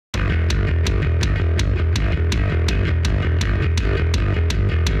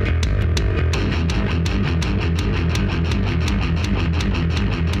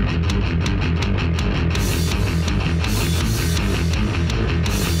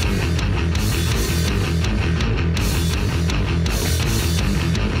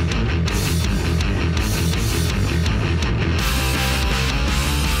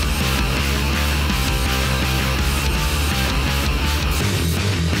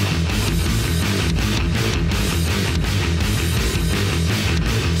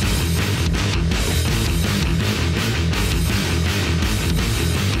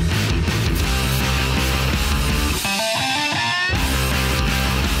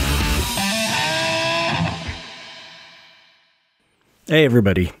Hey,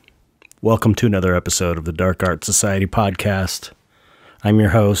 everybody. Welcome to another episode of the Dark Art Society podcast. I'm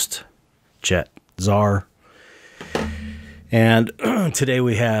your host, Chet Zar. And today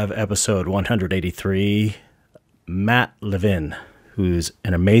we have episode 183, Matt Levin, who's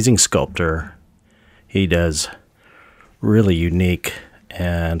an amazing sculptor. He does really unique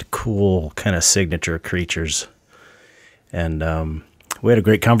and cool kind of signature creatures. And we had a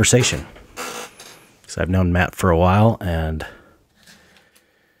great conversation. So I've known Matt for a while, and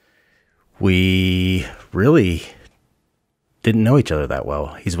we really didn't know each other that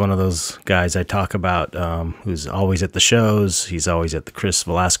well. He's one of those guys I talk about who's always at the shows. He's always at the Chris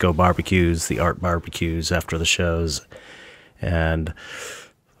Velasco barbecues, the art barbecues after the shows. And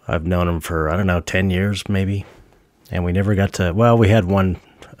I've known him for, 10 years maybe. And we never got to, we had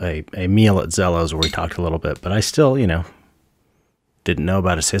a meal at Zello's where we talked a little bit, but I still, didn't know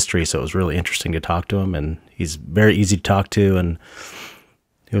about his history. So it was really interesting to talk to him, and he's very easy to talk to, and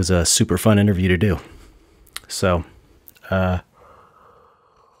it was a super fun interview to do. So,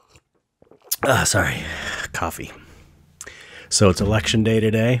 sorry, coffee. So it's election day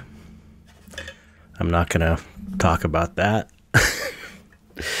today. I'm not going to talk about that.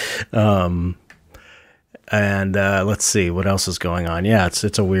 And let's see what else is going on. Yeah,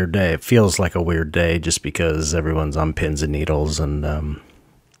 it's a weird day. It feels like a weird day just because everyone's on pins and needles, and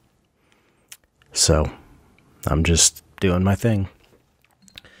so I'm just doing my thing.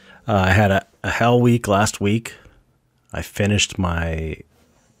 I had a hell week last week. I finished my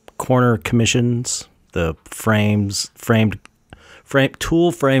corner commissions, the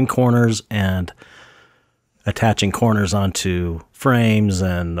tool frame corners, and attaching corners onto frames,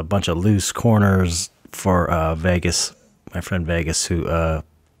 and a bunch of loose corners for Vegas, my friend Vegas, who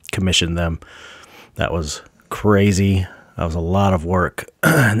commissioned them. That was crazy. That was a lot of work,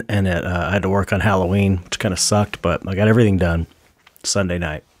 and I had to work on Halloween, which kind of sucked, but I got everything done Sunday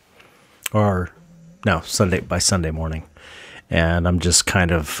night. By Sunday morning. And I'm just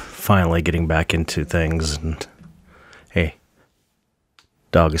kind of finally getting back into things. And hey,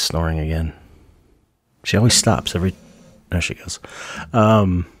 dog is snoring again. She always stops there she goes.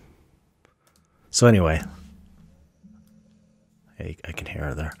 So anyway, hey, I can hear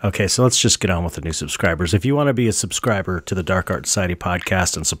her there. Okay, so let's just get on with the new subscribers. If you want to be a subscriber to the Dark Art Society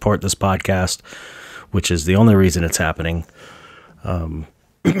podcast and support this podcast, which is the only reason it's happening,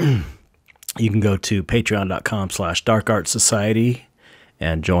 you can go to patreon.com/darkartsociety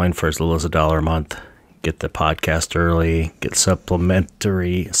and join for as little as $1 a month. Get the podcast early, get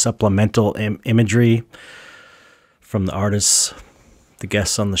supplemental imagery from the artists, the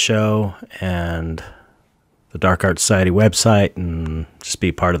guests on the show, and the Dark Art Society website, and just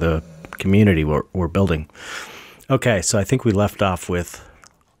be part of the community we're building. Okay, so I think we left off with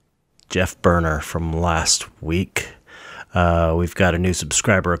Jeff Berner from last week. We've got a new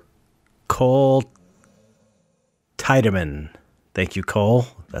subscriber, Cole Tiedemann. Thank you, Cole.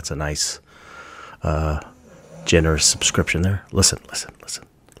 That's a nice, generous subscription there. Listen.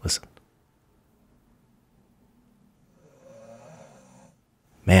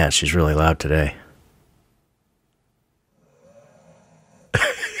 Man, she's really loud today.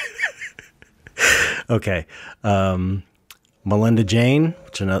 Okay. Melinda Jane,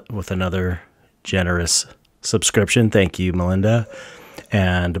 with another generous subscription. Thank you, Melinda.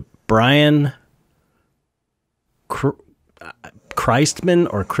 And Brian Christman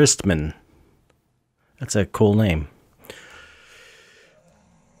or Christman. That's a cool name.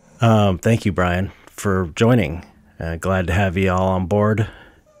 Thank you, Brian, for joining. Glad to have you all on board.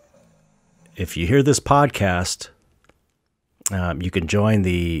 If you hear this podcast, you can join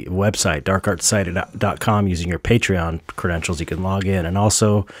the website, darkartsociety.com, using your Patreon credentials. You can log in, and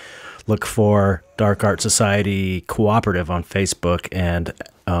also look for Dark Art Society Cooperative on Facebook, and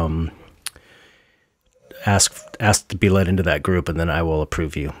ask to be let into that group, and then I will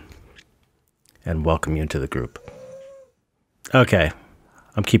approve you and welcome you into the group. Okay,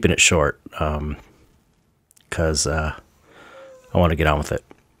 I'm keeping it short because I want to get on with it.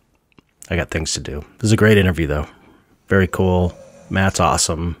 I got things to do. This is a great interview, though. Very cool. Matt's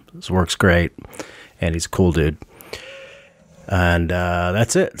awesome. His work's great, and he's a cool dude. And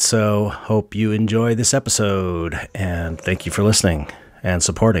that's it. So hope you enjoy this episode, and thank you for listening and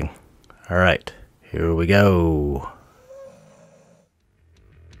supporting. All right, here we go.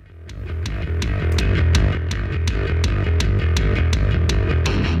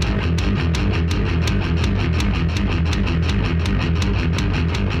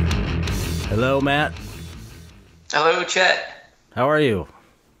 Hello, Matt. Hello, Chet. How are you?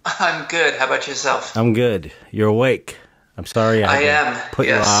 I'm good. How about yourself? I'm good. You're awake. I'm sorry I am. put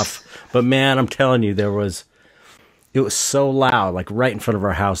you off. But man, I'm telling you, it was so loud, like right in front of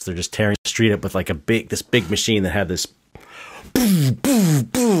our house. They're just tearing the street up with like this big machine that had this boom, boom,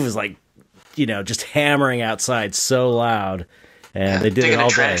 boom. It was like, just hammering outside so loud. And they did it all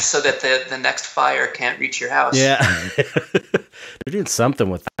day. Trench so that the next fire can't reach your house. Yeah. They're doing something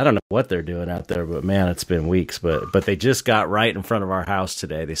with, I don't know what they're doing out there, but man, it's been weeks. But they just got right in front of our house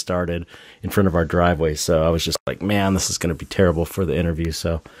today. They started in front of our driveway. So I was just like, man, this is going to be terrible for the interview.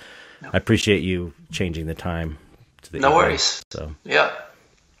 So I appreciate you changing the time. No worries. So yeah.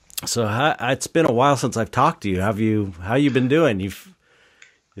 So it's been a while since I've talked to you. How you been doing?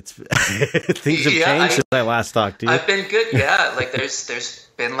 Things have changed since I last talked to you. I've been good. Yeah, like there's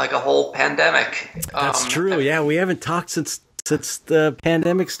been like a whole pandemic. That's true. Yeah, we haven't talked since the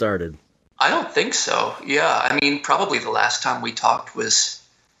pandemic started. I don't think so. Yeah, I mean, probably the last time we talked was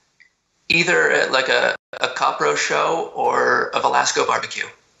either at like a Copro show or a Velasco barbecue.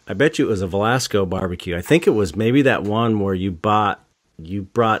 I bet you it was a Velasco barbecue. I think it was maybe that one where you brought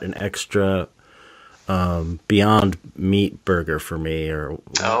an extra Beyond Meat burger for me, or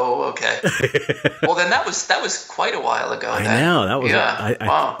okay. Well, then that was quite a while ago. I know that was. Yeah.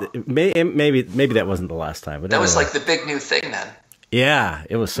 Wow. Maybe that wasn't the last time, but that was like the big new thing then. Yeah,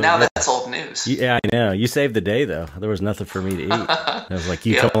 it was. So now good. That's old news. Yeah, I know. You saved the day though. There was nothing for me to eat. I was like,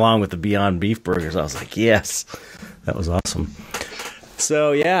 you come along with the Beyond Beef burgers. I was like, yes, that was awesome.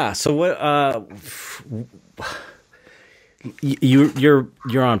 So yeah. So what? You're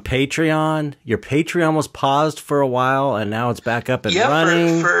on Patreon. Your Patreon was paused for a while, and now it's back up and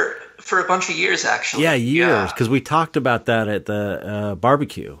running for a bunch of years, actually. Yeah, years, because we talked about that at the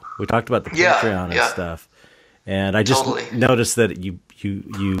barbecue. We talked about the Patreon and stuff, and I just noticed that you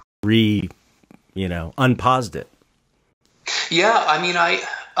unpaused it. Yeah, I mean, a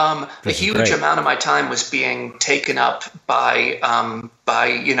huge amount of my time was being taken up by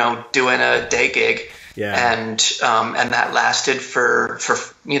doing a day gig. Yeah. And that lasted for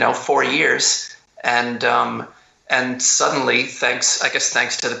 4 years, and suddenly, thanks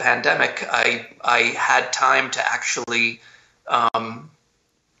to the pandemic, I had time to actually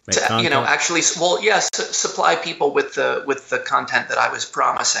supply people with the content that I was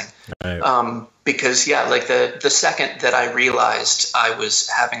promising. Right. Because like the second that I realized I was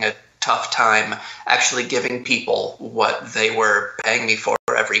having a tough time actually giving people what they were paying me for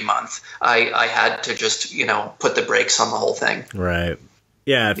every month, I had to just put the brakes on the whole thing. Right.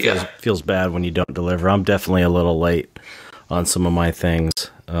 Yeah, it feels bad when you don't deliver. I'm definitely a little late on some of my things,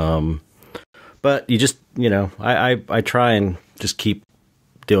 but you just I try and just keep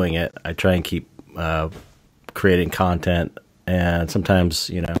doing it. I try and keep creating content, and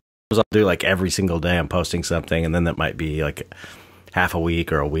sometimes I'll do like every single day I'm posting something, and then that might be like half a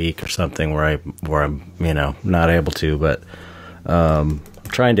week or a week or something where I'm not able to, but I'm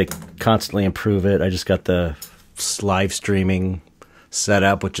trying to constantly improve it. I just got the live streaming set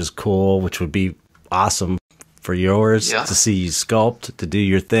up, which is cool, which would be awesome for yours to see you sculpt, to do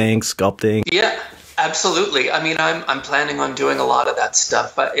your thing, sculpting. Yeah, absolutely. I mean, I'm planning on doing a lot of that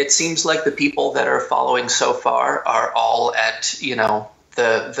stuff, but it seems like the people that are following so far are all at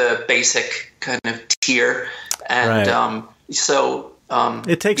the basic kind of tier, and right. So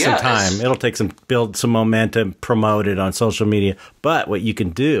it takes some time. It'll take build some momentum, promote it on social media. But what you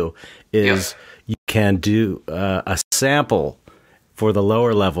can do is you can do a sample for the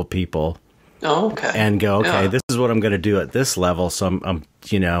lower level people. Oh, okay. And go, this is what I'm going to do at this level. So I'm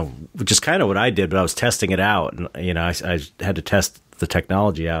which is kind of what I did, but I was testing it out, and I had to test the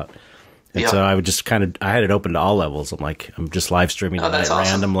technology out. And so I would just I had it open to all levels. I'm just live streaming it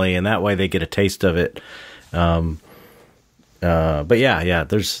randomly, and that way they get a taste of it. But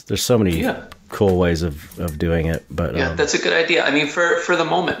there's so many cool ways of doing it. But that's a good idea. I mean, for the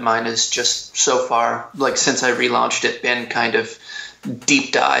moment, mine is just so far, like since I relaunched it, been kind of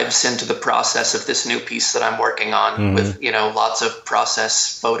deep dives into the process of this new piece that I'm working on with, lots of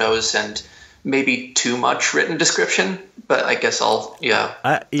process photos and maybe too much written description. But I guess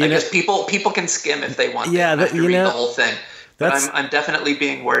I guess people can skim if they want. Yeah, they don't have to read the whole thing. But I'm definitely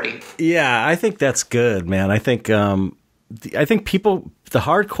being wordy. Yeah, I think that's good, man. I think people, the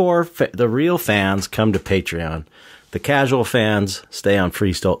hardcore, the real fans come to Patreon. The casual fans stay on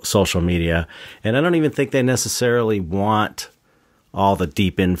free social media, and I don't even think they necessarily want all the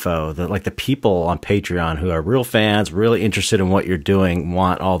deep info. The people on Patreon who are real fans, really interested in what you're doing,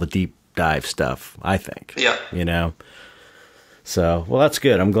 want all the deep dive stuff, I think. Yeah. So, well, that's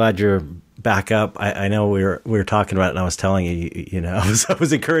good. I'm glad you're back up. I know we were talking about it, and I was telling you, I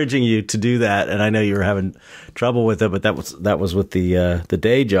was encouraging you to do that, and I know you were having trouble with it, but that was with the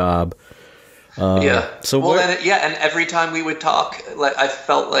day job. Yeah. So well, and every time we would talk, like I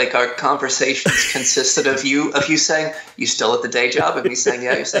felt like our conversations consisted of you saying, "You still at the day job?" and me saying,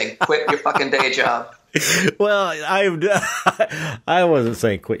 "Yeah." You're saying, "Quit your fucking day job." Well, I wasn't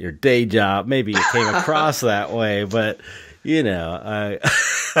saying quit your day job. Maybe it came across that way, but you know,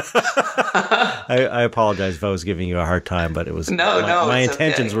 I apologize if I was giving you a hard time, but it was my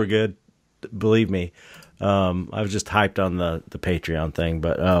intentions were good. Believe me. I was just hyped on the Patreon thing,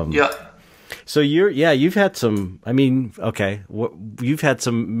 but yeah. So you've had some. I mean, okay, you've had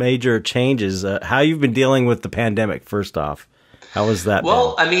some major changes. How you've been dealing with the pandemic? First off, how was that?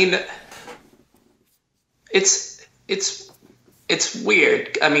 Well, I mean, it's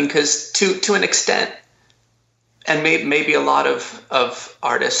weird. I mean, because to an extent, and maybe a lot of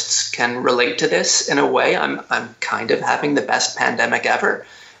artists can relate to this in a way. I'm kind of having the best pandemic ever.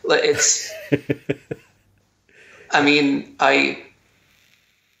 It's. I mean, I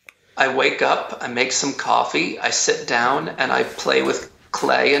wake up, I make some coffee, I sit down, and I play with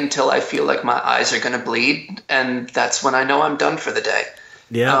clay until I feel like my eyes are going to bleed, and that's when I know I'm done for the day.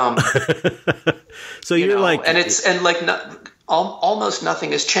 Yeah. So you're like, almost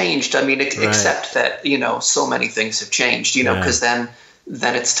nothing has changed. I mean, except that so many things have changed. Because then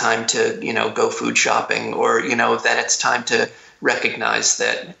it's time to go food shopping, or then it's time to recognize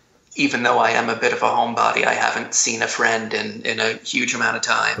that. Even though I am a bit of a homebody, I haven't seen a friend in a huge amount of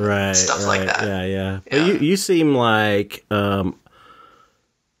time. Right, stuff like that. Yeah. But you seem like a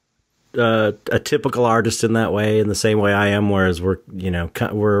typical artist in that way, in the same way I am. Whereas we're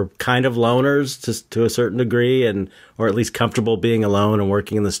kind of loners to a certain degree, or at least comfortable being alone and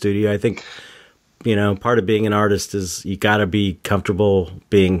working in the studio. I think part of being an artist is you got to be comfortable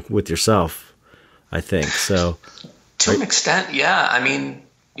being with yourself. I think so. To an extent, yeah. I mean.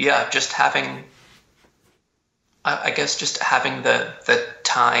 Yeah, just having, I guess, just having the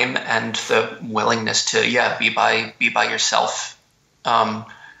time and the willingness to, be by yourself, because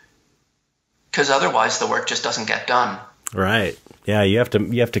otherwise the work just doesn't get done. Right. Yeah, you have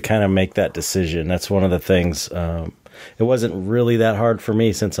to kind of make that decision. That's one of the things. It wasn't really that hard for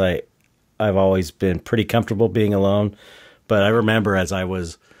me since I've always been pretty comfortable being alone. But I remember as I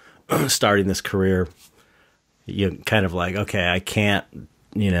was starting this career, you kind of like, okay, I can't.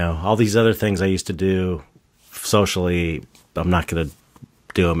 All these other things I used to do socially, I'm not going to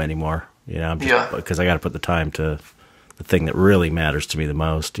do them anymore. Because I got to put the time to the thing that really matters to me the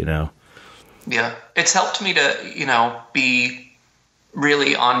most. Yeah, it's helped me to be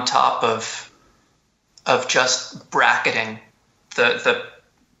really on top of just bracketing the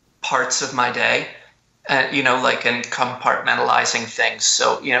parts of my day. And compartmentalizing things.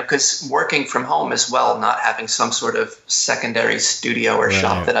 So, because working from home as well, not having some sort of secondary studio or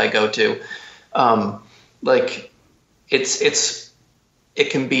shop that I go to, it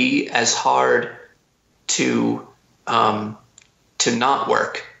can be as hard to not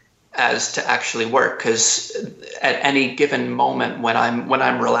work as to actually work. Because at any given moment when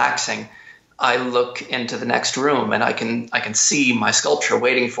I'm relaxing, I look into the next room and I can see my sculpture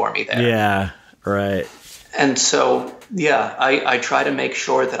waiting for me there. Yeah. Right. And so, I try to make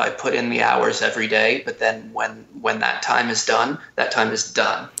sure that I put in the hours every day, but then when that time is done, that time is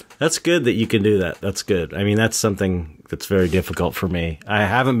done. That's good that you can do that. That's good. I mean, that's something that's very difficult for me. I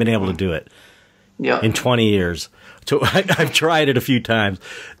haven't been able to do it in 20 years. I've tried it a few times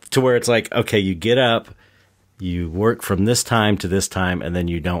to where it's like, okay, you get up, you work from this time to this time, and then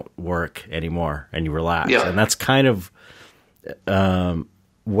you don't work anymore and you relax. Yeah. And that's kind of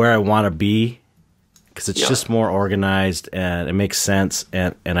where I want to be. Because it's just more organized and it makes sense,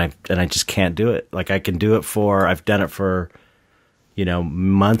 and I just can't do it. Like I've done it for,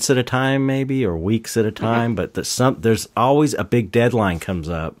 months at a time, maybe, or weeks at a time. But there's always a big deadline comes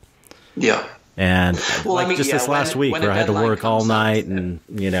up. Yeah. And this last week where I had to work all night, and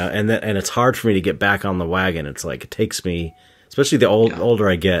and it's hard for me to get back on the wagon. It's like it takes me, especially the older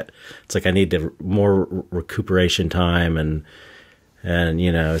I get, it's like I need more recuperation time and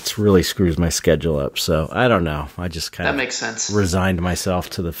it really screws my schedule up. So I don't know. I just kind of makes sense. Resigned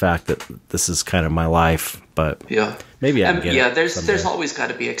myself to the fact that this is kind of my life. But maybe I can get it there's always got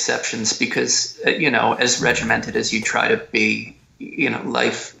to be exceptions because as regimented as you try to be,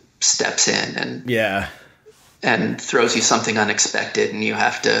 life steps in and throws you something unexpected, and you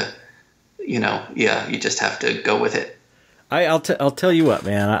have to, you just have to go with it. I'll tell you what,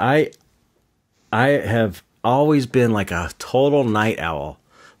 man. I have always been like a total night owl.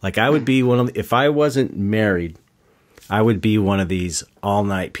 Like I would be if I wasn't married, I would be one of these all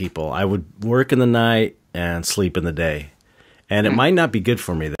night people. I would work in the night and sleep in the day. And it might not be good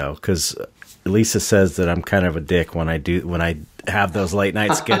for me though, because Lisa says that I'm kind of a dick when I have those late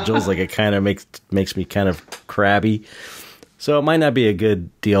night schedules. Like, it kind of makes me kind of crabby. So it might not be a good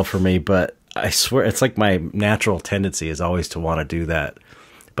deal for me, but I swear it's like my natural tendency is always to want to do that.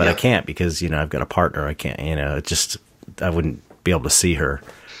 But I can't because, I've got a partner. I can't, I wouldn't be able to see her.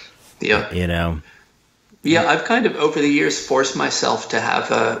 Yeah. Yeah, I've kind of over the years forced myself to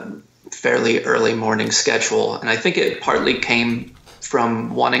have a fairly early morning schedule. And I think it partly came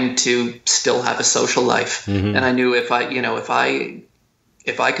from wanting to still have a social life. Mm-hmm. And I knew if I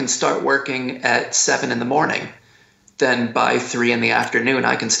can start working at 7 a.m, then by 3 p.m,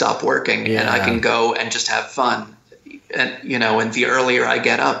 I can stop working and I can go and just have fun. And, and the earlier I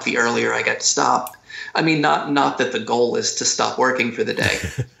get up, the earlier I get to stop. I mean, not that the goal is to stop working for the day,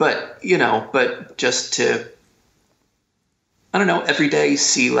 but, but just to, I don't know, every day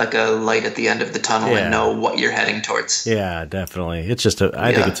see like a light at the end of the tunnel and know what you're heading towards. Yeah, definitely. It's just,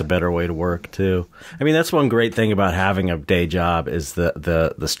 I think it's a better way to work too. I mean, that's one great thing about having a day job is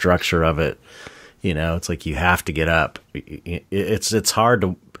the structure of it. It's like you have to get up. It's hard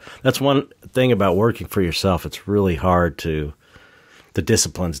to, that's one thing about working for yourself. It's really hard to, the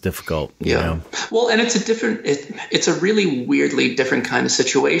discipline's difficult. Well, and it's a really weirdly different kind of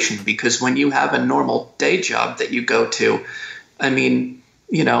situation because when you have a normal day job that you go to, I mean,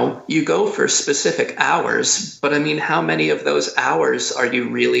 you go for specific hours, but I mean, how many of those hours are you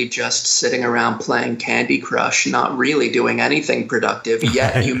really just sitting around playing Candy Crush, not really doing anything productive,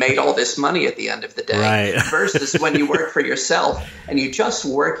 yet you made all this money at the end of the day, right. Versus when you work for yourself and you just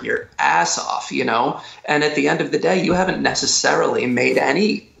work your ass off, and at the end of the day, you haven't necessarily made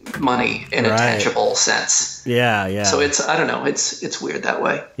any money in a tangible sense. Yeah. So I don't know, it's weird that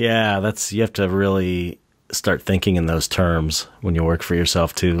way. Yeah, you have to really start thinking in those terms when you work for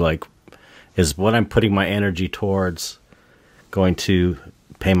yourself too. Like, is what I'm putting my energy towards going to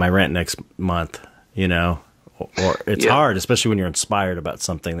pay my rent next month, or it's hard, especially when you're inspired about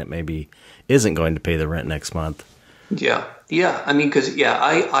something that maybe isn't going to pay the rent next month. Yeah. I mean, because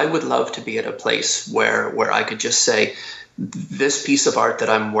I would love to be at a place where I could just say, this piece of art that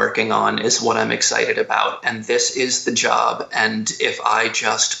I'm working on is what I'm excited about, and this is the job. And if I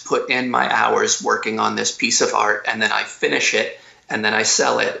just put in my hours working on this piece of art and then I finish it and then I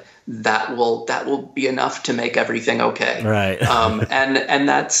sell it, that will be enough to make everything okay. Right. And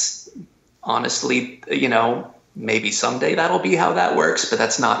that's honestly, maybe someday that'll be how that works, but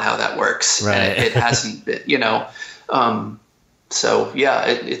that's not how that works. Right. And it hasn't been, so yeah,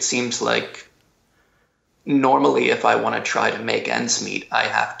 it seems like normally if I want to try to make ends meet, I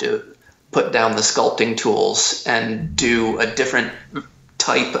have to put down the sculpting tools and do a different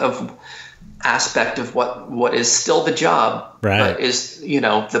type of aspect of what is still the job, but is,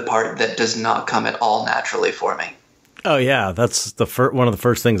 the part that does not come at all naturally for me. Oh yeah. That's one of the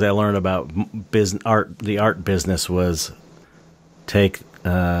first things I learned about the art business was in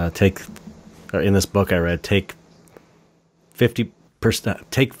this book I read, take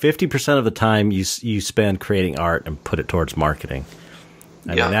 50% of the time you spend creating art and put it towards marketing.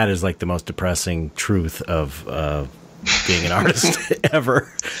 I mean, that is like the most depressing truth of being an artist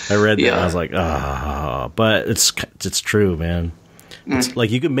ever. I read that and I was like, but it's true, man. It's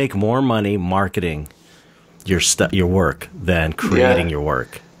like you could make more money marketing your work than creating your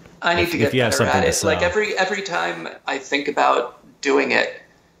work. I need to get better at it. Like every time I think about doing it,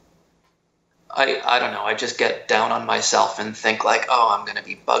 I don't know, I just get down on myself and think like, oh, I'm going to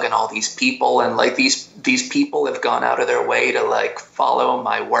be bugging all these people. And like these people have gone out of their way to like follow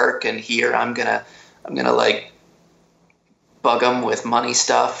my work. And here I'm going to like bug them with money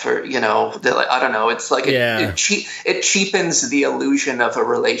stuff or, like, I don't know. It's like it cheapens the illusion of a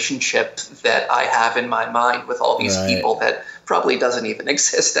relationship that I have in my mind with all these people that probably doesn't even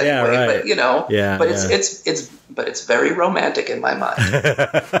exist anyway. But it's very romantic in my mind.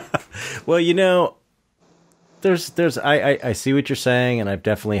 Well, there's I see what you're saying, and I've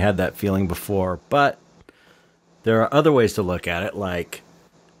definitely had that feeling before, but there are other ways to look at it. Like,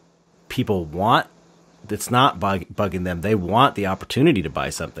 people want, it's not bugging them. They want the opportunity to buy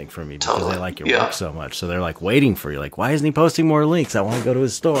something from you because they like your work so much. So they're like waiting for you. Like, why isn't he posting more links? I want to go to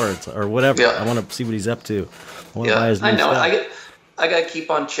his store or whatever. I want to see what he's up to. I want to buy his new stuff. I got to keep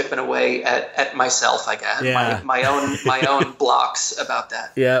on chipping away at myself, I guess. Yeah. My own blocks about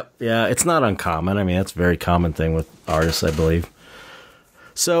that. Yeah. It's not uncommon. I mean, that's a very common thing with artists, I believe.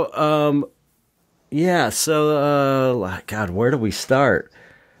 So, God, where do we start?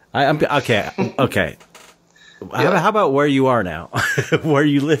 I'm okay. How about where you are now? Where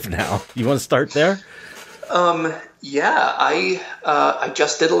you live now? You want to start there? I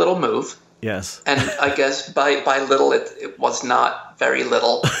just did a little move. Yes. And I guess by little, it was not very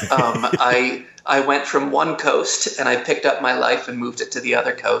little. I went from one coast and I picked up my life and moved it to the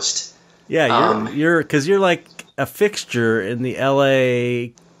other coast. Yeah, you're like a fixture in the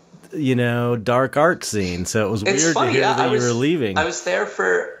LA, dark art scene. So it was weird to hear that you were leaving. I was there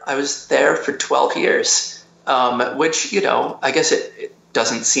for 12 years, which, I guess it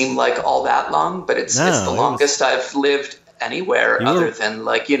doesn't seem like all that long, but it's the longest I've lived anywhere other than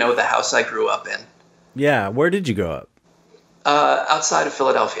the house I grew up in. Yeah. Where did you grow up? Outside of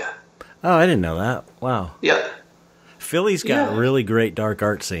Philadelphia. Oh, I didn't know that. Wow. Yeah. Philly's got a really great dark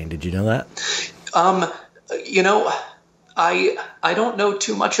art scene. Did you know that? I don't know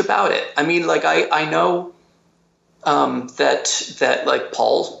too much about it. I mean, I know that like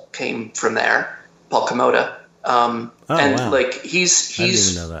Paul came from there, Paul Komoda. Wow. He's I didn't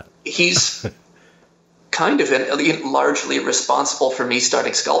even know that. He's kind of largely responsible for me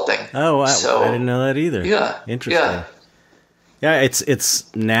starting sculpting. Oh, wow. So, I didn't know that either. Yeah. Interesting. Yeah,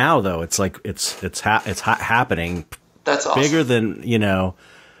 it's now though. It's like it's happening. That's awesome. Bigger than,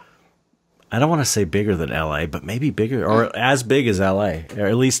 I don't want to say bigger than LA, but maybe bigger or as big as LA, or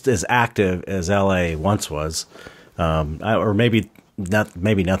at least as active as LA once was. Or maybe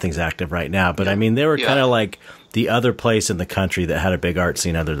nothing's active right now, but I mean, they were kind of like the other place in the country that had a big art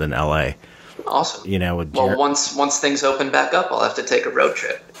scene other than LA. Awesome. Once things open back up, I'll have to take a road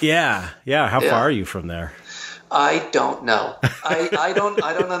trip. Yeah. How far are you from there? I don't know. I don't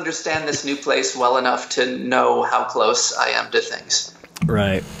understand this new place well enough to know how close I am to things.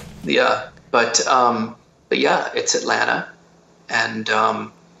 Right. Yeah, but yeah, it's Atlanta, and how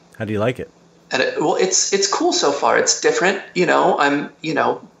do you like it? And it's cool so far. It's different. I'm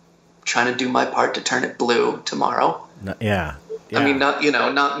trying to do my part to turn it blue tomorrow. Yeah. I mean,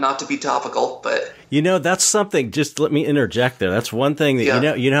 not to be topical, but that's something. Just let me interject there. That's one thing that how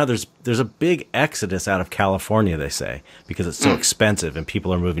there's a big exodus out of California, they say, because it's so expensive and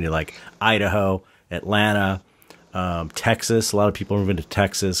people are moving to like Idaho, Atlanta, Texas. A lot of people are moving to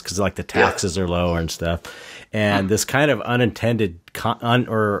Texas because like the taxes are lower and stuff. And this kind of unintended but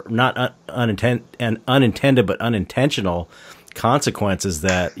unintentional consequences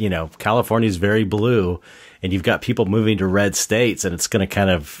that California is very blue. And you've got people moving to red states, and it's going to kind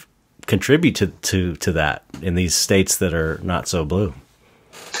of contribute to that in these states that are not so blue.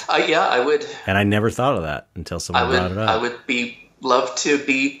 I would. And I never thought of that until someone brought it up. I would love to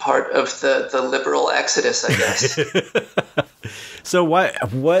be part of the liberal exodus, I guess. So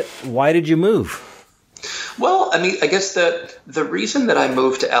why did you move? Well, I mean, I guess the reason that I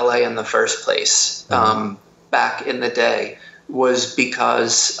moved to LA in the first place, back in the day, was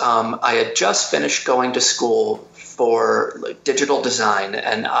because I had just finished going to school for digital design,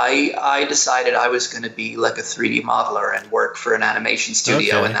 and I decided I was going to be like a 3D modeler and work for an animation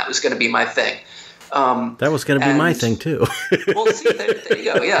studio, and that was going to be my thing. That was going to be my thing too. Well, see, there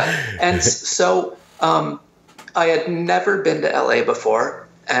you go, yeah. And so I had never been to LA before,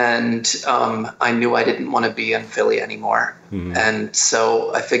 and I knew I didn't want to be in Philly anymore, and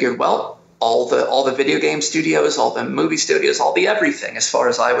so I figured, well, all the video game studios, all the movie studios, all the everything, as far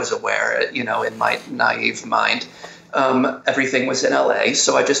as I was aware, in my naive mind, everything was in LA.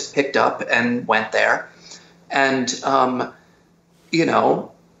 So I just picked up and went there, and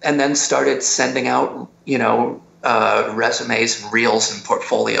and then started sending out resumes and reels and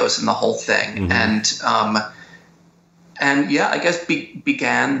portfolios and the whole thing, and yeah, I guess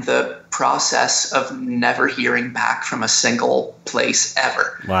began the process of never hearing back from a single place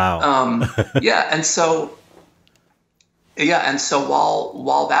ever. Wow. And so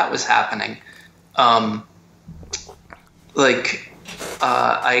while that was happening, I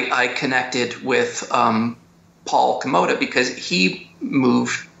connected with Paul Komoda because he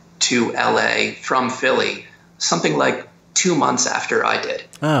moved to LA from Philly something like 2 months after I did.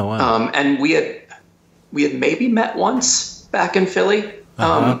 Oh wow. And we had maybe met once back in Philly.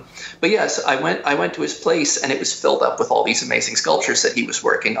 But yes, I went to his place, and it was filled up with all these amazing sculptures that he was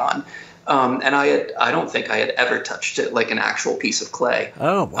working on. And I don't think I had ever touched it like an actual piece of clay.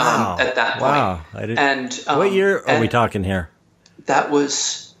 Oh wow! At that point. Wow. I didn't. And what year are we talking here? That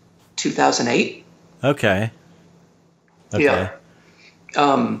was 2008. Okay. Yeah.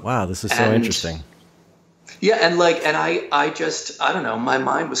 Wow, this is so interesting. Yeah, and I just, I don't know, my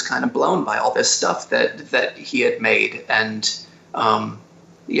mind was kind of blown by all this stuff that he had made, and and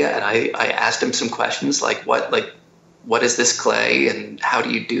I asked him some questions like what is this clay and how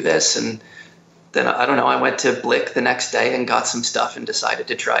do you do this, and then I don't know, I went to Blick the next day and got some stuff and decided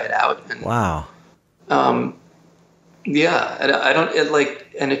to try it out. And, wow. And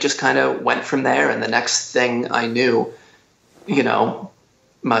and it just kind of went from there, and the next thing I knew,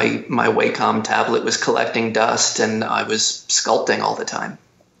 my Wacom tablet was collecting dust, and I was sculpting all the time,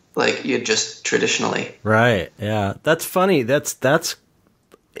 like you just traditionally. Right. Yeah. That's funny. That's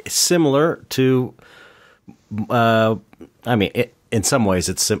similar to. I mean, in some ways,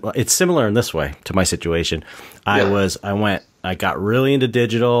 it's similar in this way to my situation. I got really into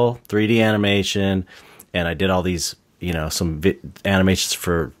digital 3D animation, and I did all these, some animations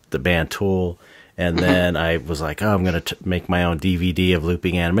for the band Tool. And then I was like, oh, I'm going to make my own DVD of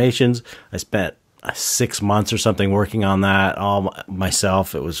looping animations. I spent 6 months or something working on that all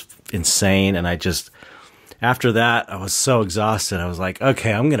myself. It was insane. And after that, I was so exhausted. I was like,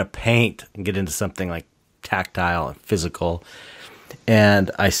 okay, I'm going to paint and get into something like tactile and physical.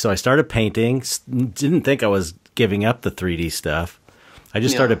 And I started painting. Didn't think I was giving up the 3D stuff. I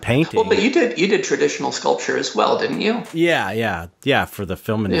just started painting. Well, but you did traditional sculpture as well, didn't you? Yeah, for the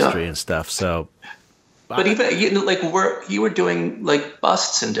film industry and stuff. So, but even you were doing like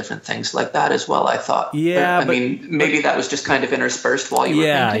busts and different things like that as well. I thought. Yeah, I mean, maybe that was just kind of interspersed while you were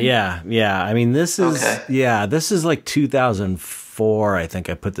painting. Yeah. I mean, this is like 2004. I think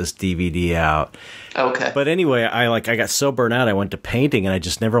I put this DVD out. Okay. But anyway, I got so burnt out. I went to painting, and I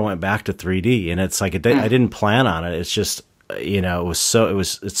just never went back to 3D. And it's like I didn't plan on it. It's just. It's how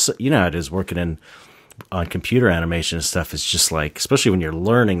it is working on computer animation and stuff. It's just like, especially when you're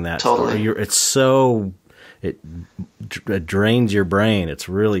learning that, totally. It drains your brain. It's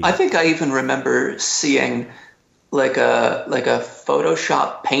really. I think I even remember seeing like a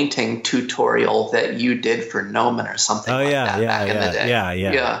Photoshop painting tutorial that you did for Gnomon or something back in the day.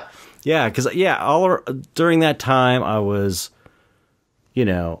 Yeah. Because during that time I was,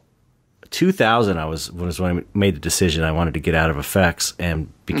 2000 was when I made the decision I wanted to get out of effects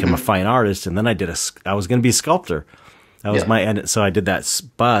and become a fine artist, and then I was going to be a sculptor. That was so I did that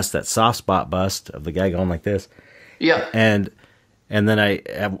soft spot bust of the guy going like this. Yeah. And then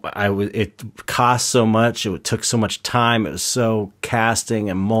it cost so much, it took so much time, it was so casting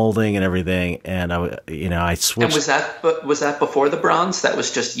and molding and everything, and I switched. And was that before the bronze? That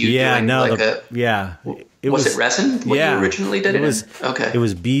was just you doing Was it resin? You originally did it? Okay. It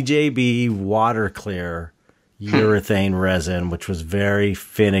was BJB water clear urethane resin, which was very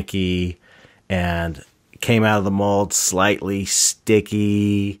finicky and came out of the mold slightly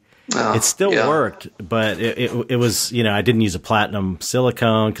sticky. It still worked, but it was, I didn't use a platinum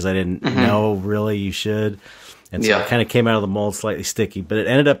silicone because I didn't know really you should. And so it kind of came out of the mold slightly sticky, but it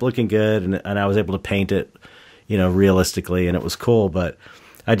ended up looking good, and I was able to paint it, realistically, and it was cool, but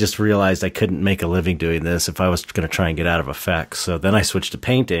I just realized I couldn't make a living doing this if I was going to try and get out of effects. So then I switched to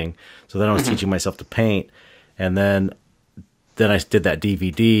painting. So then I was teaching myself to paint, and then I did that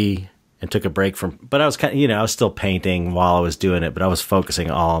DVD and took a break but I was kind of, I was still painting while I was doing it, but I was focusing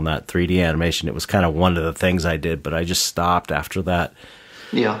all on that 3D animation. It was kind of one of the things I did, but I just stopped after that.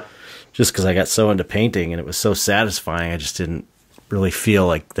 Yeah. Just because I got so into painting and it was so satisfying, I just didn't really feel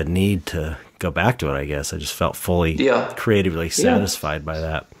like the need to go back to it, I guess. I just felt fully creatively satisfied by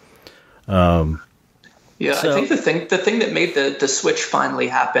that. So, I think the thing that made the switch finally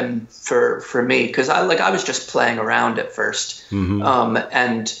happen for me, because I was just playing around at first,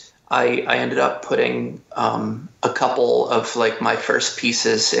 and I ended up putting a couple of like my first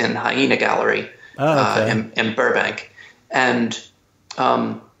pieces in Hyena Gallery in Burbank, and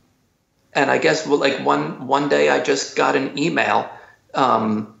I guess one day I just got an email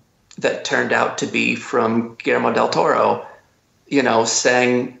that turned out to be from Guillermo del Toro,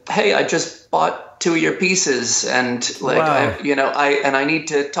 saying, "Hey, I just bought 2 of your pieces, and I need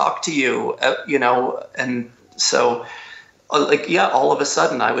to talk to you, and so, all of a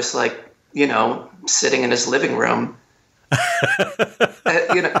sudden I was like, sitting in his living room,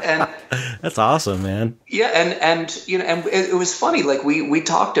 and that's awesome, man. Yeah, and it was funny. Like we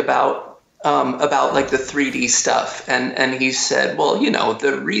talked about like the 3D stuff, and he said, well,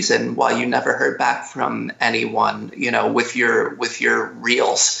 the reason why you never heard back from anyone, with your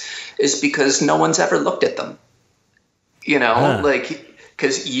reels, is because no one's ever looked at them.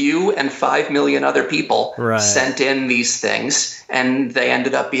 Because you and 5 million other people sent in these things, and they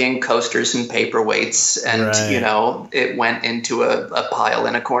ended up being coasters and paperweights, and it went into a pile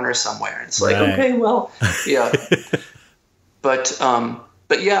in a corner somewhere. It's like, okay, well, yeah. But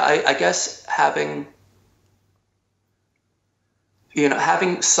yeah, I guess having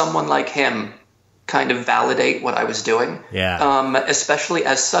someone like him kind of validate what I was doing, especially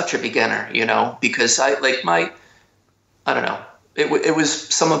as such a beginner, because I don't know. It was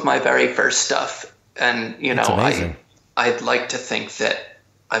some of my very first stuff, and I'd like to think that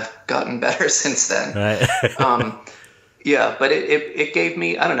I've gotten better since then. Right. Yeah, but it gave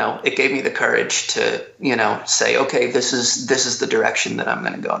me, I don't know, it gave me the courage to, say, okay, this is the direction that I'm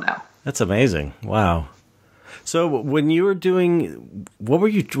going to go now. That's amazing. Wow. So when you were doing,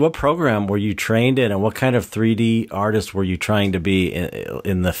 what program were you trained in, and what kind of 3D artist were you trying to be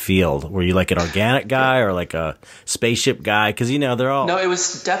in the field? Were you like an organic guy or like a spaceship guy? Because they're all. No, it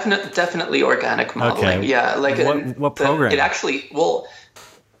was definitely organic modeling. Okay. Yeah, like what program? It actually,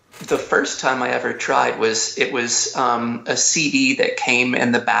 the first time I ever tried was a CD that came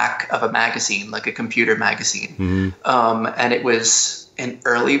in the back of a magazine, like a computer magazine, and it was an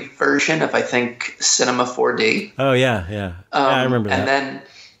early version of, I think, Cinema 4D. Oh yeah. I remember that.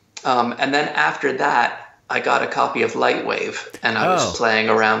 And then after that, I got a copy of Lightwave, and I was playing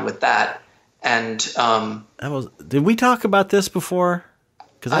around with that. And did we talk about this before?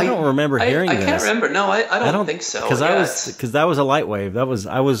 Because I don't remember hearing this. I can't remember. No, I don't think so. Because that was a Lightwave. I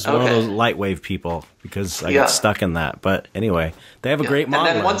was one of those Lightwave people because I got stuck in that. But anyway, they have a great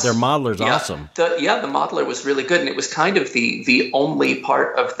modeler. Their modeler's awesome. The modeler was really good, and it was kind of the only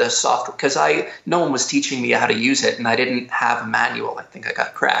part of the software, because no one was teaching me how to use it, and I didn't have a manual. I think I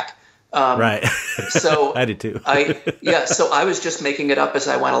got crack. Right. So I did too. So I was just making it up as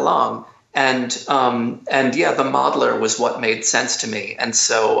I went along. And the modeler was what made sense to me. And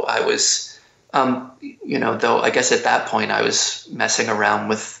so I was, though I guess at that point I was messing around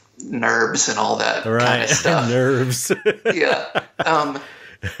with NURBS and all that kind of stuff. NURBS. Yeah.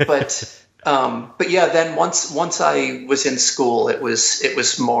 But yeah, then once I was in school, it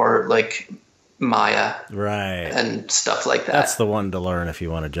was more like Maya, and stuff like that. That's the one to learn if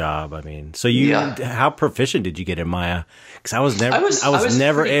you want a job. I mean, so how proficient did you get in Maya? Because I was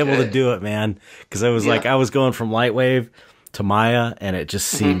never able to do it, man. Because I was I was going from Lightwave to Maya, and it just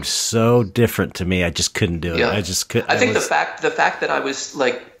seemed so different to me. I just couldn't do it. I just couldn't. I think the fact that I was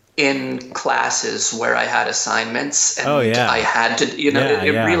like in classes where I had assignments and I had to,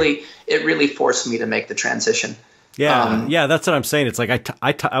 it really forced me to make the transition. Yeah, that's what I'm saying. It's like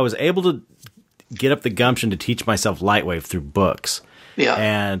I was able to get up the gumption to teach myself Lightwave through books.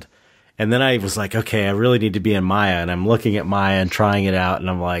 Yeah. And then I was like, okay, I really need to be in Maya, and I'm looking at Maya and trying it out, and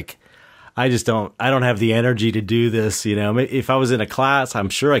I'm like, I don't have the energy to do this. If I was in a class, I'm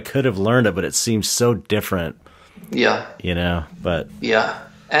sure I could have learned it, but it seems so different. Yeah. But yeah.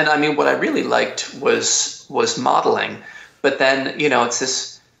 And I mean, what I really liked was modeling, but then, it's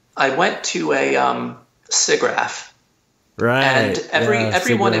this, I went to a SIGGRAPH. Right. And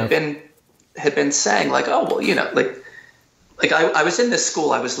everyone had been saying like, oh, well, like I was in this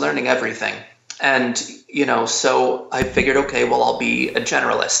school, I was learning everything. And, so I figured, okay, well, I'll be a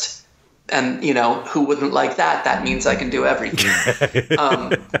generalist. And, who wouldn't like that? That means I can do everything.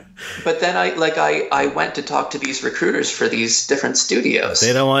 But then I went to talk to these recruiters for these different studios.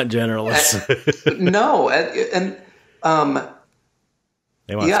 They don't want generalists. No.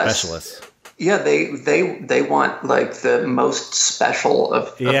 They want specialists. Yeah, they want like the most special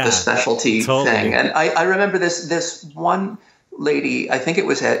of the specialty thing. And I remember this one lady, I think it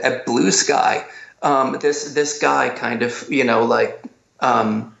was at Blue Sky. This guy kind of,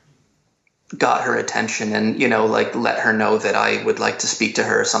 got her attention and, let her know that I would like to speak to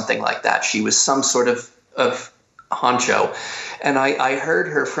her or something like that. She was some sort of honcho. And I heard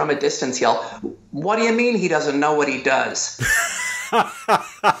her from a distance yell, "What do you mean he doesn't know what he does?"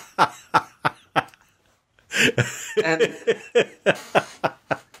 And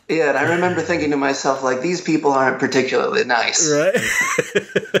I remember thinking to myself, like, these people aren't particularly nice. Right.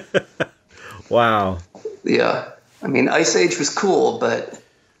 Wow. Yeah. I mean, Ice Age was cool, but.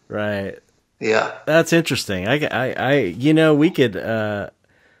 Right. Yeah. That's interesting. We could,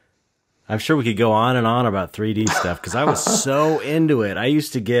 I'm sure we could go on and on about 3D stuff because I was so into it. I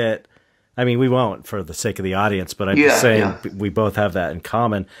used to get, I mean, we won't for the sake of the audience, but I'm just saying we both have that in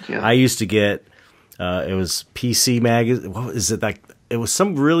common. Yeah. I used to get, it was PC magazine. What is it? Like, it was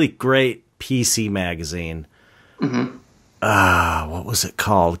some really great PC magazine. Mm-hmm. What was it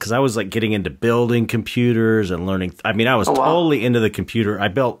called? Because I was like getting into building computers and learning. I mean, I was totally into the computer. I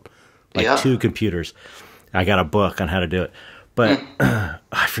built like 2 computers. I got a book on how to do it, but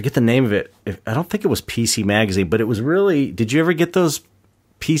I forget the name of it. I don't think it was PC magazine, but it was really. Did you ever get those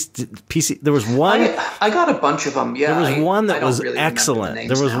PC? There was one. I got a bunch of them. Yeah, there was one that was really excellent.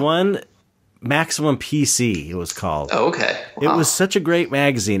 There was one. Maximum PC, it was called. Oh, okay. Wow. It was such a great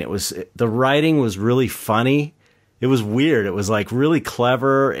magazine. The writing was really funny. It was weird. It was like really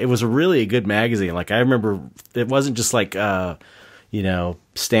clever. It was really a good magazine. Like I remember, it wasn't just like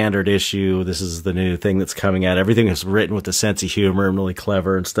standard issue. This is the new thing that's coming out. Everything was written with a sense of humor and really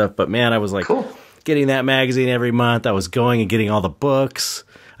clever and stuff. But man, I was like getting that magazine every month. I was going and getting all the books.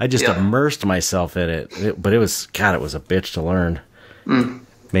 I just immersed myself in it. But it was, God, it was a bitch to learn.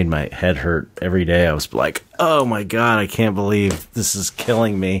 Made my head hurt every day. I was like, oh my God, I can't believe this is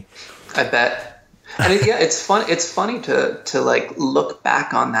killing me. I bet. And it's fun. It's funny to like look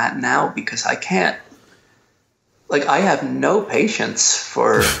back on that now, because I can't, like, I have no patience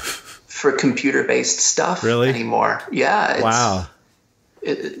for computer-based stuff anymore. Yeah. Wow.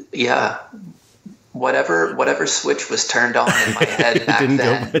 Yeah. Whatever switch was turned on in my head back then.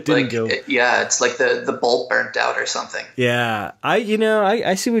 It's like the bulb burnt out or something. Yeah.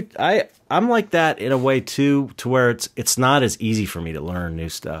 I see what I'm like that in a way too, to where it's not as easy for me to learn new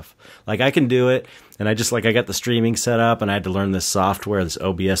stuff. Like, I can do it, and I got the streaming set up, and I had to learn this software, this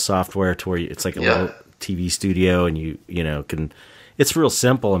OBS software, to where it's like a little TV studio, and you can, it's real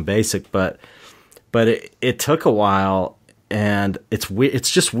simple and basic, but it took a while. And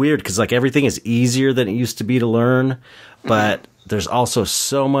it's just weird, because like everything is easier than it used to be to learn, but there's also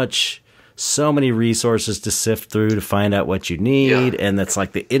so many resources to sift through to find out what you need, and that's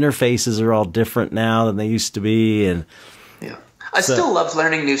like the interfaces are all different now than they used to be, and I still love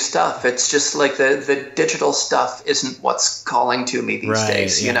learning new stuff. It's just like the digital stuff isn't what's calling to me these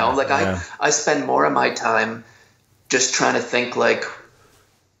days. You know, like I spend more of my time just trying to think, like,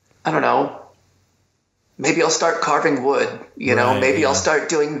 I don't know. Maybe I'll start carving wood, you know, maybe I'll start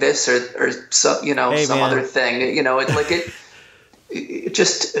doing this or some, you know, some other thing, you know, it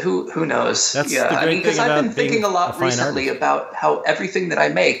just, who knows? That's I mean, because I've been thinking a lot recently about how everything that I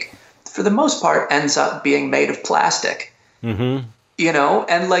make, for the most part, ends up being made of plastic, you know,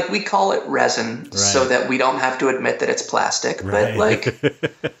 and like we call it resin so that we don't have to admit that it's plastic, but like,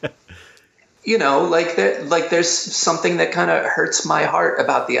 you know, like there's something that kind of hurts my heart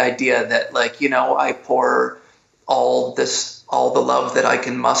about the idea that, like, you know, I pour all the love that I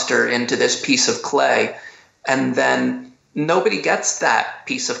can muster into this piece of clay, and then nobody gets that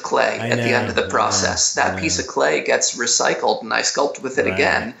piece of clay at the end of the process. That piece of clay gets recycled, and I sculpt with it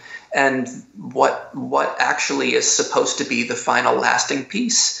again. And what actually is supposed to be the final lasting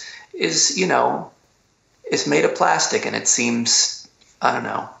piece is, you know, is made of plastic, and it seems, I don't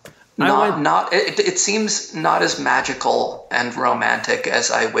know. It seems not as magical and romantic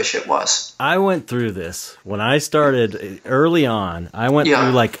as I wish it was. I went through this when I started early on. I went through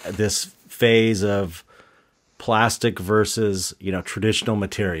like this phase of plastic versus, you know, traditional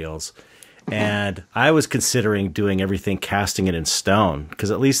materials. And I was considering doing everything, casting it in stone, because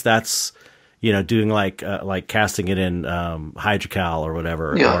at least that's, you know, doing like casting it in hydrocal or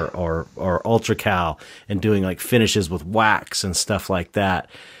whatever, or ultracal, and doing like finishes with wax and stuff like that.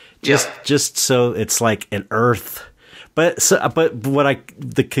 Just so it's like an earth. But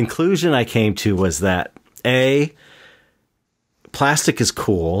the conclusion I came to was that plastic is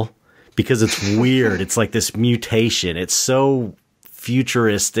cool because it's weird. It's like this mutation. It's so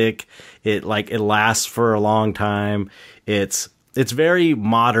futuristic. It lasts for a long time. It's very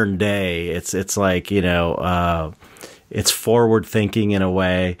modern day. It's like, you know, it's forward thinking in a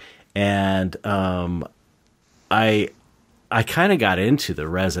way. And I kind of got into the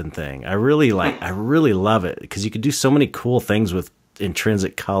resin thing. I really love it, because you could do so many cool things with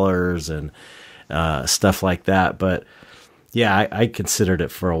intrinsic colors and stuff like that. But yeah, I considered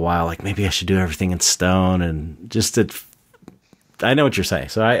it for a while. Like, maybe I should do everything in stone, and I know what you're saying.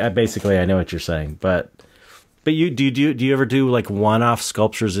 So I basically know what you're saying. But do you ever do like one-off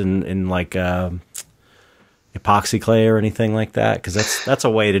sculptures in like epoxy clay or anything like that? Because that's a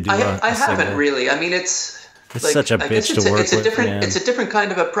way to do. I haven't really. I mean, it's like, such a bitch to work with. It's a different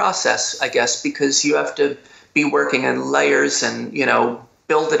kind of a process, I guess, because you have to be working in layers and, you know,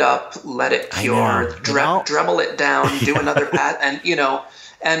 build it up, let it cure, Dremel it down, do another pat, and, you know,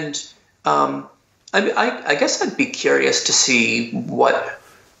 and I guess I'd be curious to see what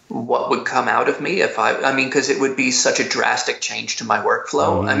would come out of me if I mean, because it would be such a drastic change to my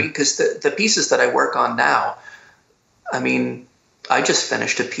workflow. I mean, because the pieces that I work on now, I mean, I just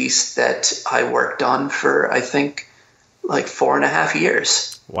finished a piece that I worked on for, I think, like 4.5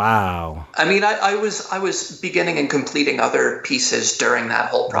 years. Wow. I mean, I was beginning and completing other pieces during that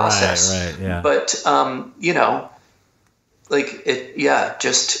whole process. Right, yeah. But, you know, like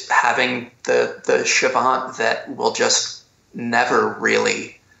just having the Chavant that will just never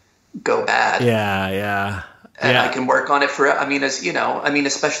really go bad. Yeah. And I can work on it for, I mean, as you know, I mean,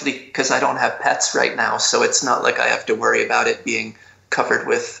 especially because I don't have pets right now, so it's not like I have to worry about it being covered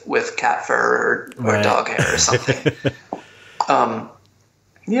with cat fur or dog hair or something.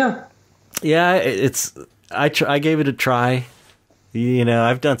 Yeah, I gave it a try. You know,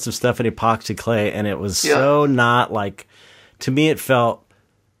 I've done some stuff in epoxy clay, and it was so not like, to me, it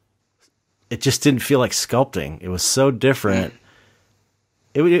just didn't feel like sculpting. It was so different.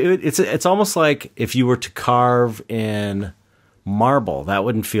 it's almost like if you were to carve in marble, that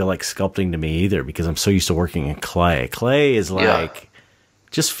wouldn't feel like sculpting to me either, because I'm so used to working in clay. Clay is like,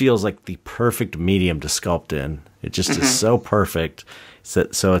 just feels like the perfect medium to sculpt in. It just is so perfect.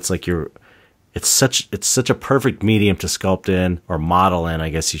 So it's like it's such a perfect medium to sculpt in or model in, I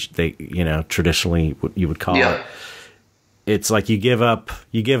guess traditionally what you would call it. It's like you give up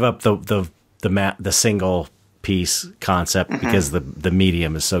the single piece concept because the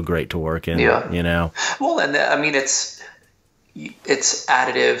medium is so great to work in. Well, and I mean it's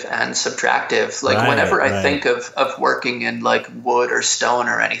additive and subtractive. Like whenever I think of working in like wood or stone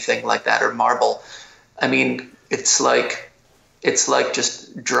or anything like that, or marble, I mean it's like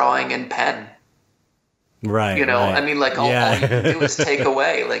just drawing in pen. Right. I mean, like all you can do is take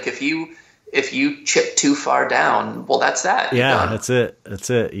away. Like if you chip too far down, well, that's that. Yeah, that's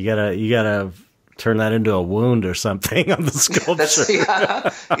it. You gotta turn that into a wound or something on the sculpture.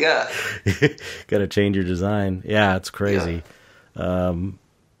 Yeah. Gotta change your design. Yeah, it's crazy.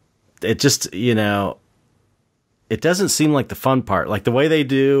 It just, it doesn't seem like the fun part. Like the way they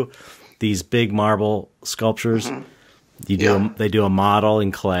do these big marble sculptures, they do a model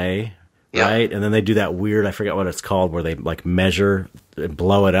in clay. Right. And then they do that weird, I forget what it's called, where they like measure and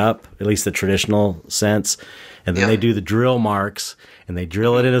blow it up, at least the traditional sense. And then they do the drill marks and they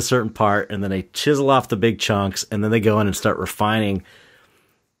drill it in a certain part and then they chisel off the big chunks and then they go in and start refining.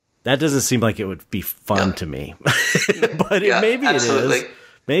 That doesn't seem like it would be fun to me, but maybe absolutely. It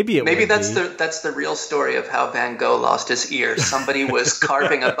is. Maybe that's the real story of how Van Gogh lost his ear. Somebody was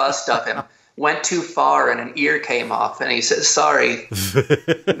carving a bust of him, went too far and an ear came off and he said, sorry,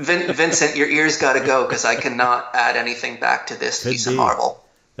 Vincent, your ear's got to go because I cannot add anything back to this piece of marble.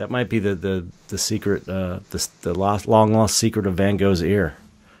 That might be the secret, the long lost secret of Van Gogh's ear.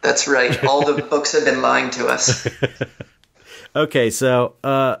 That's right. All the books have been lying to us. Okay, so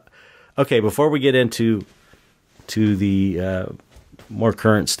before we get into the more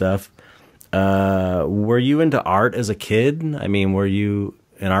current stuff, were you into art as a kid? I mean, were you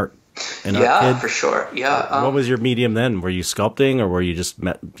an art? Yeah, for sure. Yeah. What was your medium then? Were you sculpting or were you just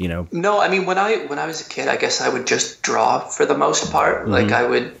No, I mean when I was a kid, I guess I would just draw for the most part. Like I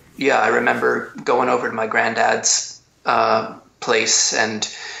would. Yeah, I remember going over to my granddad's place and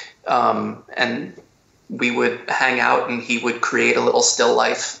we would hang out and he would create a little still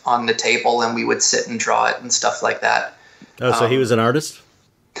life on the table and we would sit and draw it and stuff like that. Oh, so he was an artist?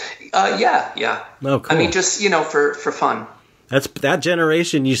 Yeah. Oh, cool. I mean, just for fun. That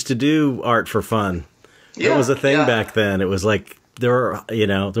generation used to do art for fun. It was a thing back then. It was like there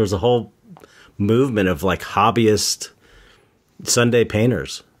was a whole movement of like hobbyist Sunday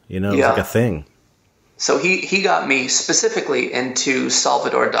painters. It was like a thing. So he got me specifically into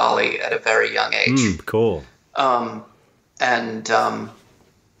Salvador Dali at a very young age. Cool. I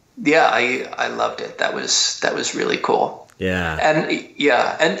loved it. That was really cool. Yeah.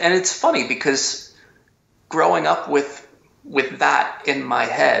 And it's funny because growing up with that in my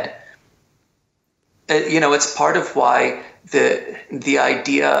head, it's part of why the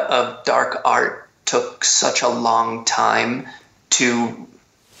idea of dark art took such a long time to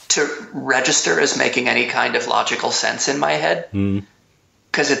register as making any kind of logical sense in my head.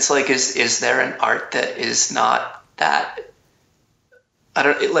 Because it's like, is there an art that is not that? I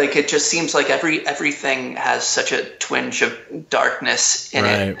don't like. It just seems like everything has such a twinge of darkness in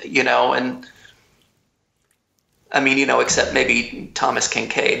it, and. I mean, except maybe Thomas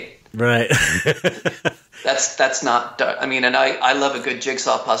Kincaid. Right. That's not. I mean, and I love a good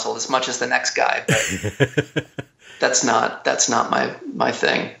jigsaw puzzle as much as the next guy, but that's not my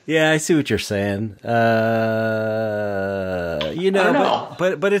thing. Yeah, I see what you're saying. I don't know.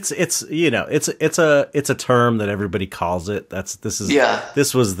 But it's a term that everybody calls it. This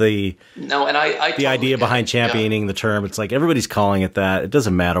was the totally idea behind championing the term. It's like everybody's calling it that. It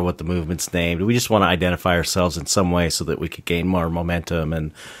doesn't matter what the movement's named. We just want to identify ourselves in some way so that we could gain more momentum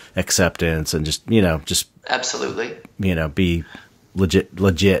and acceptance and just absolutely be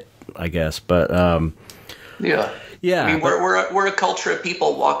legit, I guess. But yeah. I mean, we're a culture of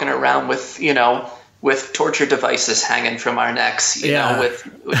people walking around with torture devices hanging from our necks, with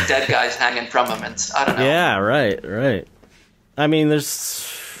dead guys hanging from them. And I don't know. Yeah, right. I mean, I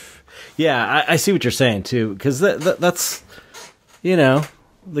see what you're saying too, because that's,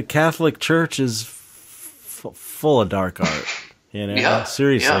 the Catholic Church is full of dark art.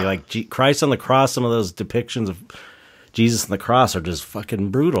 Seriously, like Christ on the cross. Some of those depictions of Jesus on the cross are just fucking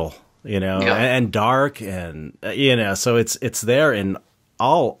brutal. And dark and, so it's there in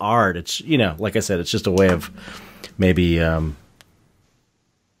all art. It's, like I said, it's just a way of maybe, I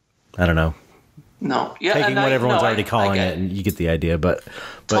don't know, No, yeah, taking what everyone's already calling I it, and you get the idea. But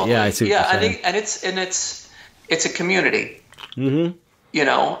totally. yeah, I see what you're saying. and it's a community. Mm-hmm. You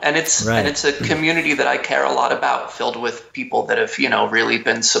know, and it's a community that I care a lot about, filled with people that have, you know, really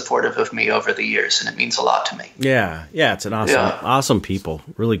been supportive of me over the years, and it means a lot to me. Yeah, it's an awesome people,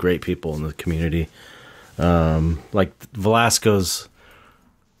 really great people in the community. Like Velasco's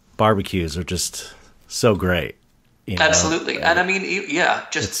barbecues are just so great. You know? Absolutely, and I mean,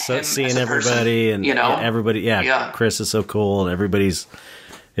 just seeing everybody person, and you know, everybody. Yeah, Chris is so cool, and everybody's.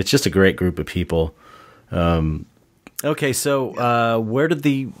 It's just a great group of people. Okay, so where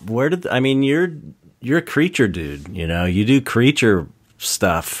did I mean, you're a creature dude, you know, you do creature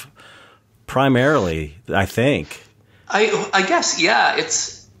stuff primarily, I think. I guess, yeah,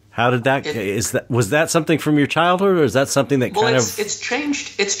 it's. How did that, was that something from your childhood, or is that something that it's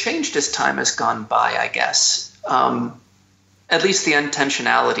changed as time has gone by, I guess. At least the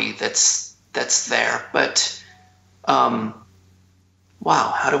intentionality that's there, but, wow,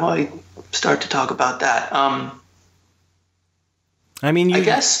 how do I start to talk about that? I mean, I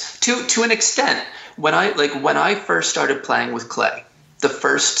guess to an extent, when I first started playing with clay, the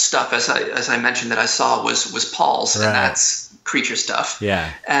first stuff, as I mentioned, that I saw was Paul's, and that's creature stuff.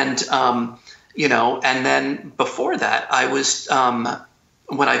 Yeah. And you know, and then before that, I was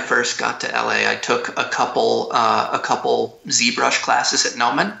when I first got to LA, I took a couple ZBrush classes at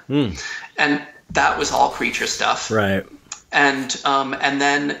Noman, and that was all creature stuff. Right. And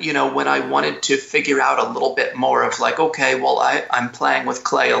then, you know, when I wanted to figure out a little bit more of like, okay, well, I'm playing with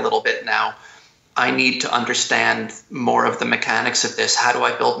clay a little bit now. I need to understand more of the mechanics of this. How do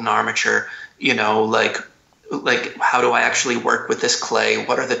I build an armature? You know, like how do I actually work with this clay?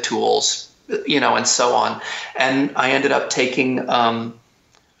 What are the tools? You know, and so on. And I ended up taking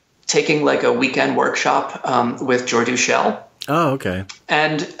like a weekend workshop with Jordu Shell. Oh, okay.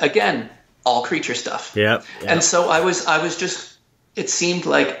 And again, all creature stuff. Yeah. And so I was just, it seemed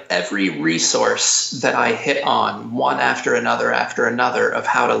like every resource that I hit on, one after another of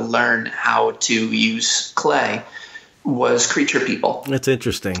how to learn how to use clay, was creature people. That's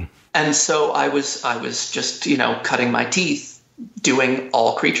interesting. And so I was just, you know, cutting my teeth doing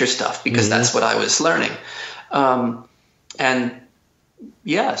all creature stuff because that's what I was learning. And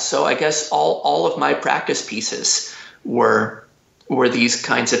yeah, so I guess all of my practice pieces were these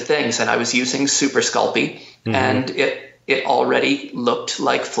kinds of things, and I was using Super Sculpey, and it already looked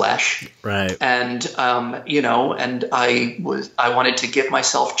like flesh, right? And you know, and I wanted to give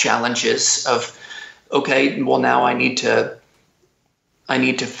myself challenges of, okay, well now I need to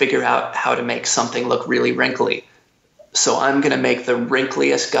figure out how to make something look really wrinkly. So I'm going to make the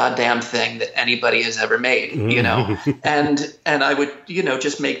wrinkliest goddamn thing that anybody has ever made, you know, and I would, you know,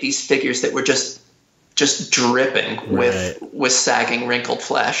 just make these figures that were just dripping with sagging, wrinkled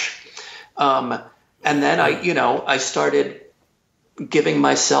flesh. And then I started giving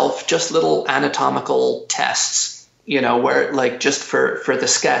myself just little anatomical tests, you know, where like just for the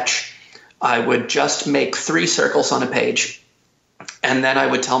sketch, I would just make 3 circles on a page. And then I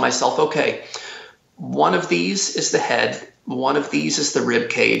would tell myself, okay, one of these is the head, one of these is the rib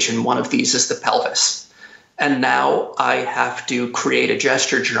cage, and one of these is the pelvis. And now I have to create a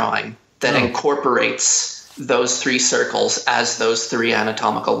gesture drawing that incorporates those 3 circles as those 3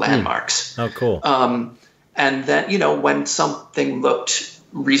 anatomical landmarks. Oh, cool. And then, you know, when something looked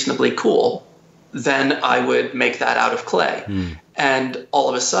reasonably cool, then I would make that out of clay. And all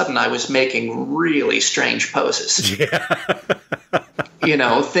of a sudden I was making really strange poses. Yeah. You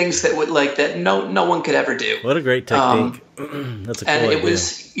know, things that would like that no one could ever do. What a great technique. That's a cool idea. It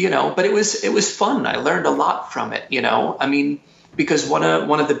was, you know, but it was fun. I learned a lot from it, you know. I mean, because one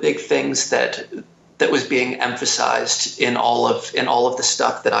of the big things that was being emphasized in all of the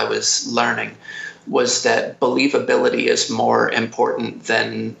stuff that I was learning was that believability is more important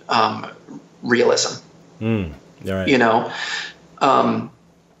than realism. Right. You know,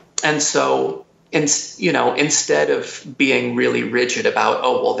 and so instead of being really rigid about,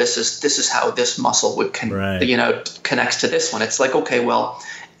 oh well, this is how this muscle would connects to this one, it's like, okay, well,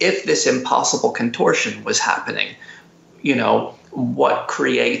 if this impossible contortion was happening, you know, what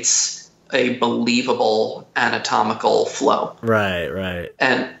creates a believable anatomical flow? Right.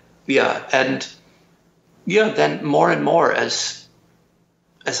 And then more and more as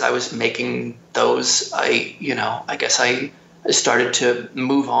I was making those, I guess I started to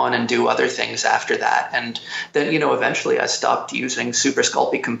move on and do other things after that. And then, you know, eventually I stopped using Super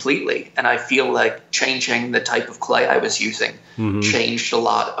Sculpey completely. And I feel like changing the type of clay I was using changed a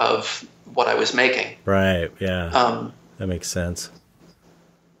lot of what I was making. Right. Yeah. That makes sense.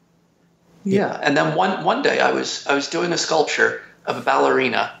 Yeah. And then one day I was doing a sculpture of a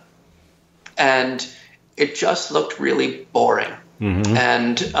ballerina, and it just looked really boring.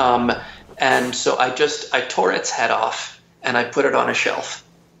 And so I tore its head off and I put it on a shelf.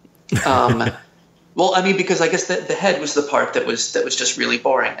 Well, I mean, because I guess the head was the part that was just really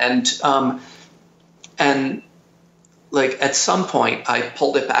boring. And like at some point I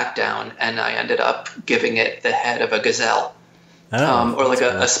pulled it back down and I ended up giving it the head of a gazelle, or like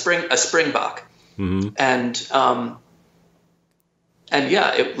a springbok. And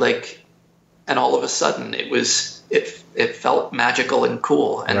yeah, it like, and all of a sudden it felt magical and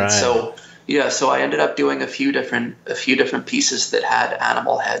cool. And so I ended up doing a few different pieces that had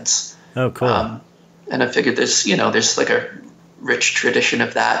animal heads. Oh, cool. And I figured there's like a rich tradition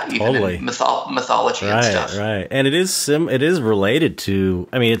of that, even in mythology and stuff. Right. And it is related to,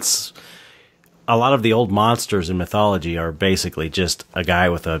 I mean, it's a lot of the old monsters in mythology are basically just a guy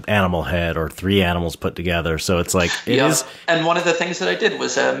with an animal head or three animals put together. So it's like, it is. And one of the things that I did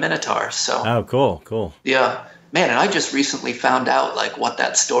was a minotaur. So. Oh, cool. Yeah. Man, and I just recently found out like what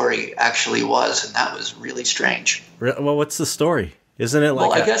that story actually was, and that was really strange. Well, what's the story? Isn't it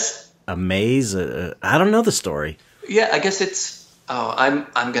like I guess a maze? I don't know the story. Yeah, I guess it's. Oh,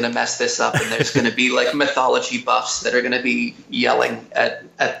 I'm gonna mess this up, and there's gonna be like mythology buffs that are gonna be yelling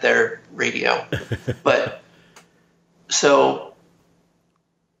at their radio. But so,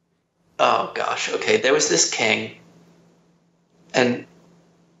 oh gosh, okay. There was this king, and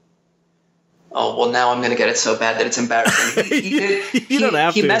oh well, now I'm gonna get it so bad that it's embarrassing. You don't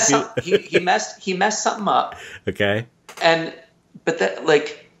have to. He messed something up. Okay. But that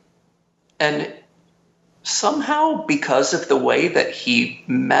like, and somehow because of the way that he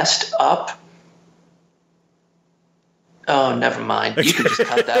messed up. Oh, never mind. You can just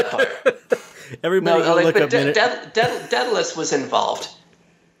cut that part. Everybody look up Daedalus was involved.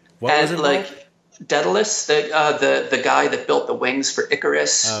 What was involved? Like Daedalus, the guy that built the wings for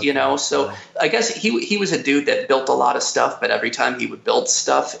Icarus, okay. So I guess he was a dude that built a lot of stuff, but every time he would build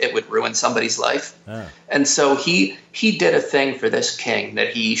stuff, it would ruin somebody's life. Oh. And so he did a thing for this king that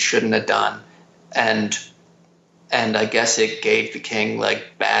he shouldn't have done. And I guess it gave the king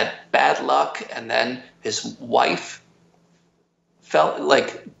like bad luck. And then his wife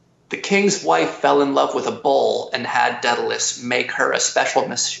the king's wife fell in love with a bull and had Daedalus make her a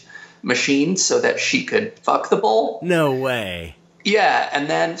special machine so that she could fuck the bull. No way. Yeah, and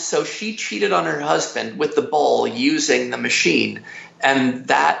then so she cheated on her husband with the bull using the machine, and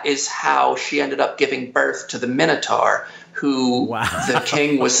that is how she ended up giving birth to the Minotaur, who the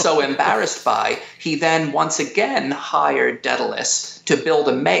king was so embarrassed by. He then once again hired Daedalus to build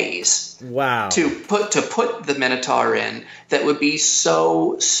a maze. Wow. To put the Minotaur in that would be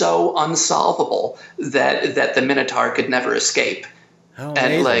so unsolvable that the Minotaur could never escape. How and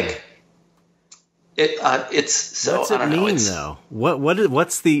amazing. Like it's so. What's it mean though?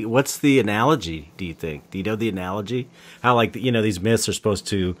 What's the analogy? Do you think? Do you know the analogy? How these myths are supposed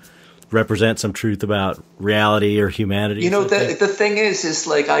to represent some truth about reality or humanity? The thing is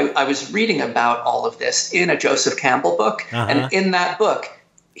like I was reading about all of this in a Joseph Campbell book, and in that book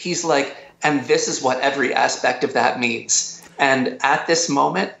he's like, and this is what every aspect of that means. And at this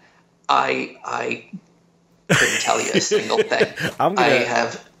moment, I couldn't tell you a single thing.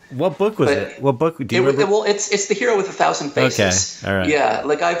 What book was it? What book do you remember? Well, it's The Hero with a Thousand Faces. Okay, all right. Yeah,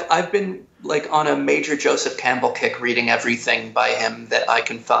 like I've been like on a major Joseph Campbell kick, reading everything by him that I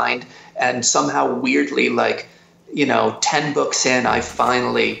can find, and somehow weirdly, 10 books in, I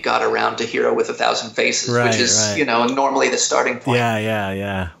finally got around to Hero with a Thousand Faces, which is normally the starting point.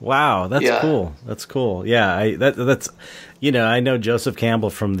 Yeah. Wow, that's cool. That's cool. Yeah, that's I know Joseph Campbell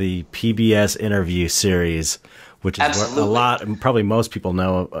from the PBS interview series, which is Absolutely. a lot, and probably most people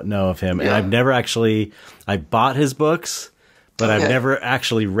know of him. And I've never I bought his books, but I've never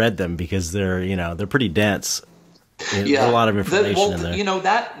actually read them because they're pretty dense. There's a lot of information in there.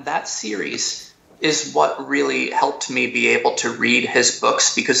 That series is what really helped me be able to read his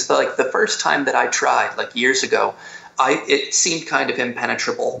books, because the first time that I tried, years ago, it seemed kind of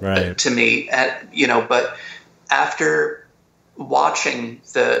impenetrable to me, but after watching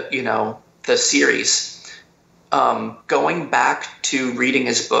the series, going back to reading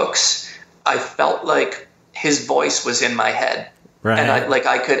his books, I felt like his voice was in my head. Right. And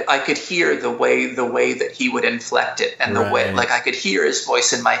I could hear the way that he would inflect it, and the way I could hear his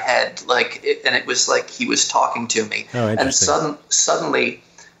voice in my head, and it was like he was talking to me. Oh, interesting. And suddenly,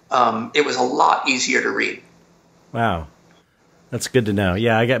 it was a lot easier to read. Wow, that's good to know.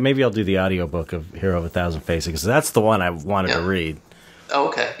 Yeah, maybe I'll do the audiobook of Hero of a Thousand Faces, because that's the one I wanted to read.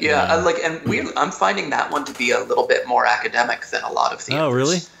 Okay, yeah. I'm finding that one to be a little bit more academic than a lot of the others. Oh,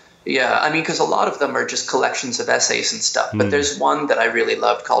 really? Yeah, I mean, because a lot of them are just collections of essays and stuff. But there's one that I really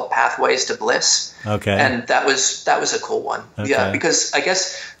loved called Pathways to Bliss. Okay. And that was a cool one. Okay. Yeah, because I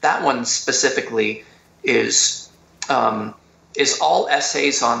guess that one specifically is all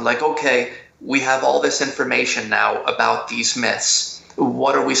essays on like, okay, we have all this information now about these myths.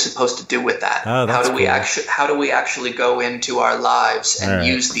 What are we supposed to do with that? Oh, that's how do we actually go into our lives and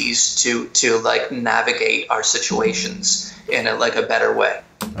use these to like navigate our situations in a better way?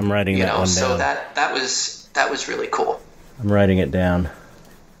 I'm writing that one down. So that was really cool. I'm writing it down.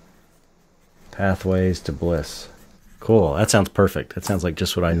 Pathways to Bliss. Cool. That sounds perfect. That sounds like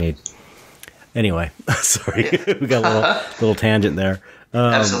just what I need. Anyway, sorry. Yeah. We got a little tangent there.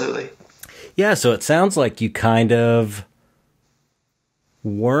 Absolutely. Yeah, so it sounds like you kind of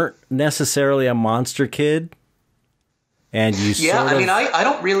weren't necessarily a monster kid, and you I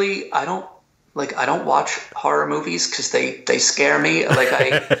don't watch horror movies because they scare me. So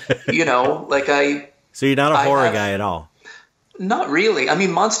you're not a horror guy at all? Not really. I mean,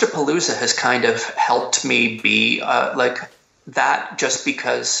 Monsterpalooza has kind of helped me be like that, just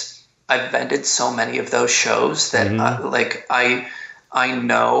because I've vended so many of those shows that I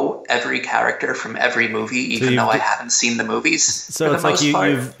know every character from every movie, even though I haven't seen the movies. So it's like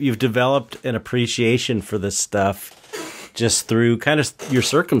you've developed an appreciation for this stuff just through kind of your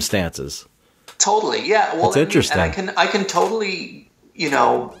circumstances. Totally, yeah. Well, it's interesting. And I can totally,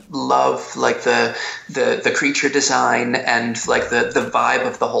 love like the creature design and like the vibe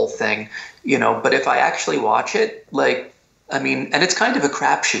of the whole thing, But if I actually watch it, and it's kind of a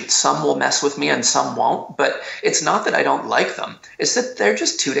crapshoot. Some will mess with me and some won't. But it's not that I don't like them. It's that they're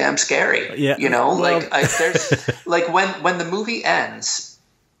just too damn scary. Yeah. There's like when the movie ends,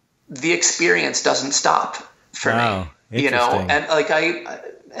 the experience doesn't stop for me. And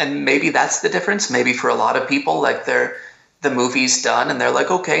and maybe that's the difference. Maybe for a lot of people, like the movie's done and they're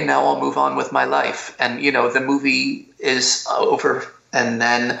like, okay, now I'll move on with my life. And the movie is over. And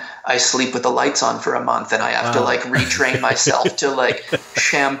then I sleep with the lights on for a month, and I have to retrain myself to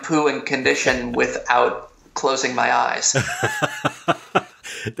shampoo and condition without closing my eyes.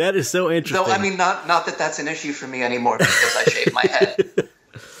 That is so interesting. Though, I mean, not that that's an issue for me anymore because I shave my head.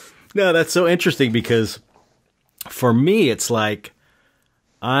 No, that's so interesting because for me, it's like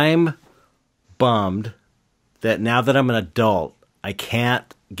I'm bummed that now that I'm an adult, I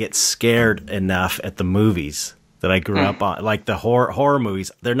can't get scared enough at the movies that I grew up on, like the horror movies.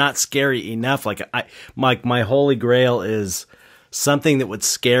 They're not scary enough. My holy grail is something that would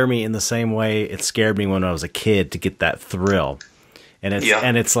scare me in the same way it scared me when I was a kid, to get that thrill. And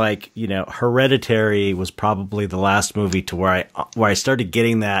it's like, Hereditary was probably the last movie to where I started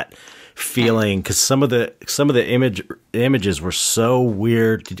getting that feeling, because some of the images were so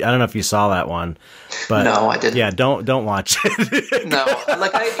weird. I don't know if you saw that one, but no, I didn't. Yeah, don't watch it. No,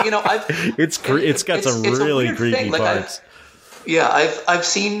 it's got some really creepy parts. I've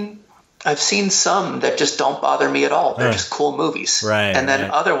seen some that just don't bother me at all. They're just cool movies, right? And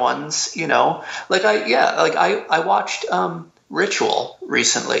then other ones, I watched Ritual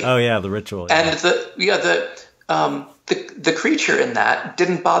recently. Oh yeah, The Ritual, and the creature in that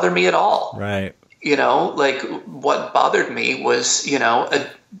didn't bother me at all. Right. What bothered me was, a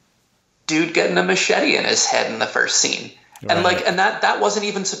dude getting a machete in his head in the first scene. Right. And that wasn't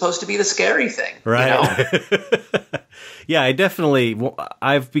even supposed to be the scary thing. Right. Yeah,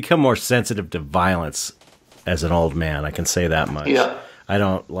 I've become more sensitive to violence as an old man. I can say that much. Yeah. I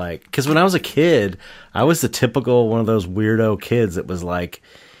don't because when I was a kid, I was the typical one of those weirdo kids that was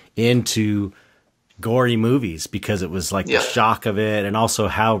into gory movies because it was the shock of it, and also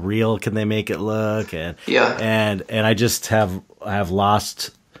how real can they make it look, and I just have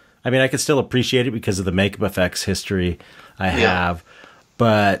lost. I mean, I can still appreciate it because of the makeup effects history I have,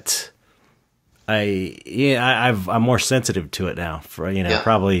 but I'm more sensitive to it now.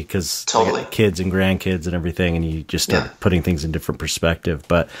 Probably because I got kids and grandkids and everything, and you just start putting things in different perspective.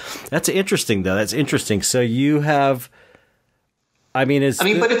 But that's interesting, though. That's interesting. So you have. But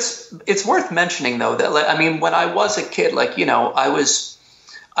it's worth mentioning though that when I was a kid, I was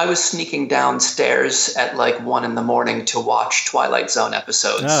sneaking downstairs at 1 a.m. to watch Twilight Zone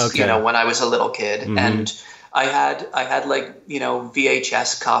episodes. Oh, okay. When I was a little kid, and I had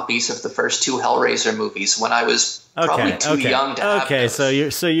VHS copies of the first 2 Hellraiser movies when I was probably too young to have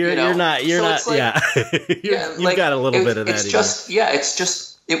those. You're not you've got a little bit of that.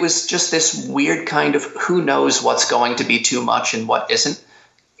 It was just this weird kind of who knows what's going to be too much and what isn't,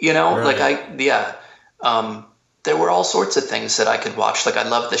 Right. There were all sorts of things that I could watch. I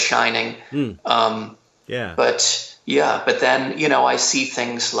love The Shining. But then, I see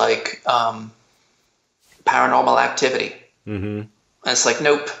things like Paranormal Activity. Mm-hmm. And it's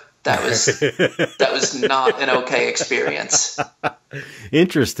nope. that was not an okay experience.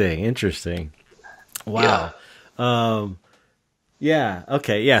 Interesting. Wow. Yeah.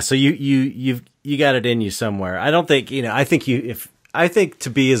 Okay. Yeah. So you got it in you somewhere. I don't think, I think to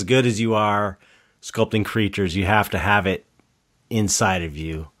be as good as you are sculpting creatures, you have to have it inside of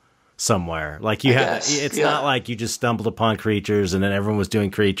you somewhere. Like it's not like you just stumbled upon creatures and then everyone was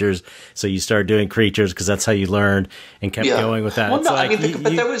doing creatures, so you started doing creatures because that's how you learned and kept going with that. Well, it's no, like,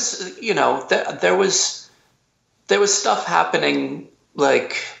 but there was, there was stuff happening,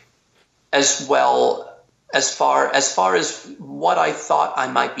 like, as well, as far as what I thought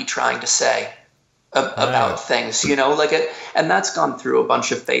I might be trying to say about things, like it, and that's gone through a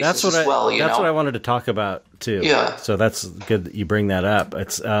bunch of phases as well. That's what I wanted to talk about too. Yeah. So that's good that you bring that up.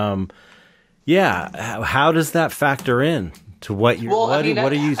 It's how does that factor in to what your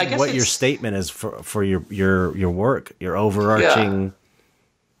what your statement is for your work, your overarching?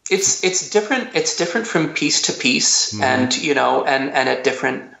 Yeah. It's different. It's different from piece to piece, and and at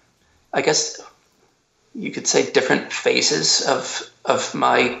different, I guess you could say, different phases of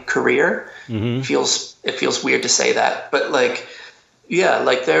my career. It feels weird to say that, but like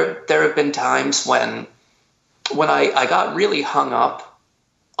there have been times when I got really hung up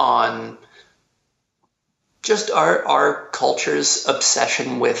on just our culture's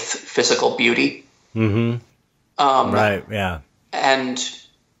obsession with physical beauty. Right. Yeah. And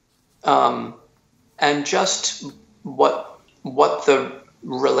just what the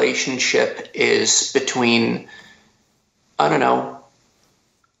relationship is between, I don't know,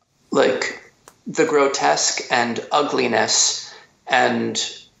 like the grotesque and ugliness and,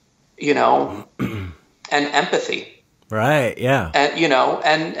 and empathy. Right. Yeah.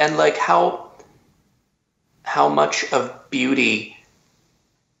 And, and like how much of beauty,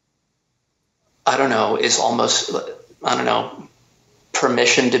 I don't know, is almost, I don't know,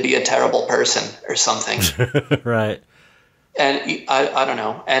 permission to be a terrible person or something. Right. And I don't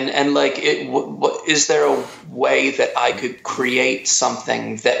know. And like, is there a way that I could create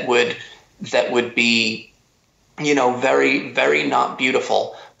something that would be, very, very not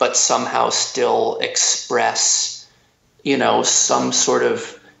beautiful, but somehow still express, some sort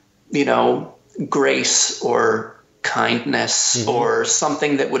of, grace or kindness or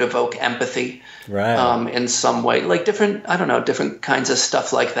something that would evoke empathy, right? In some way, like different kinds of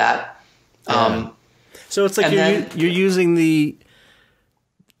stuff like that. Yeah. So it's like you're using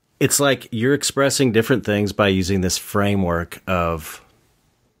it's like you're expressing different things by using this framework of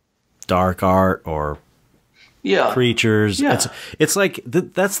dark art or creatures. Yeah. It's like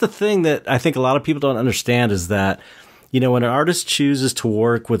that's the thing that I think a lot of people don't understand is that, when an artist chooses to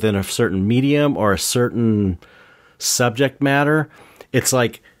work within a certain medium or a certain subject matter, it's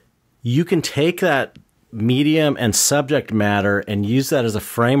like you can take that medium and subject matter and use that as a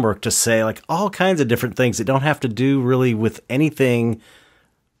framework to say like all kinds of different things that don't have to do really with anything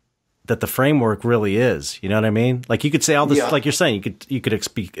that the framework really is. You know what I mean? Like you could say all this, like you're saying, you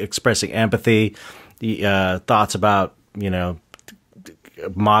could be expressing empathy, the thoughts about,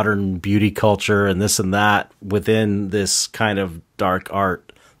 modern beauty culture and this and that within this kind of dark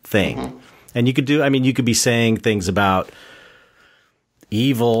art thing. And you could be saying things about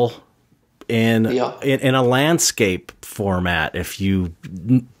evil in a landscape format if you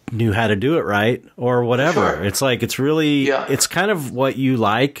knew how to do it right or whatever. Sure. It's like, it's really, it's kind of what you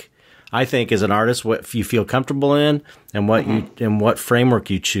like, I think, as an artist, what you feel comfortable in and what and what framework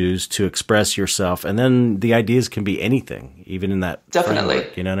you choose to express yourself. And then the ideas can be anything, even in that definitely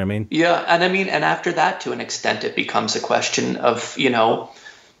framework, you know what I mean? Yeah. And and after that, to an extent, it becomes a question of,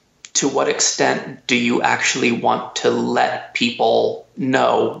 to what extent do you actually want to let people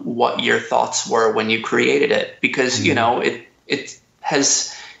know what your thoughts were when you created it? Because, it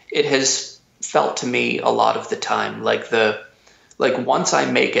has felt to me a lot of the time, like once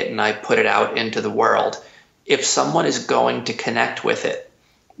I make it and I put it out into the world, if someone is going to connect with it,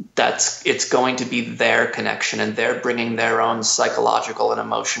 it's going to be their connection, and they're bringing their own psychological and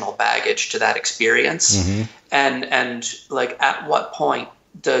emotional baggage to that experience. And like, at what point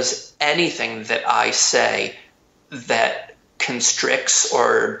does anything that I say that constricts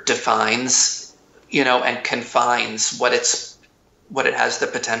or defines, and confines what it has the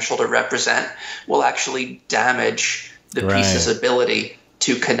potential to represent will actually damage the piece's ability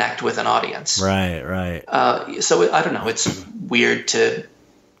to connect with an audience. Right. So I don't know. It's weird to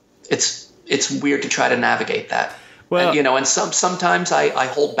try to navigate that. Well, and sometimes I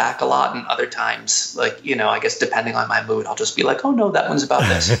hold back a lot, and other times, like, I guess depending on my mood, I'll just be like, oh no, that one's about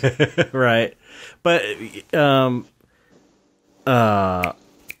this. Right. But I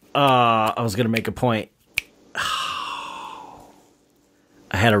was going to make a point.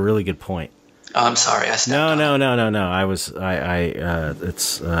 I had a really good point. Oh, I'm sorry. I stepped on it. No.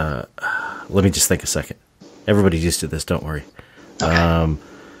 It's, let me just think a second. Everybody's used to this. Don't worry. Okay.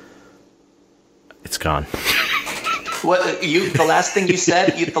 It's gone. The last thing you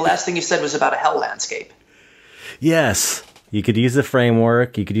said was about a hell landscape. Yes. You could use the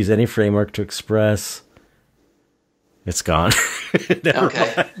framework. You could use any framework to express. It's gone. Never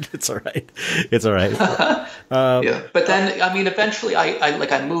mind. It's all right. It's all right. Yeah. But then, I mean, eventually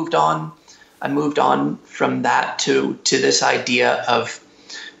I moved on. I moved on from that to this idea of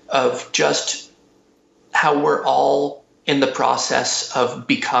just how we're all in the process of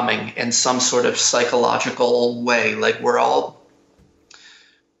becoming in some sort of psychological way. Like we're all,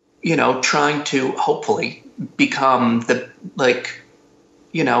 trying to hopefully become the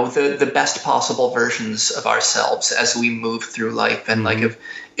best possible versions of ourselves as we move through life and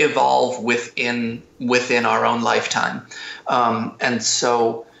evolve within our own lifetime. And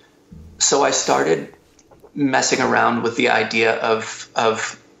so I started messing around with the idea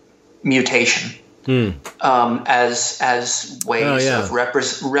of mutation as ways of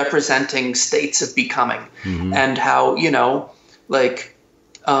representing states of becoming, and how like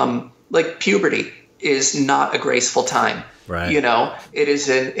puberty is not a graceful time. Right. It is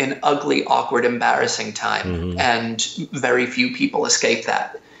an ugly, awkward, embarrassing time, and very few people escape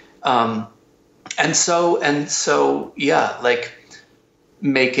that. And so, like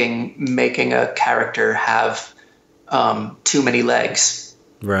making a character have too many legs,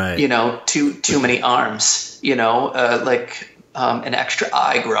 right? Too many arms, like an extra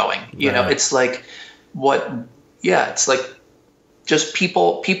eye growing. It's like it's like just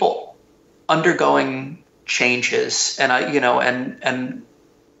people undergoing changes, and and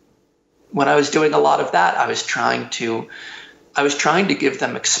when I was doing a lot of that, I was trying to give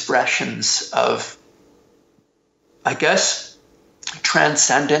them expressions of, I guess,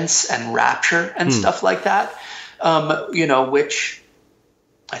 transcendence and rapture and stuff like that, which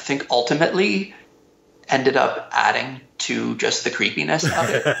I think ultimately ended up adding to just the creepiness of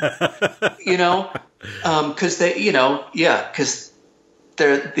it, because because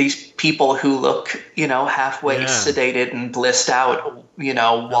they're these people who look, halfway sedated and blissed out,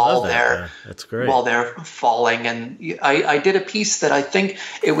 while they're falling. And I did a piece that I think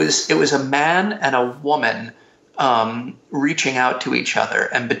it was a man and a woman reaching out to each other,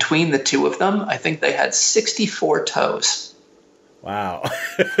 and between the two of them, I think they had 64 toes. Wow.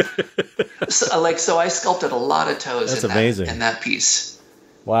 So I sculpted a lot of toes. That's amazing. In that piece.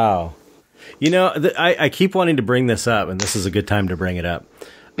 Wow. I keep wanting to bring this up, and this is a good time to bring it up.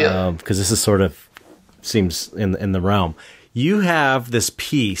 Yeah. Because this is sort of seems in the realm. You have this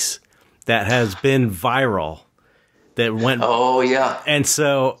piece that has been viral that went. Oh yeah. And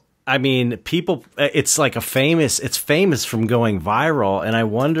so, I mean, people, it's like it's famous from going viral. And I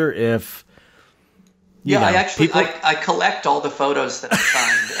wonder if, I collect all the photos that I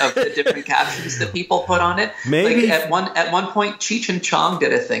find of the different captions that people put on it. Maybe at one point, Cheech and Chong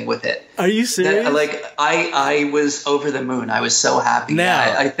did a thing with it. Are you serious? I was over the moon. I was so happy.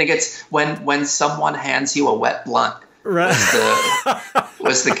 Now, I think it's when someone hands you a wet blunt. Right.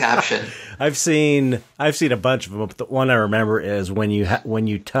 Was the caption. I've seen a bunch of them, but the one I remember is when you're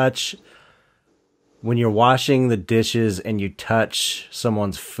washing the dishes and you touch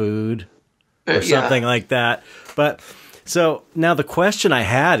someone's food. Or something like that. But so now the question I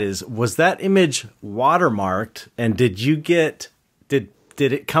had is, was that image watermarked, and did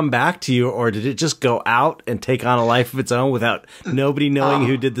it come back to you, or did it just go out and take on a life of its own without nobody knowing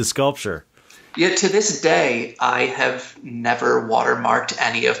who did the sculpture? Yeah, to this day, I have never watermarked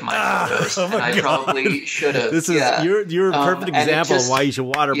any of my photos, and I probably should have. This is you're a perfect example of why you should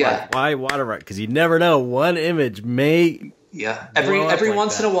watermark. Yeah. Why watermark? Because you never know, one image may. Yeah. Every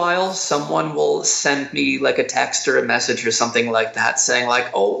once in a while, someone will send me like a text or a message or something like that saying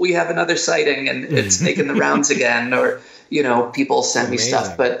like, oh, we have another sighting and it's making the rounds again. Or, people send me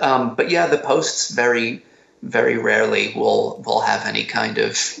stuff. But yeah, the posts very, very rarely will have any kind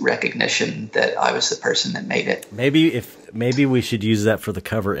of recognition that I was the person that made it. Maybe we should use that for the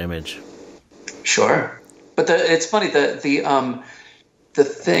cover image. Sure. But it's funny,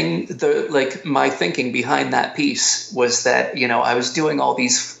 my thinking behind that piece was that, I was doing all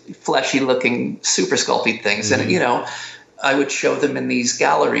these fleshy looking super sculpted things, and, I would show them in these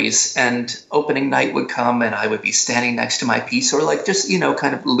galleries, and opening night would come and I would be standing next to my piece, or like just,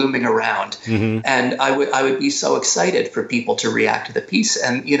 kind of looming around. And I would be so excited for people to react to the piece,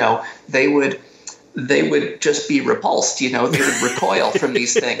 and, they would just be repulsed, they would recoil from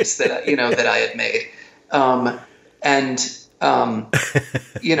these things that, that I had made.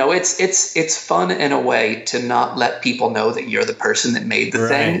 it's fun in a way to not let people know that you're the person that made the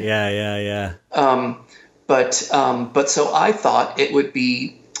thing. Yeah. But so I thought it would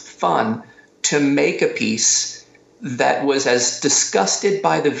be fun to make a piece that was as disgusted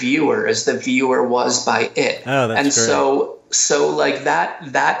by the viewer as the viewer was by it. Oh, that's great. So like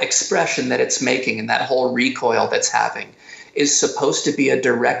that expression that it's making and that whole recoil that's having is supposed to be a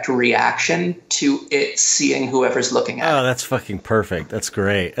direct reaction to it seeing whoever's looking at it. Oh, that's fucking perfect. That's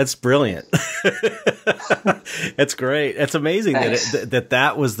great. That's brilliant. That's great. It's amazing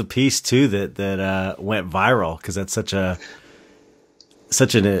that was the piece too that went viral, because that's such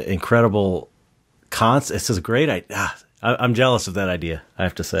an incredible concept. It's just a great idea. I'm jealous of that idea, I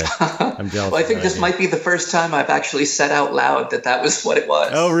have to say. I'm jealous. Well, I think this might be the first time I've actually said out loud that was what it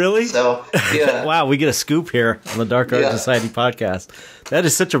was. Oh, really? So, yeah. Wow, we get a scoop here on the Dark Art Society podcast. That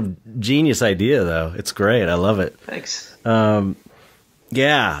is such a genius idea, though. It's great. I love it. Thanks.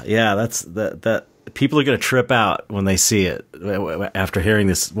 Yeah. That's that. People are going to trip out when they see it after hearing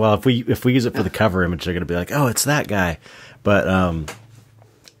this. Well, if we use it for the cover image, they're going to be like, "Oh, it's that guy." But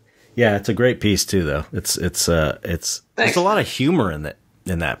yeah, it's a great piece too, though. There's a lot of humor in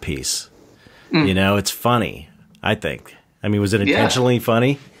that piece. You know, it's funny, I think. I mean, was it intentionally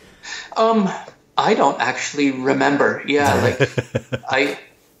funny? I don't actually remember. Yeah, like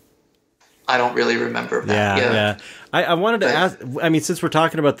I don't really remember that. Yeah. I wanted to ask. I mean, since we're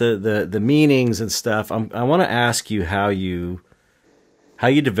talking about the meanings and stuff, I want to ask you how you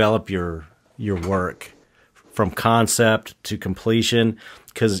develop your work from concept to completion.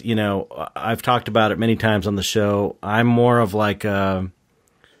 Because, you know, I've talked about it many times on the show. I'm more of like I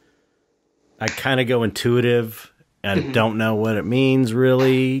kind of go intuitive and don't know what it means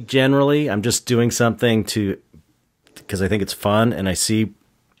really, generally. I'm just doing something because I think it's fun, and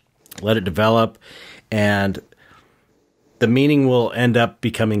let it develop, and the meaning will end up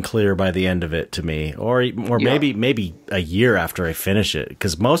becoming clear by the end of it to me, or maybe a year after I finish it.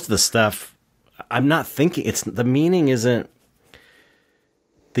 Because most of the stuff, I'm not thinking, the meaning isn't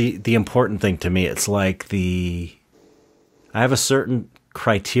the important thing to me. It's like I have a certain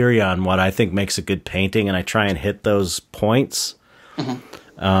criteria on what I think makes a good painting, and I try and hit those points. But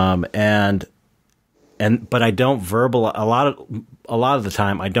I don't a lot of the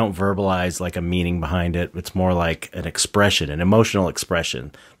time I don't verbalize like a meaning behind it. It's more like an expression, an emotional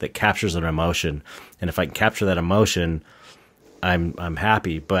expression that captures an emotion. And if I can capture that emotion, I'm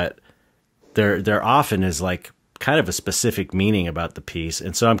happy. But there often is like kind of a specific meaning about the piece.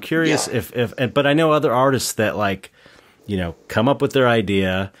 And so I'm curious but I know other artists that like, you know, come up with their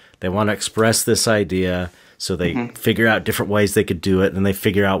idea, they want to express this idea, so they figure out different ways they could do it, and they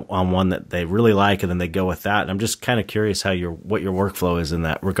figure out on one that they really like, and then they go with that. And I'm just kind of curious what your workflow is in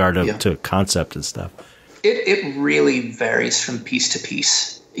that regard to concept and stuff. It really varies from piece to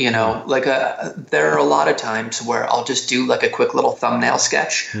piece. You know, like there are a lot of times where I'll just do like a quick little thumbnail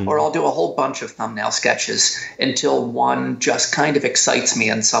sketch, or I'll do a whole bunch of thumbnail sketches until one just kind of excites me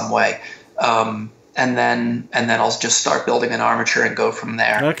in some way. And then I'll just start building an armature and go from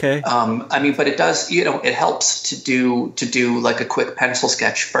there. Okay. I mean, but it does, you know, it helps to do like a quick pencil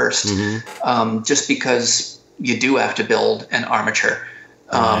sketch first, just because you do have to build an armature.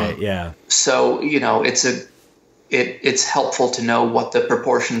 Right, yeah. So, you know, it's helpful to know what the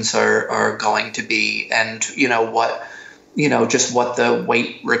proportions are going to be, and just what the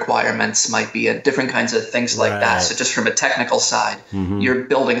weight requirements might be, and different kinds of things like that. So just from a technical side, you're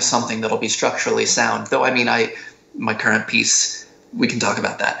building something that'll be structurally sound. Though, I mean, my current piece, we can talk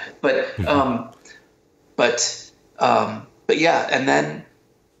about that. But yeah, and then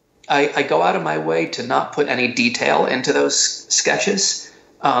I go out of my way to not put any detail into those sketches.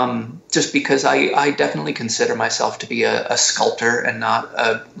 Just because I definitely consider myself to be a sculptor and not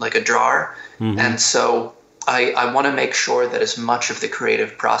a drawer. And so I want to make sure that as much of the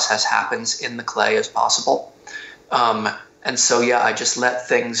creative process happens in the clay as possible. And so, yeah, I just let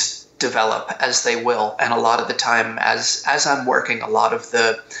things develop as they will. And a lot of the time as I'm working, a lot of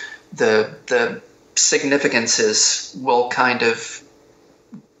the significances will kind of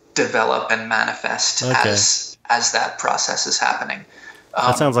develop and manifest as that process is happening.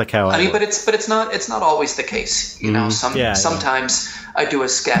 That sounds like how I mean, but it's not always the case. You know, sometimes I do a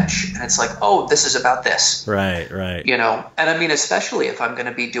sketch and it's like, oh, this is about this. Right. You know, and I mean, especially if I'm going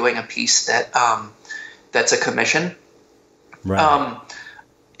to be doing a piece that's a commission. Right.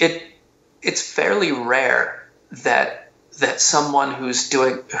 It's fairly rare that someone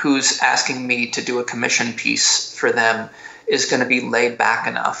who's asking me to do a commission piece for them is going to be laid back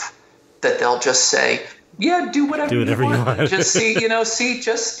enough that they'll just say, yeah, do whatever you want. Just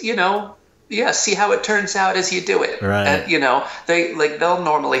see how it turns out as you do it. Right. And, they'll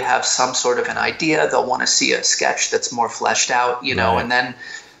normally have some sort of an idea. They'll want to see a sketch that's more fleshed out, right.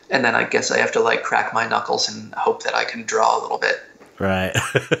 and then I guess I have to like crack my knuckles and hope that I can draw a little bit. Right.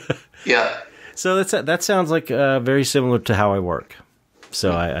 Yeah. So that sounds like very similar to how I work.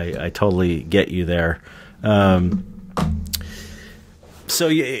 So I totally get you there. So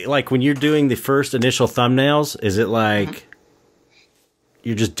like when you're doing the first initial thumbnails, is it like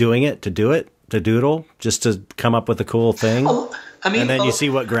you're just doing it to do it, to doodle, just to come up with a cool thing? I mean, and then you see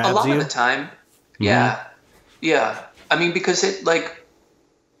what grabs you? A lot of the time, yeah. I mean, because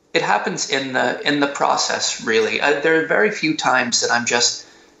it happens in the process, really. There are very few times that I'm just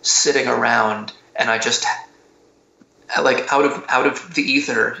sitting around and I just like out of the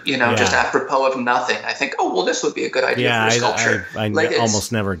ether, just apropos of nothing. I think, oh well, this would be a good idea for a sculpture. I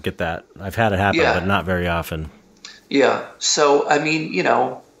almost never get that. I've had it happen, but not very often. Yeah. So I mean,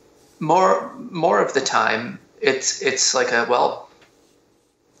 more of the time, it's like I'm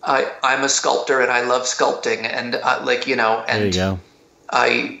a sculptor and I love sculpting and and there you go.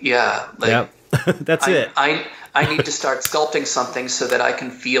 That's it. I need to start sculpting something so that I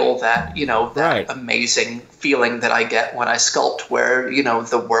can feel that, that amazing feeling that I get when I sculpt where,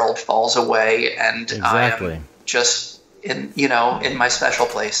 the world falls away and I am just in my special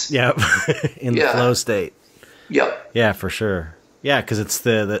place. Yep. In the flow state. Yep. Yeah, for sure. Yeah, because it's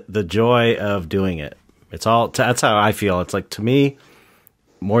the joy of doing it. It's all, that's how I feel. It's like, to me,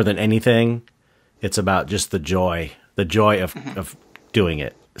 more than anything, it's about just the joy of doing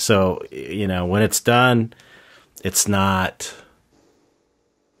it. So, when it's done, it's not,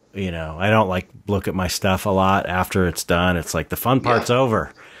 I don't like look at my stuff a lot after it's done. It's like the fun part's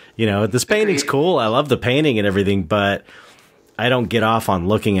over. This painting's cool. I love the painting and everything, but I don't get off on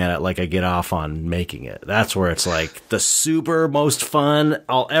looking at it like I get off on making it. That's where it's like the super most fun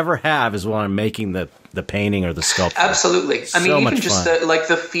I'll ever have is when I'm making the painting or the sculpture. Absolutely. I mean, even just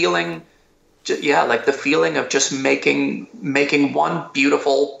the feeling. Yeah, like the feeling of just making one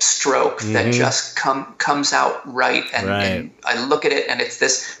beautiful stroke that just comes out right, and I look at it and it's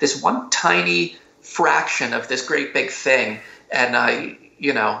this one tiny fraction of this great big thing, and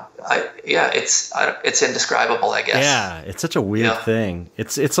it's indescribable, I guess. Yeah, it's such a weird thing.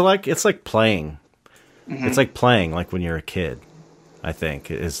 It's like playing. It's like playing, like when you're a kid. I think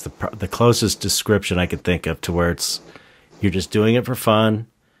is the closest description I could think of to where you're just doing it for fun.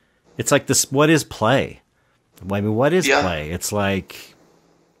 It's like this. What is play? I mean, what is play? It's like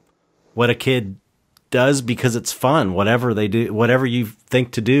what a kid does because it's fun. Whatever they do, whatever you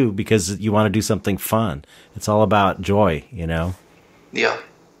think to do because you want to do something fun. It's all about joy, Yeah.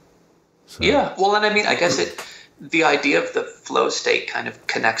 So. Yeah. Well, and I mean, I guess the idea of the flow state kind of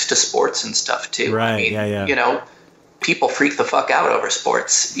connects to sports and stuff too. Right. I mean, people freak the fuck out over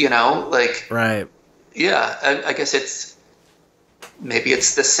sports. Right. Yeah. I guess maybe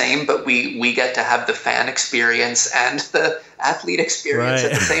it's the same, but we get to have the fan experience and the athlete experience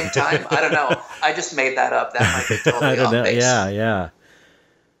at the same time. I don't know. I just made that up. That might be totally off base. Yeah.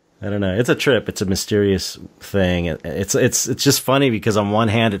 I don't know. It's a trip. It's a mysterious thing. It's just funny because on one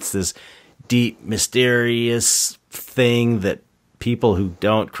hand, it's this deep, mysterious thing that people who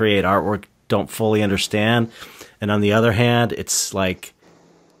don't create artwork don't fully understand. And on the other hand, it's like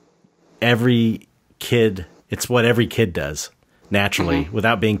it's what every kid does. Naturally,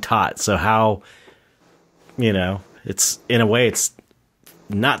 without being taught. So how, it's in a way, it's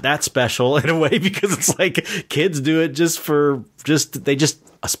not that special in a way because it's like kids do it they just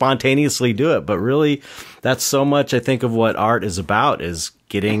spontaneously do it. But really, that's so much, I think, of what art is about is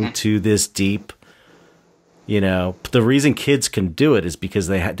getting to this deep, the reason kids can do it is because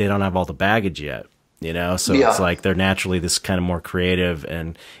they don't have all the baggage yet, so it's like they're naturally this kind of more creative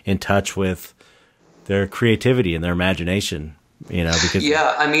and in touch with their creativity and their imagination. Because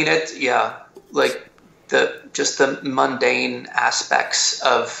I mean like the mundane aspects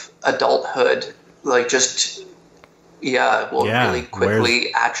of adulthood, like just really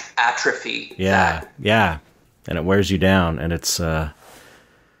quickly atrophy. Yeah, and it wears you down, and it's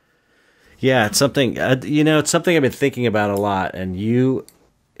it's something it's something I've been thinking about a lot, and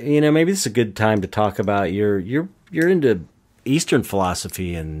maybe this is a good time to talk about you're into Eastern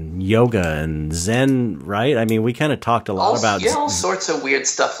philosophy and yoga and Zen, right? I mean, we kind of talked a lot about all sorts of weird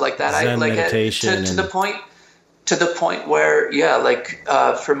stuff like that. Zen meditation to the point where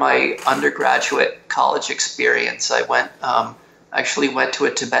for my undergraduate college experience, I actually went to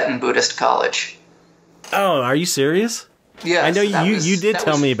a Tibetan Buddhist college. Oh, are you serious? Yeah, I know you did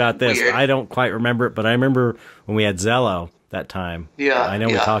tell me about this. Weird. I don't quite remember it, but I remember when we had Zello that time. Yeah, I know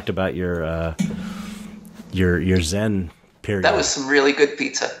we talked about your Zen period. That was some really good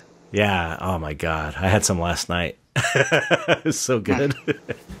pizza. Yeah. Oh my God. I had some last night. It was so good.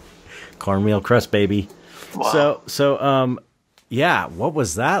 Cornmeal crust, baby. Wow. Yeah. What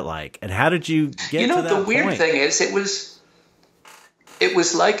was that like? And how did you get to that The weird point? thing is it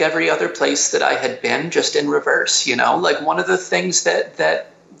was like every other place that I had been, just in reverse, like one of the things that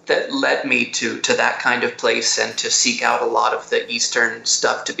led me to that kind of place and to seek out a lot of the Eastern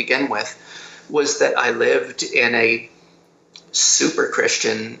stuff to begin with was that I lived in a super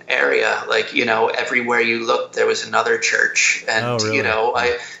Christian area. Like, everywhere you looked, there was another church. And, Oh, really?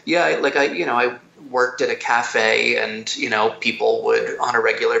 I worked at a cafe, and, people would on a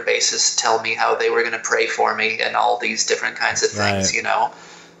regular basis tell me how they were going to pray for me and all these different kinds of things, Right.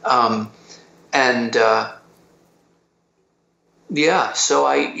 So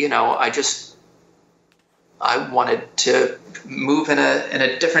I wanted to move in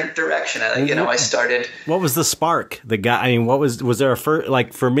a different direction. And, I started. What was the spark? The guy, I mean, was there a first,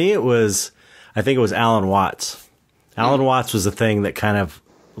 like for me, I think it was Alan Watts. Alan Watts was the thing that kind of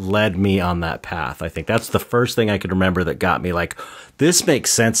led me on that path. I think that's the first thing I could remember that got me like, this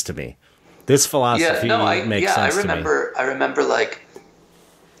makes sense to me. This philosophy makes sense to me. I remember like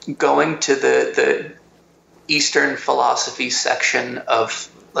going to the Eastern philosophy section of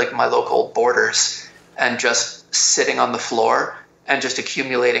like my local Borders and just sitting on the floor and just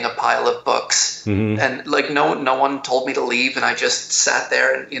accumulating a pile of books. Mm-hmm. And like no one told me to leave, and I just sat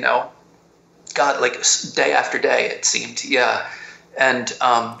there and God, like day after day it seemed. Yeah. And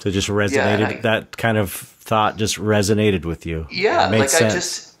so it just resonated, that kind of thought just resonated with you. Yeah, it made like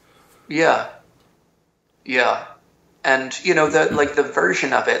sense. Yeah. And the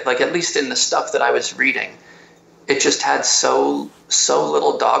version of it, like at least in the stuff that I was reading, it just had so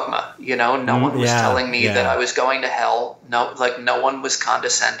little dogma. No one was telling me that I was going to hell. No, like no one was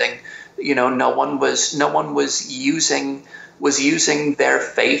condescending. No one was using their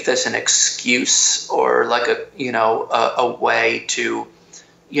faith as an excuse or like a way to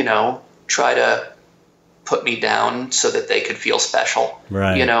try to put me down so that they could feel special.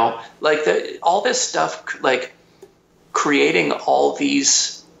 Right. Like all this stuff, like creating all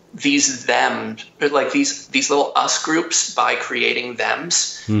these them, like these little us groups by creating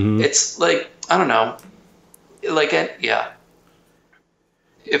thems. Mm-hmm. It's like, I don't know, like, yeah.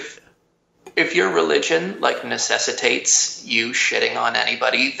 If your religion like necessitates you shitting on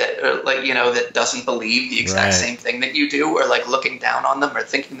anybody that that doesn't believe the exact same thing that you do, or like looking down on them or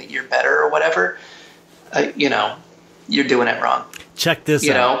thinking that you're better or whatever, you're doing it wrong. Check this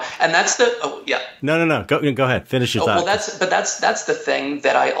out. And that's the No. Go ahead. Finish your thought. Well, that's the thing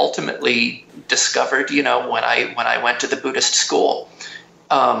that I ultimately discovered. When I went to the Buddhist school,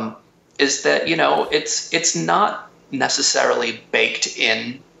 is that it's not necessarily baked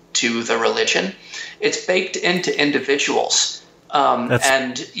into the religion. It's baked into individuals.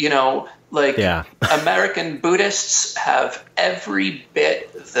 American Buddhists have every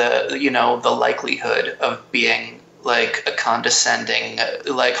bit the likelihood of being like a condescending,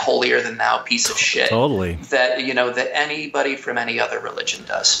 like holier than thou piece of shit. Totally. That that anybody from any other religion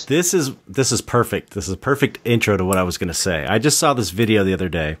does. This is perfect. This is a perfect intro to what I was going to say. I just saw this video the other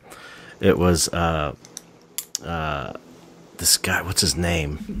day. It was this guy. What's his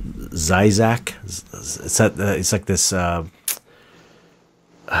name? Zizek. It's like this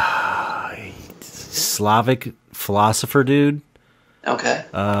Slavic philosopher dude. Okay.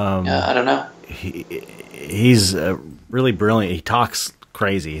 I don't know. He's really brilliant. He talks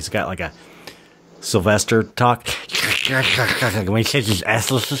crazy. He's got like a Sylvester talk. When he says his S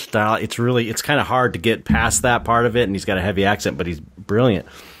style, it's kind of hard to get past that part of it, and he's got a heavy accent, but he's brilliant.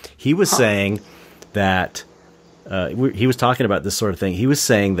 He was saying that he was talking about this sort of thing. He was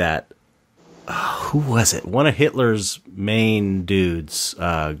saying that who was it? One of Hitler's main dudes,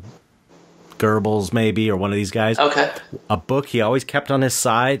 Goebbels maybe, or one of these guys. Okay. A book he always kept on his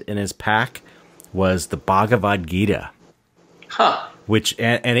side in his pack was the Bhagavad Gita. Huh. Which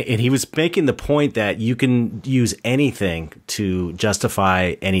and he was making the point that you can use anything to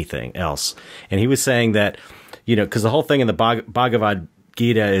justify anything else. And he was saying that, because the whole thing in the Bhagavad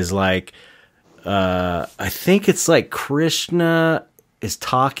Gita is like, I think it's like Krishna is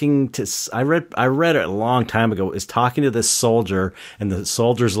talking to. I read it a long time ago. Is talking to this soldier, and the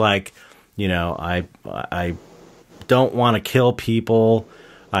soldier's like, I don't want to kill people.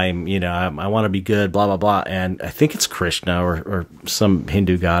 I want to be good, blah, blah, blah. And I think it's Krishna or some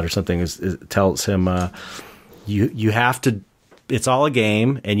Hindu god or something tells him, you have to, it's all a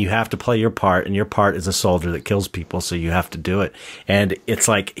game and you have to play your part, and your part is a soldier that kills people. So you have to do it. And it's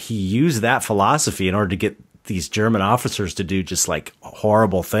like, he used that philosophy in order to get these German officers to do just like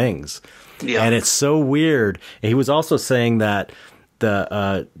horrible things. Yeah. And it's so weird. And he was also saying that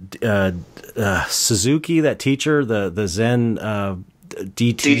Suzuki, that teacher, the Zen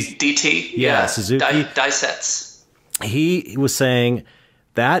DT, yeah, Suzuki Daisets. He was saying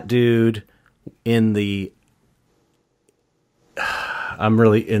that dude in the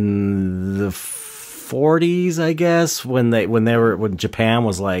in the 40s, I guess, when Japan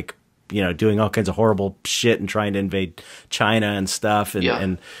was like, you know, doing all kinds of horrible shit and trying to invade China and stuff,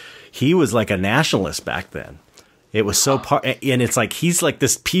 and he was like a nationalist back then. It was so and it's like he's like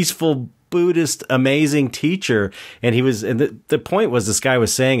this peaceful Buddhist amazing teacher, and the point was, this guy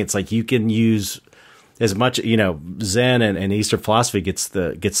was saying it's like you can use as much, you know, Zen and Eastern philosophy gets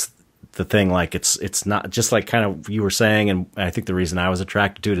the thing, like it's not just like kind of you were saying, and I think the reason I was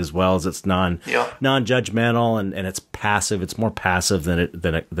attracted to it as well is it's non-judgmental and it's passive. It's more passive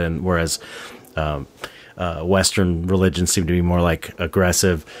than whereas Western religions seem to be more like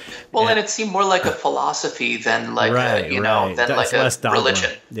aggressive. Well, and it seemed more like a philosophy than like than like a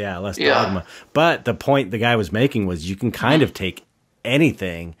religion. Yeah, less dogma. But the point the guy was making was you can kind of take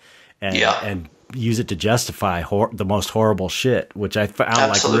anything and use it to justify the most horrible shit, which I found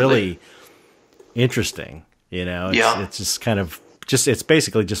like really interesting. You know, it's just kind of it's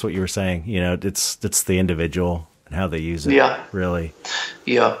basically just what you were saying. You know, it's the individual and how they use it. Yeah, really.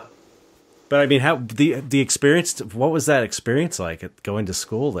 Yeah. But I mean, how the experience? What was that experience like at going to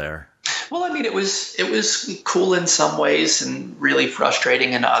school there? Well, I mean, it was cool in some ways and really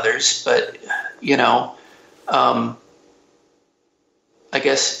frustrating in others. But you know, I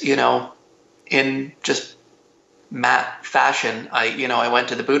guess, you know, in just Matt fashion, I went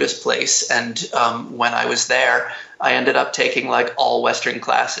to the Buddhist place, and when I was there, I ended up taking like all Western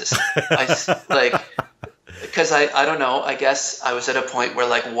classes. Because I don't know, I guess I was at a point where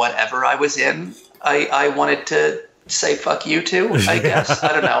like whatever I was in, I wanted to say fuck you to, I guess.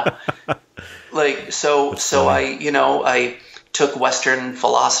 I don't know. Like, so I took Western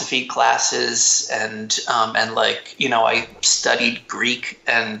philosophy classes and like, you know, I studied Greek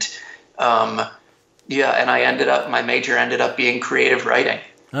and and my major ended up being creative writing.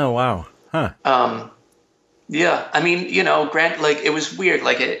 Oh, wow. Huh. Yeah, I mean, you know, it was weird.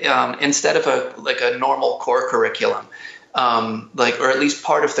 Like, instead of a normal core curriculum, or at least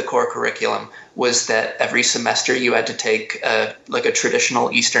part of the core curriculum was that every semester you had to take a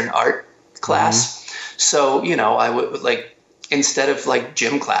traditional Eastern art class. Mm-hmm. So, you know, I would instead of like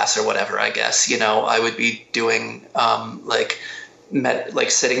gym class or whatever, I guess, you know, I would be doing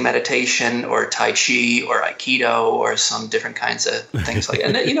sitting meditation or Tai Chi or Aikido or some different kinds of things like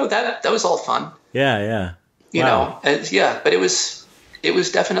that. And you know, that was all fun. Yeah, yeah. You know, but it was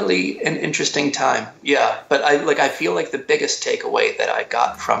definitely an interesting time. Yeah, but I feel like the biggest takeaway that I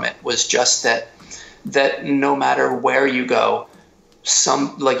got from it was just that no matter where you go,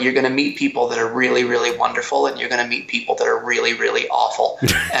 you're going to meet people that are really, really wonderful, and you're going to meet people that are really, really awful,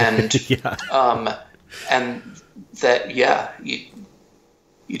 and and that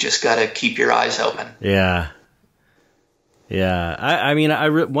you just got to keep your eyes open. Yeah. Yeah, I mean,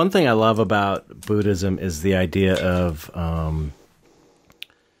 one thing I love about Buddhism is the idea of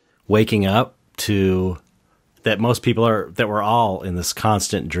waking up to that most people that we're all in this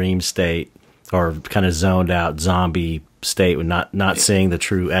constant dream state or kind of zoned out zombie state, with not seeing the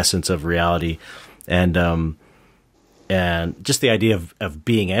true essence of reality, and just the idea of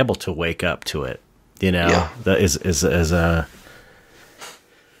being able to wake up to it, you know, that is a.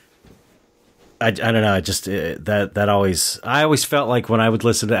 I don't know. I just I always felt like when I would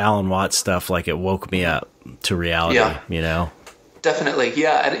listen to Alan Watts stuff, like it woke me up to reality. Yeah. You know, definitely.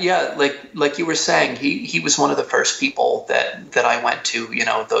 Yeah, and like you were saying, he was one of the first people that I went to. You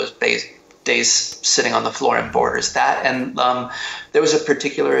know, those days sitting on the floor in Borders. That and there was a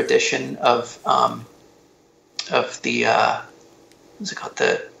particular edition of the what's it called,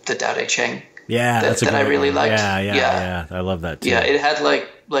 the Tao Te Ching. Yeah, that I really liked. Yeah, I love that too. Yeah, it had like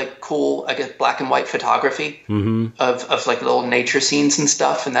cool, I guess, black and white photography of like little nature scenes and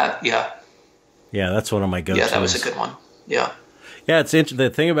stuff, and that that's one of my go-tos. Yeah, that was a good one. Yeah, it's interesting. The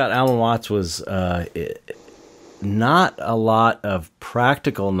thing about Alan Watts was not a lot of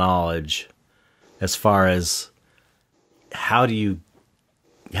practical knowledge as far as how do you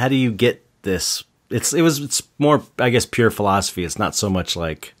get this. It's more, I guess, pure philosophy. It's not so much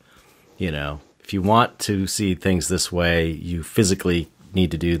like, you know, if you want to see things this way, you physically need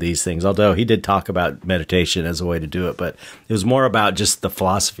to do these things. Although he did talk about meditation as a way to do it, but it was more about just the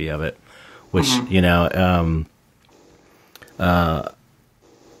philosophy of it, which, you know,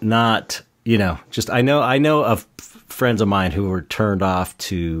 not, you know, just, I know of friends of mine who were turned off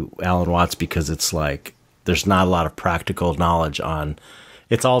to Alan Watts because it's like, there's not a lot of practical knowledge on,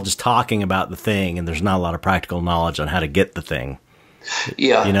 it's all just talking about the thing, and there's not a lot of practical knowledge on how to get the thing.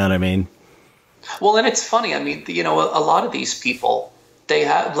 Yeah. You know what I mean? Well, and it's funny. I mean, you know, a lot of these people, they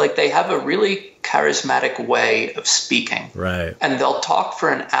have a really charismatic way of speaking. Right. And they'll talk for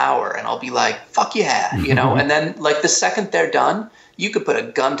an hour and I'll be like, fuck yeah, you know, and then like the second they're done, you could put a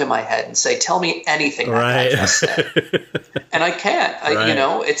gun to my head and say, tell me anything that guy just said. And I can't, you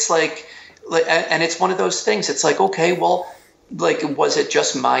know, it's like, and it's one of those things. It's like, okay, well, like, was it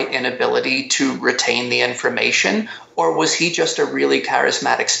just my inability to retain the information, or was he just a really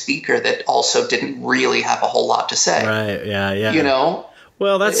charismatic speaker that also didn't really have a whole lot to say? Right. Yeah. Yeah. You know?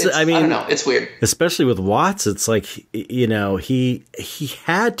 Well, that's, I mean, I don't know. It's weird. Especially with Watts. It's like, you know, he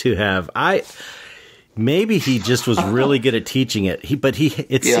had to have, maybe he just was really good at teaching it.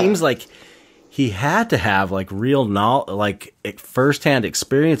 It seems like he had to have like real knowledge, like firsthand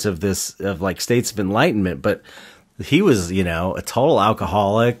experience of this, of like states of enlightenment, but he was, you know, a total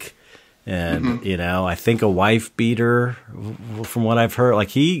alcoholic and, you know, I think a wife beater from what I've heard. Like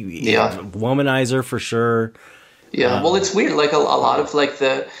womanizer for sure. Yeah. Well, it's weird. Like a lot of like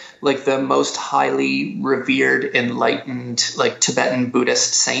the most highly revered, enlightened, like Tibetan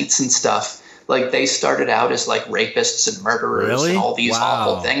Buddhist saints and stuff. Like they started out as like rapists and murderers and all these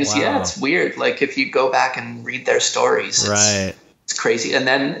awful things. Wow. Yeah. It's weird. Like if you go back and read their stories, it's crazy. And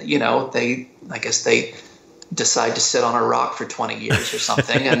then, you know, I guess they decide to sit on a rock for 20 years or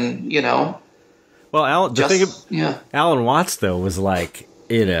something. And, you know, well, Alan Watts though was like,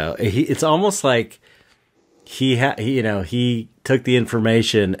 you know, it's almost like he took the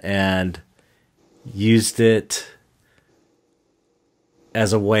information and used it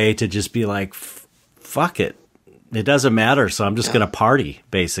as a way to just be like, fuck it. It doesn't matter. So I'm just going to party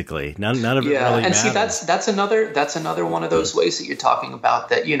basically. None of it really matters. See, that's another one of those ways that you're talking about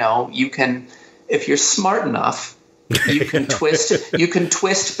that, you know, you can, if you're smart enough, you can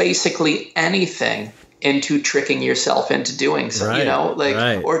twist basically anything into tricking yourself into doing so, you know,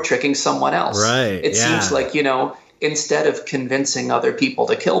 like, or tricking someone else. Right. It seems like, you know, instead of convincing other people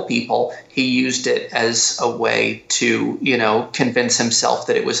to kill people, he used it as a way to, you know, convince himself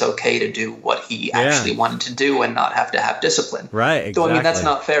that it was okay to do what he actually wanted to do and not have to have discipline. Right. Exactly. So, I mean, that's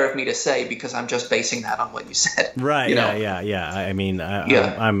not fair of me to say because I'm just basing that on what you said. Right. You know? Yeah. I mean,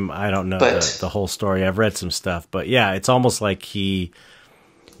 I don't know the whole story. I've read some stuff, but yeah, it's almost like he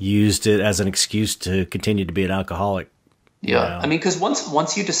used it as an excuse to continue to be an alcoholic. Yeah, you know? I mean, because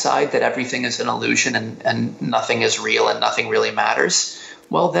once you decide that everything is an illusion and nothing is real and nothing really matters,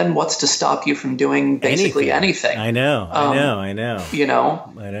 well, then what's to stop you from doing basically anything? I know. You know? I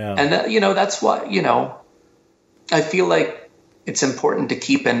know. And, you know, that's what, you know, I feel like it's important to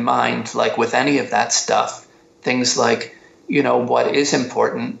keep in mind, like with any of that stuff, things like, you know, what is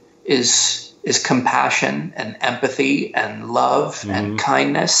important is compassion and empathy and love and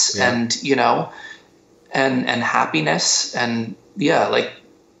kindness and, you know, and happiness and like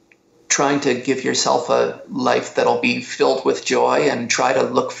trying to give yourself a life that'll be filled with joy and try to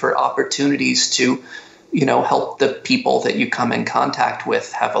look for opportunities to, you know, help the people that you come in contact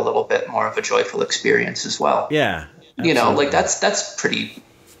with have a little bit more of a joyful experience as well. Yeah. Absolutely. You know, like that's pretty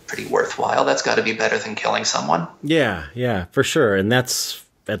worthwhile. That's got to be better than killing someone. Yeah, for sure. And that's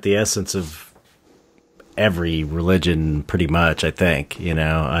at the essence of every religion pretty much, I think, you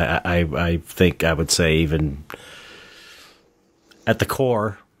know. I think I would say even at the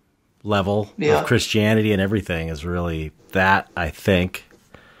core level of Christianity and everything is really that, I think.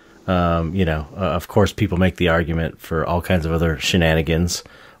 You know, of course people make the argument for all kinds of other shenanigans,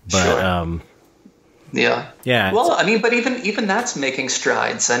 but yeah. Well, I mean, but even that's making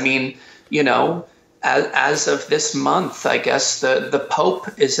strides. I mean, you know, as of this month, I guess the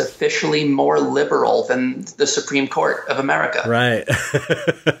Pope is officially more liberal than the Supreme Court of America. Right.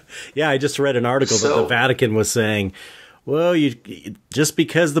 Yeah, I just read an article that the Vatican was saying, well, just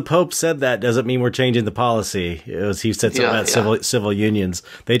because the Pope said that doesn't mean we're changing the policy. He said something about civil unions.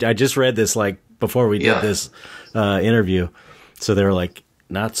 I just read this like before we did this interview. So they were like,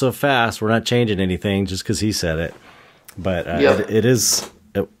 not so fast. We're not changing anything just because he said it. But it is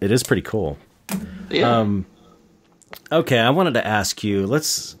pretty cool. Yeah. Okay, I wanted to ask you,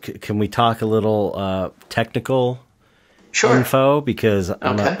 can we talk a little technical info? Because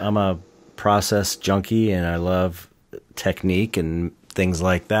I'm a process junkie and I love technique and things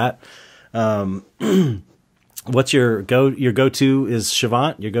like that. What's your go-to is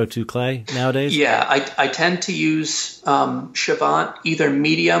Chavant, your go-to clay nowadays? Yeah, I tend to use Chavant, either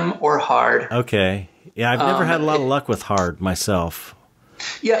medium or hard. Okay. Yeah, I've never had a lot of luck with hard myself.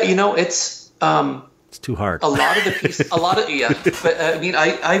 Yeah, you know, it's too hard. But I mean,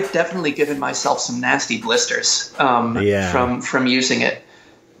 I've definitely given myself some nasty blisters from using it.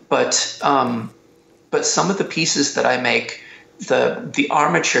 But some of the pieces that I make, the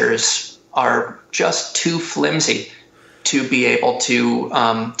armatures are just too flimsy to be able to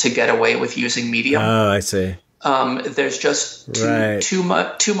get away with using medium. Oh, I see. There's just too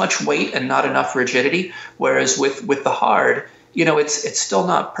much weight and not enough rigidity. Whereas with the hard, it's still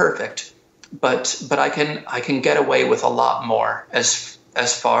not perfect, but I can get away with a lot more as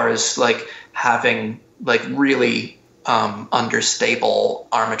far as like having like really understable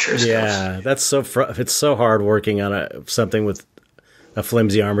armatures. Yeah, that's so it's so hard working on something with a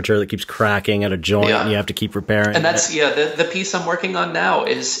flimsy armature that keeps cracking at a joint, and you have to keep repairing. And that's the piece I'm working on now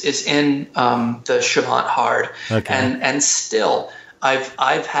is in the Chavant hard, and still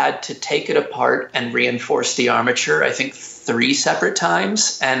I've had to take it apart and reinforce the armature, I think 3 separate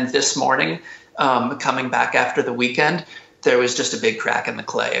times. And this morning, coming back after the weekend, there was just a big crack in the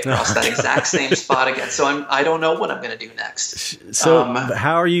clay across that exact same spot again. So I don't know what I'm going to do next. So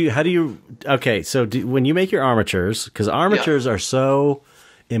when you make your armatures, because armatures are so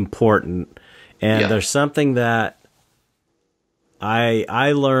important, and there's something that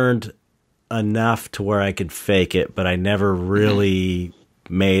I learned enough to where I could fake it, but I never really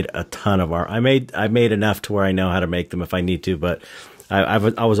made a ton of I made enough to where I know how to make them if I need to, but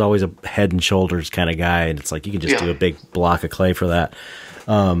I was always a head and shoulders kind of guy, and it's like you can just do a big block of clay for that.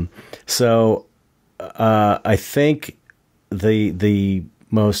 So I think the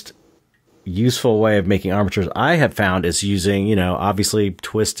most useful way of making armatures I have found is using, obviously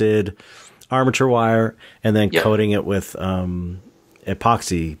twisted armature wire and then coating it with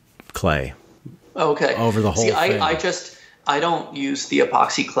epoxy clay. Okay. Over the whole thing. I don't use the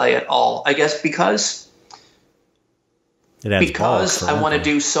epoxy clay at all. I guess because I want to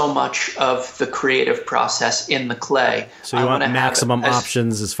do so much of the creative process in the clay. So you want maximum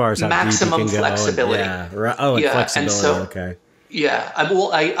options as far as how maximum deep you can flexibility. Go. Flexibility. And so, okay. Yeah.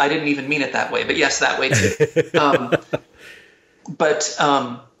 I didn't even mean it that way, but yes, that way too.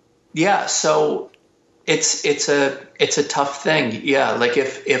 So it's a tough thing. Yeah. Like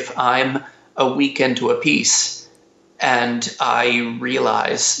if I'm a week into a piece and I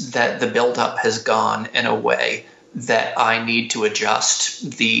realize that the buildup has gone in a way that I need to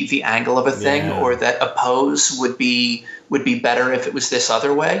adjust the angle of a thing, or that a pose would be better if it was this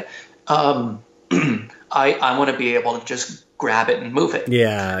other way. I want to be able to just grab it and move it.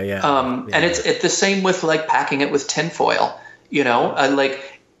 And it's the same with like packing it with tinfoil.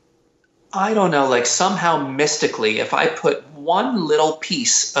 I don't know, like somehow mystically, if I put one little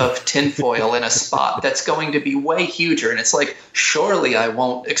piece of tinfoil in a spot that's going to be way huger, and it's like, surely I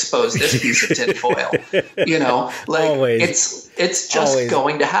won't expose this piece of tinfoil. Always. It's just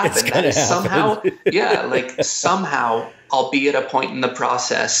going to happen. That is somehow, somehow I'll be at a point in the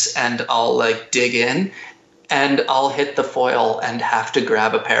process and I'll like dig in and I'll hit the foil and have to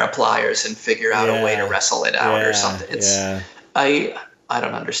grab a pair of pliers and figure out a way to wrestle it out or something. I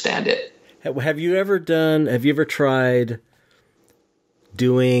don't understand it. Have you ever tried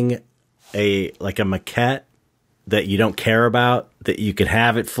doing a maquette that you don't care about, that you could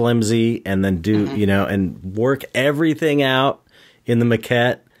have it flimsy and then do, and work everything out in the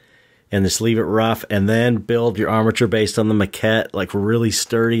maquette and just leave it rough and then build your armature based on the maquette, like really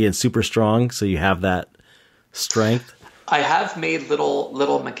sturdy and super strong, so you have that strength? I have made little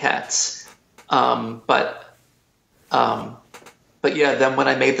maquettes, but yeah, then when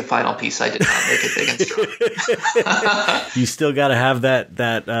I made the final piece, I did not make it big and strong. You still got to have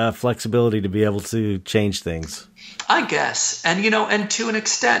that flexibility to be able to change things, I guess. And and to an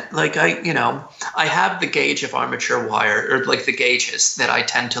extent, like I have the gauge of armature wire, or like the gauges that I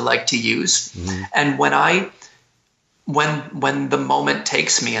tend to like to use. And when the moment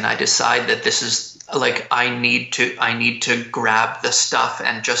takes me and I decide that this is like I need to grab the stuff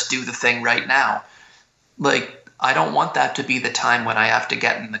and just do the thing right now, like I don't want that to be the time when I have to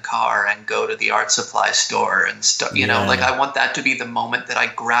get in the car and go to the art supply store and stuff. Like I want that to be the moment that I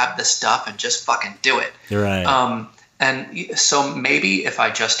grab the stuff and just fucking do it. You're right. And so maybe if I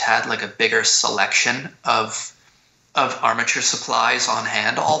just had like a bigger selection of armature supplies on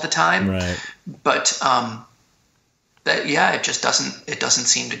hand all the time, right? But it just doesn't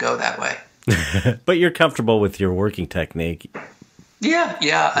seem to go that way. But you're comfortable with your working technique.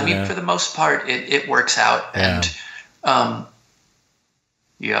 Yeah. I mean, for the most part, it works out. And,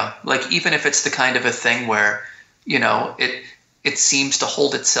 like even if it's the kind of a thing where, it seems to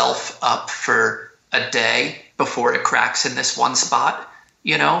hold itself up for a day before it cracks in this one spot,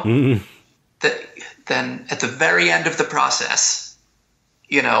 then at the very end of the process,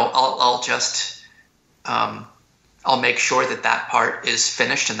 I'll just, I'll make sure that part is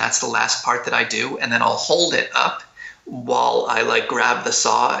finished and that's the last part that I do. And then I'll hold it up while I like grab the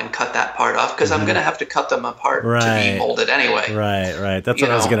saw and cut that part off, because I'm going to have to cut them apart to be molded anyway. Right. That's what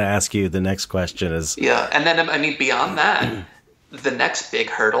I was going to ask you. The next question is. Yeah. And then, I mean, beyond that, the next big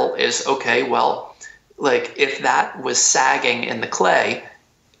hurdle is, okay, well, like if that was sagging in the clay,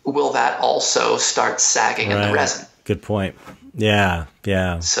 will that also start sagging in the resin? Good point. Yeah.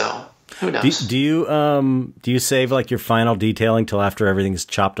 So who knows? Do you save like your final detailing till after everything's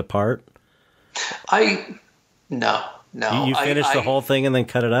chopped apart? No. You finish the whole thing and then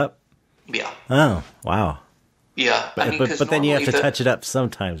cut it up? Yeah. Oh, wow. Yeah. But then you have to touch it up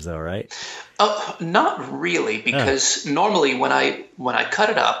sometimes though, right? Not really, because normally when I cut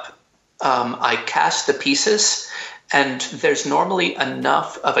it up, I cast the pieces, and there's normally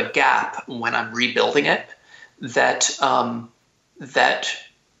enough of a gap when I'm rebuilding it that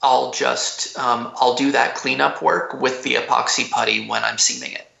I'll just I'll do that cleanup work with the epoxy putty when I'm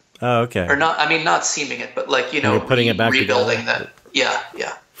seaming it. Oh, okay. Or not, I mean, not seaming it, but like, you're putting it back rebuilding together. Yeah.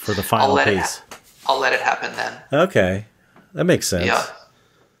 For the final piece. I'll let it happen then. Okay. That makes sense.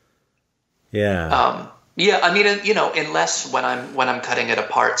 Yeah. I mean, unless when I'm cutting it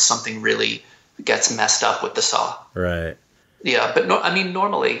apart, something really gets messed up with the saw. Right. Yeah, but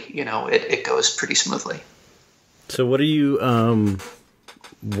normally, it goes pretty smoothly. So what are you,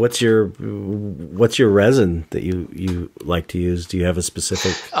 what's your resin that you like to use? Do you have a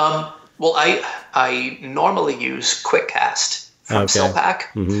specific? Well, I normally use Quick Cast from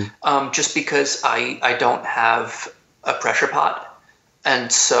Silpack, just because I don't have a pressure pot,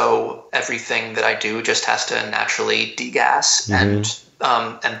 and so everything that I do just has to naturally degas, and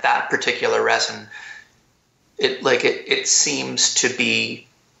that particular resin, it seems to be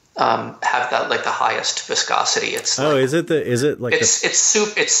have that like the highest viscosity. It's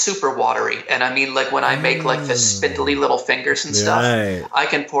it's super watery, and I mean, like when I make like the spindly little fingers and stuff, I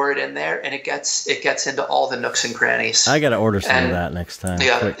can pour it in there and it gets into all the nooks and crannies. I gotta order some of that next time.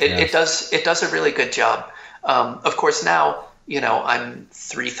 Yeah, it does a really good job. Of course, now I'm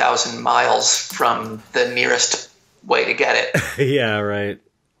 3,000 miles from the nearest way to get it. Yeah, right.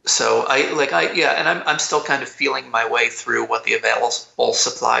 So and I'm still kind of feeling my way through what the available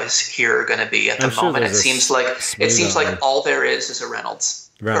supplies here are going to be at the moment. It seems like all there is a Reynolds.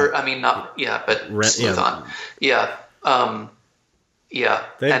 Right. Or I mean, not but smooth on. Yeah. They've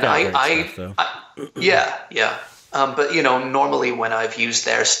and got great stuff, though. But normally when I've used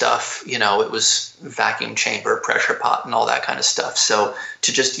their stuff, it was vacuum chamber, pressure pot, and all that kind of stuff. So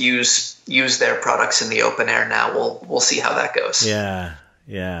to just use their products in the open air now, we'll see how that goes. Yeah.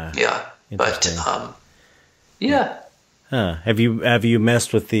 But Huh. Have you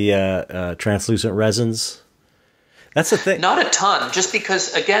messed with the translucent resins? That's the thing. Not a ton, just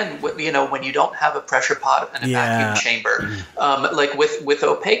because again, when you don't have a pressure pot and a vacuum chamber, like with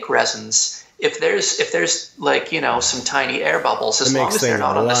opaque resins, if there's like some tiny air bubbles, as long as they're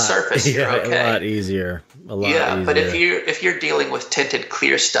not on the surface, you're okay. A lot easier. But if you're dealing with tinted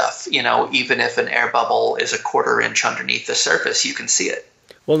clear stuff, even if an air bubble is a 1/4 inch underneath the surface, you can see it.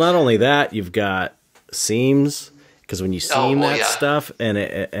 Well, not only that, you've got seams, because when you seam stuff and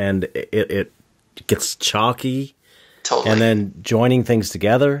it gets chalky. Totally. And then joining things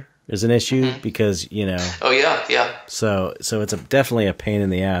together is an issue because Oh yeah. So it's definitely a pain in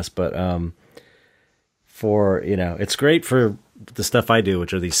the ass, but for it's great for the stuff I do,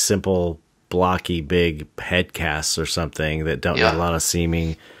 which are these simple, blocky, big head casts or something that don't need a lot of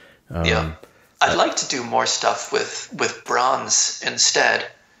seaming. I'd like to do more stuff with bronze instead.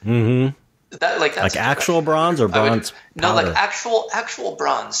 That's like actual bronze or bronze powder? No, like actual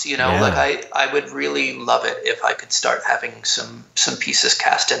bronze. Like I would really love it if I could start having some pieces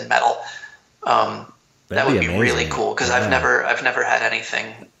cast in metal. That would be really cool, because I've never had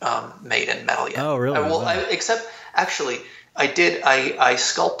anything made in metal yet. Oh, really? Except actually, I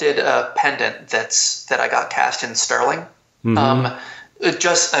sculpted a pendant that I got cast in sterling. I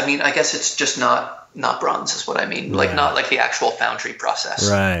guess it's just not bronze is what I mean. Like not like the actual foundry process.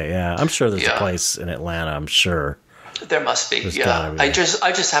 Right. Yeah. I'm sure there's a place in Atlanta. I'm sure there must be. I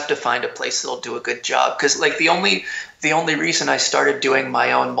just have to find a place that'll do a good job, because like the only reason I started doing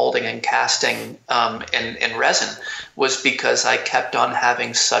my own molding and casting in resin was because I kept on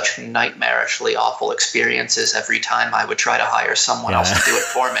having such nightmarishly awful experiences every time I would try to hire someone else to do it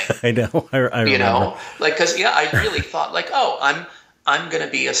for me. I know. I remember. Like because I really thought like, I'm going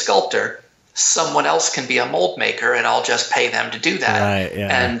to be a sculptor. Someone else can be a mold maker, and I'll just pay them to do that. Right,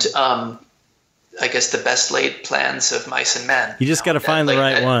 yeah. And I guess the best laid plans of mice and men. You just got to find the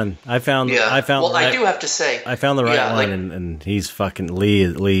right one. I found. Well, I do have to say, I found the right one, and he's fucking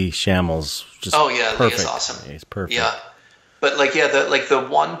Lee Shamels. Just perfect. Lee is awesome. He's perfect. Yeah. But like, yeah, the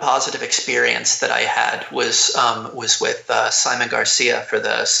one positive experience that I had was with Simon Garcia for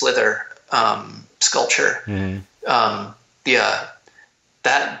the Slither sculpture. Yeah,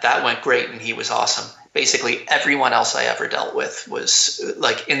 that went great, and he was awesome. Basically, everyone else I ever dealt with was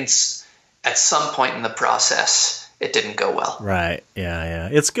like at some point in the process, it didn't go well. Right. Yeah. Yeah.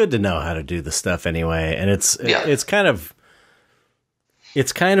 It's good to know how to do the stuff anyway, and it's kind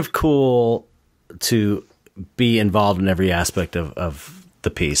of cool to be involved in every aspect of the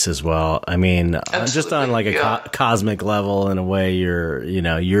piece as well. I mean, just on like a cosmic level, in a way,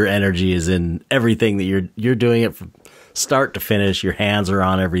 your energy is in everything that you're doing it from start to finish. Your hands are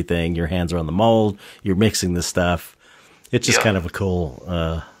on everything. Your hands are on the mold. You're mixing the stuff. It's just kind of a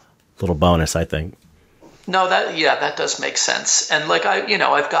cool little bonus, I think. No, that does make sense. And like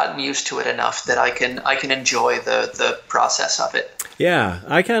I've gotten used to it enough that I can enjoy the process of it. Yeah,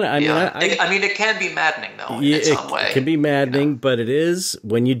 I mean, it can be maddening though in its own way. It can be maddening, but it is,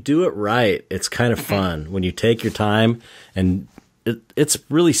 when you do it right, it's kind of fun. When you take your time, and it's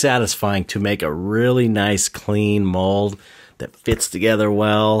really satisfying to make a really nice, clean mold that fits together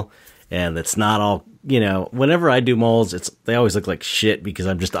well, and it's not all, whenever I do molds, they always look like shit because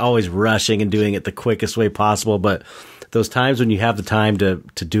I'm just always rushing and doing it the quickest way possible. But those times when you have the time to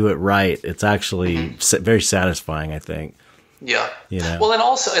do it right, it's actually very satisfying, I think. Yeah. Well, and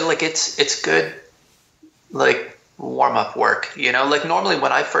also like it's good, like warm up work, like normally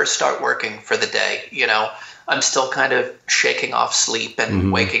when I first start working for the day, I'm still kind of shaking off sleep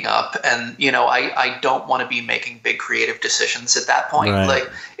and waking up, and I don't want to be making big creative decisions at that point. Right. Like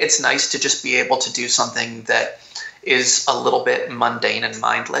it's nice to just be able to do something that is a little bit mundane and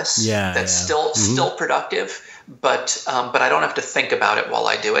mindless. Yeah. That's still productive. But I don't have to think about it while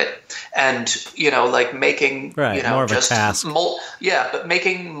I do it. And, like making, more of just a task. But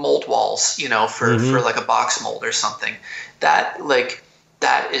making mold walls, for like a box mold or something, that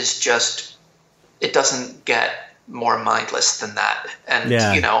is just, it doesn't get more mindless than that. And,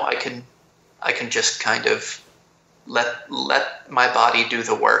 I can just kind of let my body do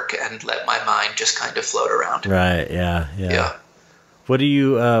the work and let my mind just kind of float around. Right. Yeah. What do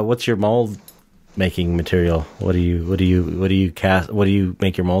you, what's your mold making material? What do you cast? What do you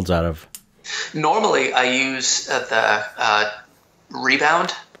make your molds out of? Normally, I use the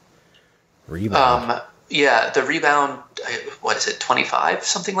rebound. Rebound. The rebound. What is it? 25,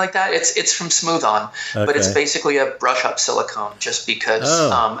 something like that. It's from Smooth On, but it's basically a brush up silicone. Just because,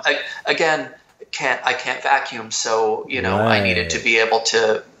 I can't vacuum, so I needed to be able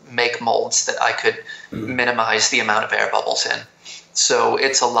to make molds that I could minimize the amount of air bubbles in. So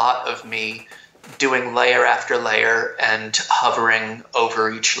it's a lot of me doing layer after layer and hovering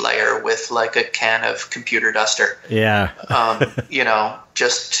over each layer with like a can of computer duster. Yeah.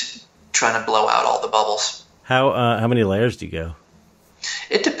 Just trying to blow out all the bubbles. How many layers do you go?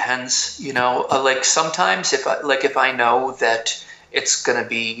 It depends, like sometimes if I know that it's going to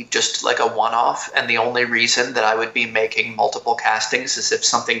be just like a one-off, and the only reason that I would be making multiple castings is if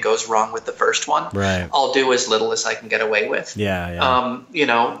something goes wrong with the first one. Right. I'll do as little as I can get away with. Yeah.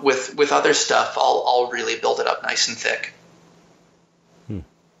 With other stuff, I'll really build it up nice and thick.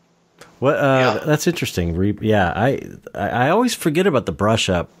 That's interesting. I always forget about the brush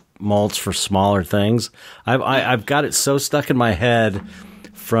up molds for smaller things. I've got it so stuck in my head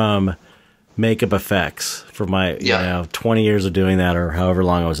from makeup effects for my 20 years of doing that, or however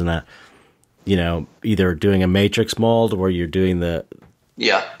long I was in that, either doing a matrix mold where you're doing and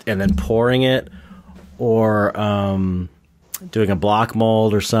then pouring it, or doing a block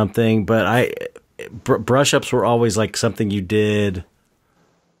mold or something. But brush ups were always like something you did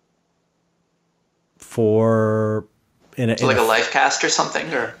for like a life cast or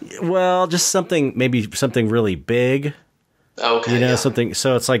something, or just something, maybe something really big. Okay. Something.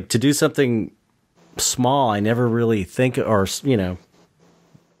 So it's like, to do something small, I never really think, or smallish.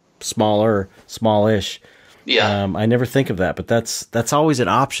 Yeah. I never think of that, but that's always an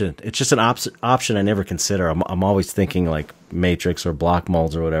option. It's just an option I never consider. I'm always thinking like matrix or block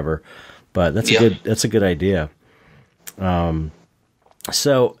molds or whatever. But that's a good idea.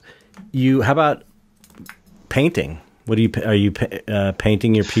 So how about painting? Are you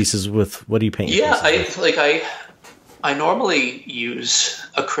painting your pieces with, what do you paint? Yeah, I normally use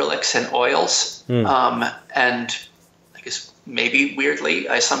acrylics and oils, and I guess maybe weirdly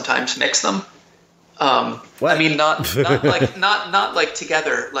I sometimes mix them. I mean, not like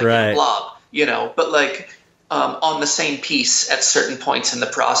together, like in a blob, but like on the same piece at certain points in the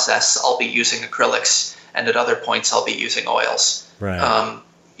process, I'll be using acrylics, and at other points I'll be using oils. Right.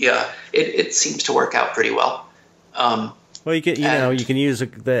 It seems to work out pretty well. Well, you can you can use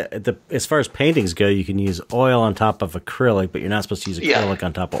the as far as paintings go, you can use oil on top of acrylic, but you're not supposed to use acrylic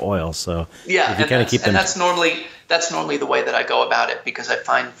on top of oil. So yeah, if you kind of keep them, that's normally the way that I go about it, because I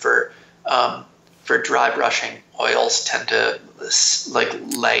find for dry brushing, oils tend to like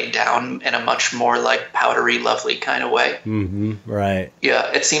lay down in a much more like powdery, lovely kind of way. Mm-hmm. Right.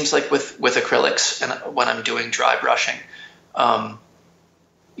 Yeah, it seems like with acrylics, and when I'm doing dry brushing,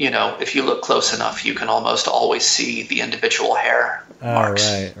 if you look close enough, you can almost always see the individual hair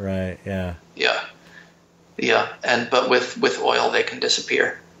marks. Right, yeah. Yeah, but with oil they can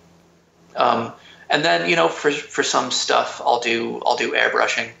disappear. And then for some stuff I'll do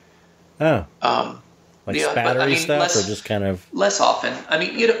airbrushing. Oh. Spattery stuff, or just kind of less often. I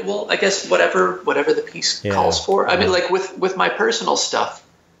mean, I guess whatever the piece calls for. I mean, like with my personal stuff,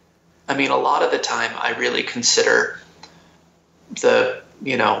 I mean, a lot of the time I really consider the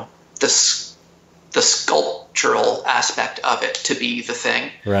sculptural aspect of it to be the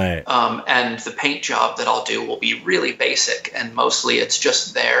thing. Right. And the paint job that I'll do will be really basic, and mostly it's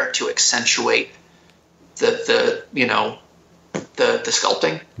just there to accentuate the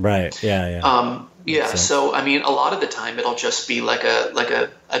sculpting. Right. Yeah. So I mean, a lot of the time it'll just be like a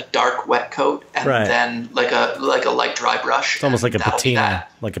dark wet coat, and then like a light dry brush. It's almost like a patina,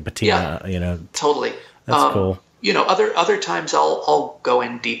 Yeah. Totally. That's cool. Other times I'll go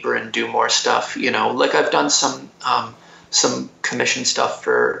in deeper and do more stuff. Like I've done some commission stuff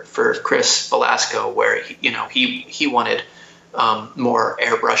for Chris Velasco, where he wanted more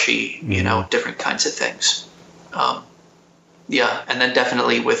airbrushy, different kinds of things. And then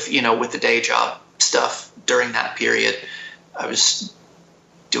definitely with the day job stuff during that period, I was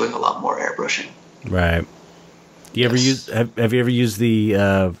doing a lot more airbrushing. Right. Do you ever use? Have you ever used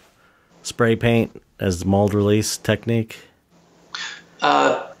the spray paint as the mold release technique?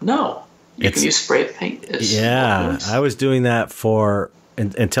 No. You can use spray paint as mold release? I was doing that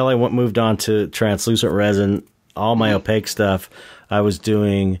until I moved on to translucent resin. All my opaque stuff I was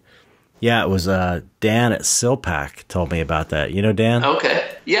doing. Yeah, it was Dan at Silpac told me about that. You know Dan? Okay.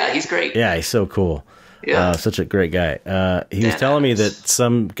 Yeah, he's great. Yeah, he's so cool. Yeah. Such a great guy. He was telling me that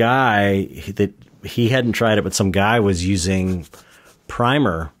some guy, that he hadn't tried it, but some guy was using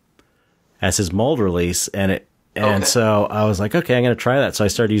primer as his mold release, and so I was like, okay, I'm going to try that. So I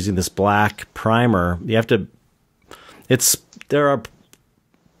started using this black primer. There are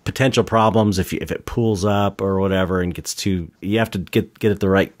potential problems if it pools up or whatever and gets too. You have to get it the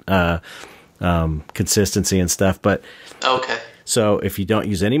right consistency and stuff. But so if you don't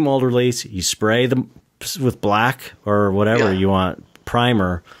use any mold release, you spray them with black or whatever you want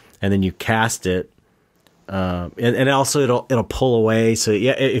primer, and then you cast it. And also it'll pull away. So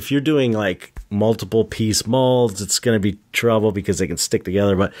if you're doing like multiple piece molds, it's going to be trouble because they can stick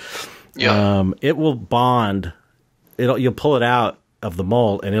together. But it will bond. You'll pull it out of the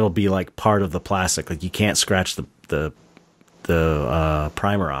mold, and it'll be like part of the plastic. Like you can't scratch the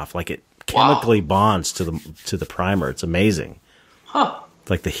primer off. Like it chemically bonds to the primer. It's amazing. Huh.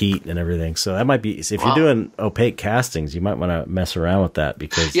 Like the heat and everything. So that might be, if you're doing opaque castings, you might want to mess around with that,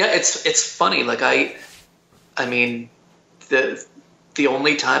 because it's funny. Like I mean, the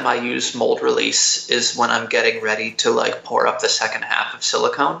only time I use mold release is when I'm getting ready to like pour up the second half of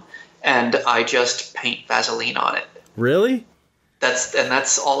silicone, and I just paint Vaseline on it. Really?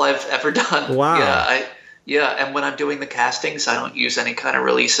 That's all I've ever done. Wow. And when I'm doing the castings, I don't use any kind of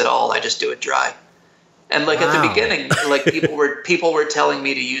release at all. I just do it dry. And like at the beginning, like people were telling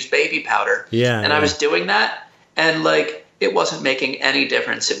me to use baby powder. And I was doing that, and like it wasn't making any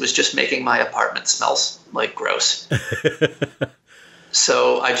difference. It was just making my apartment smell like gross.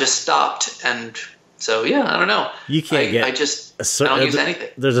 So I just stopped, and so I don't know. You can't I don't use anything.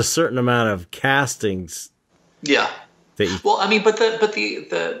 There's a certain amount of castings. Yeah. Well, I mean, but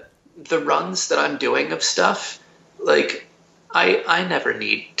the runs that I'm doing of stuff, like I never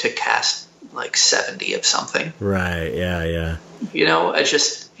need to cast like 70 of something. Right. Yeah. I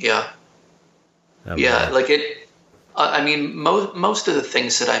just like it. I mean, most of the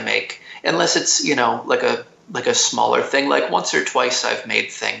things that I make, unless it's like a smaller thing, like once or twice I've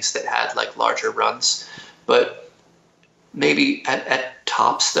made things that had like larger runs, but maybe at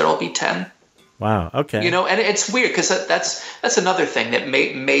tops there'll be 10. Wow. Okay. And it's weird because that's another thing that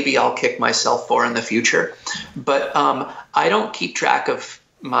maybe I'll kick myself for in the future, but I don't keep track of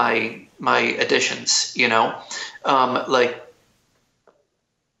my additions.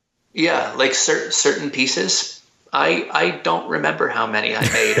 Like certain pieces I don't remember how many I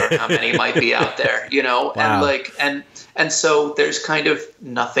made or how many might be out there, you know, Wow. and so there's kind of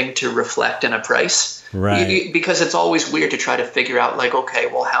nothing to reflect in a price, right? Because it's always weird to try to figure out, like, okay,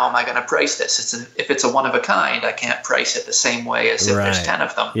 well, how am I going to price this? If it's a one of a kind, I can't price it the same way as if there's 10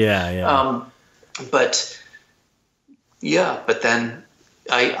 of them. Yeah. But then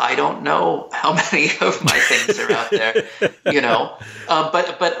I don't know how many of my things are out there, you know.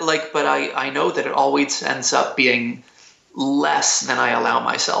 But I know that it always ends up being less than I allow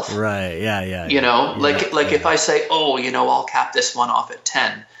myself. Right. Yeah. You know, if I say, oh, you know, I'll cap this one off at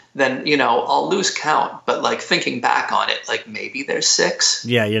 10, then, you know, I'll lose count. But like thinking back on it, like maybe there's 6.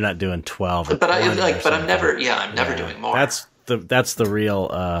 Yeah, you're not doing 12. But I'm never doing more. That's the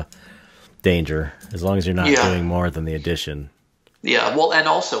real danger. As long as you're not doing more than the addition. Yeah, well, and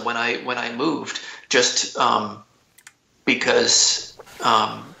also when I moved, just because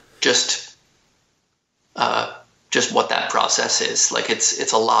just what that process is, like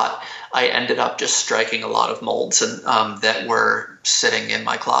it's a lot. I ended up just striking a lot of molds and that were sitting in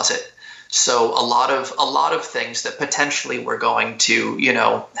my closet. So a lot of things that potentially were going to, you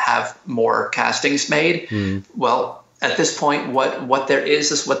know, have more castings made. Well, at this point, what there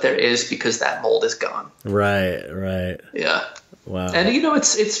is what there is, because that mold is gone. Right. Yeah. Wow. And you know,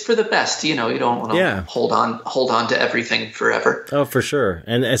 it's for the best. You know, you don't want to hold on to everything forever. Oh, for sure.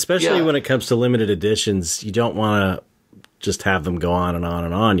 And especially when it comes to limited editions, you don't want to just have them go on and on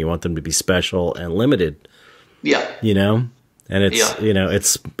and on. You want them to be special and limited. Yeah. You know? And it's you know,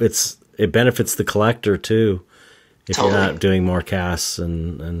 it benefits the collector too. If you're not doing more casts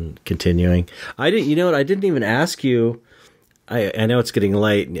and continuing. You know what, I didn't even ask you. I know it's getting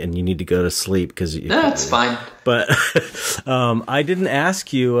late and you need to go to sleep because that's fine. But I didn't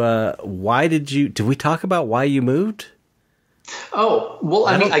ask you why did we talk about why you moved? Oh, well,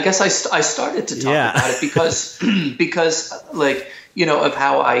 I guess I started to talk about it because like, you know, of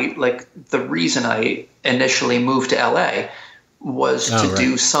how the reason I initially moved to LA was to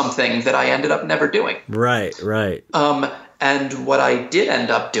do something that I ended up never doing. Right. And what I did end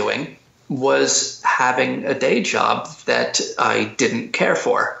up doing was having a day job that I didn't care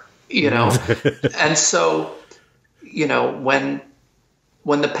for, you know? And so, you know, when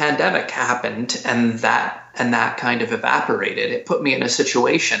the pandemic happened and that kind of evaporated, it put me in a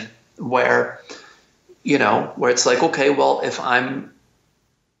situation where, you know, where it's like, okay, well, if I'm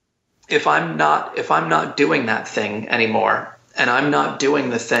not doing that thing anymore, and I'm not doing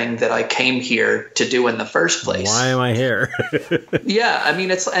the thing that I came here to do in the first place. Why am I here? Yeah, I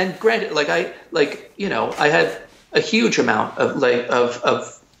mean, and granted, you know, I had a huge amount of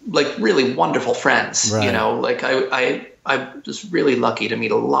really wonderful friends. Right. You know, like I'm just really lucky to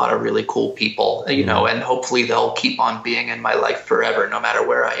meet a lot of really cool people. You know, and hopefully they'll keep on being in my life forever, no matter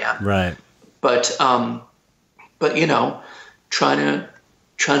where I am. Right. But you know, trying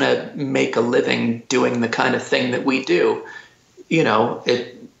to make a living doing the kind of thing that we do, you know,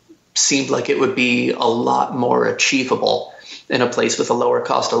 it seemed like it would be a lot more achievable in a place with a lower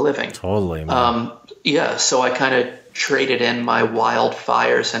cost of living. Totally, man. Yeah, so I kind of traded in my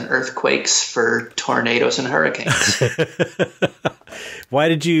wildfires and earthquakes for tornadoes and hurricanes. Why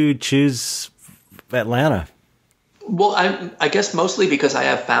did you choose Atlanta? Well, I guess mostly because I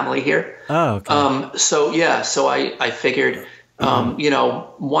have family here. Oh, okay. So I figured, you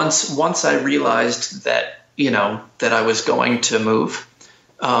know, once I realized that, you know, that I was going to move.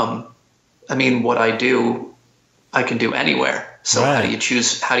 I mean, what I do, I can do anywhere. So How do you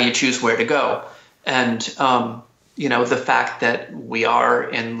choose where to go? And, you know, the fact that we are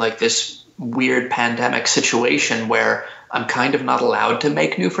in like this weird pandemic situation where I'm kind of not allowed to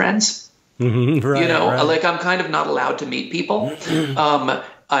make new friends, you know, like I'm kind of not allowed to meet people.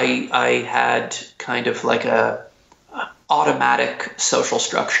 I had kind of like a automatic social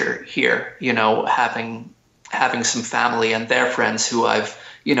structure here, you know, having some family and their friends who I've,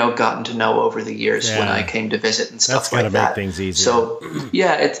 you know, gotten to know over the years when I came to visit and stuff like that. That's gotta make things easier. So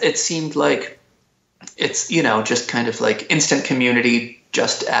yeah, it seemed like it's, you know, just kind of like instant community,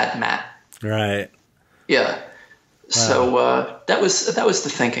 just add Matt. Right. Yeah. Wow. So that was the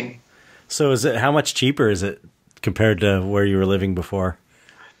thinking. So how much cheaper is it compared to where you were living before?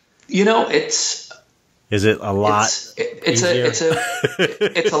 You know, is it a lot?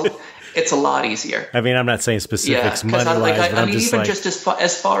 It's a lot easier. I mean, I'm not saying specifics money-wise, but I'm just even just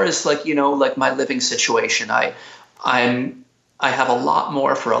as far as like, you know, like my living situation, I have a lot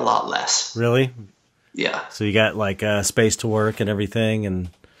more for a lot less. Really? Yeah. So you got like space to work and everything, and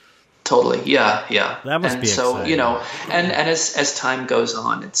totally, yeah. That must be exciting. So, you know, and as time goes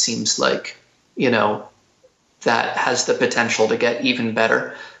on, it seems like, you know, that has the potential to get even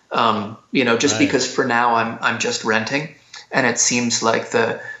better. Just because for now I'm just renting, and it seems like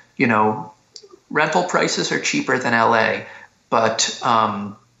the, rental prices are cheaper than LA, but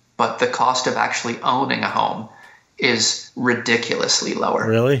the cost of actually owning a home is ridiculously lower.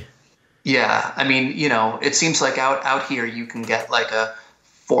 Really? Yeah. I mean, it seems like out here you can get like a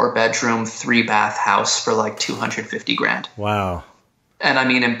 4-bedroom, 3-bath house for like $250,000. Wow. And I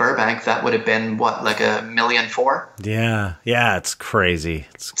mean, in Burbank, that would have been what, like $1.4 million? Yeah. Yeah. It's crazy.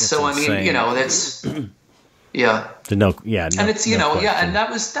 It's so, insane. I mean, that's, yeah. No, and it's, and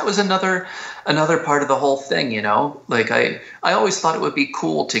that was another part of the whole thing, like I always thought it would be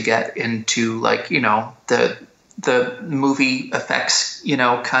cool to get into like, the movie effects,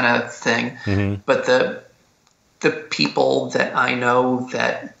 kind of thing. Mm-hmm. But the people that I know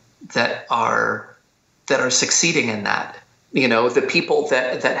that are succeeding in that, the people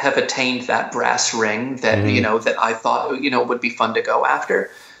that have attained that brass ring that, mm-hmm. That I thought, would be fun to go after,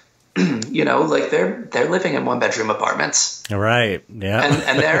 like they're living in 1-bedroom apartments. Right. Yeah.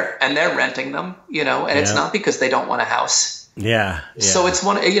 And they're renting them, and it's not because they don't want a house. Yeah. So it's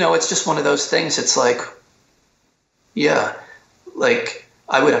it's just one of those things. It's like, like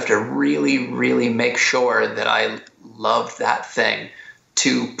I would have to really, really make sure that I loved that thing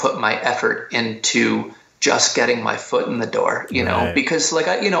to put my effort into just getting my foot in the door, right. Because like,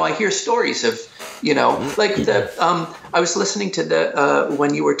 I hear stories of, like I was listening to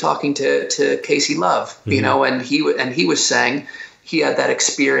when you were talking to Casey Love, mm-hmm. and he was saying he had that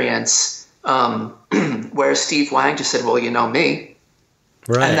experience, where Steve Wang just said, well, me.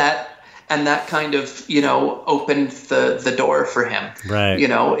 Right. And that kind of, opened the door for him, right.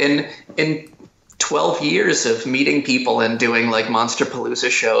 In 12 years of meeting people and doing like Monsterpalooza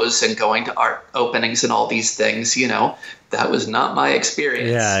shows and going to art openings and all these things, that was not my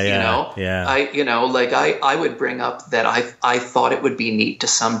experience. Yeah. I would bring up that I thought it would be neat to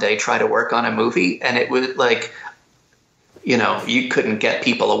someday try to work on a movie, and it would like, you couldn't get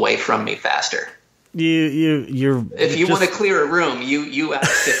people away from me faster. If you want to clear a room, you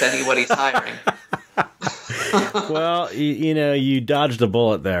ask if anybody's hiring. Well, you dodged a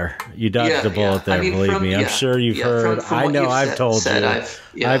bullet there. There. I mean, believe me. I'm sure you've heard. I know I've told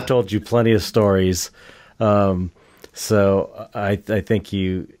you. I've told you plenty of stories. So I think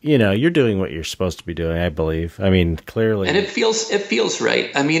you're doing what you're supposed to be doing. I believe. I mean, clearly, and it feels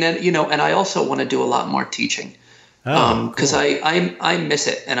right. I mean, and I also want to do a lot more teaching. Because cool. I miss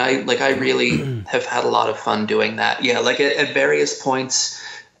it, and I really have had a lot of fun doing that. Yeah, like at various points,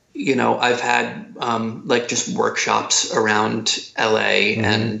 I've had like just workshops around LA, mm-hmm.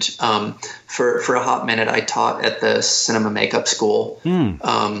 and for a hot minute I taught at the cinema makeup school.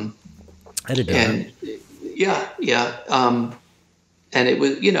 I did that. And it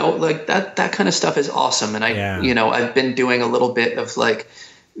was like that kind of stuff is awesome, and I've been doing a little bit of like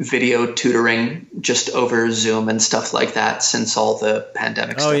video tutoring just over Zoom and stuff like that since all the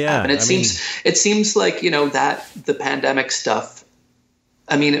pandemic stuff happened. It seems like, that the pandemic stuff,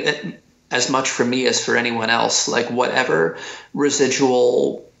 I mean, as much for me as for anyone else, like whatever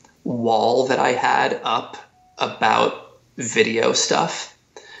residual wall that I had up about video stuff,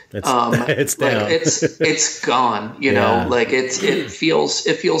 it's down. Like it's gone, like it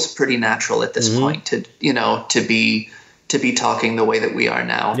feels pretty natural at this mm-hmm. point to be talking the way that we are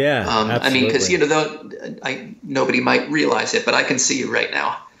now. Yeah, absolutely. I mean, because nobody might realize it, but I can see you right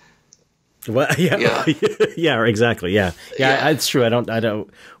now. Well, yeah, exactly. Yeah, it's true.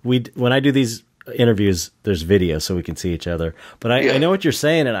 When I do these interviews, there's video, so we can see each other. But I know what you're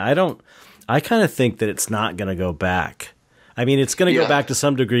saying, and I kind of think that it's not going to go back. I mean, it's going to go back to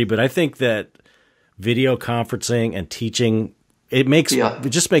some degree, but I think that video conferencing and teaching. It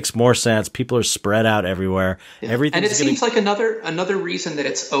just makes more sense. People are spread out everywhere. Yeah. And it seems like another reason that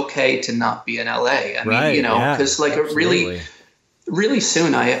it's okay to not be in LA. I mean, because like really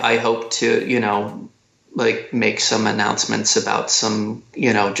soon I hope to, like make some announcements about some,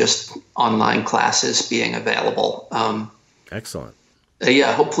 just online classes being available. Excellent.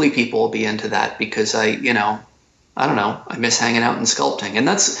 Hopefully people will be into that, because I don't know, I miss hanging out and sculpting. And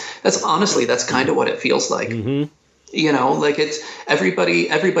that's honestly, that's kind of what it feels like. Mm-hmm. Like it's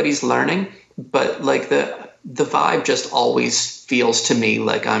everybody's learning, but like the vibe just always feels to me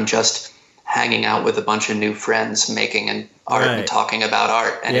like I'm just hanging out with a bunch of new friends making an art and talking about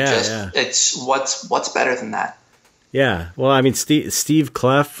art. And it's what's better than that? Yeah. Well, I mean, Steve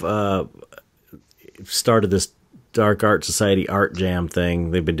Clef started this Dark Art Society art jam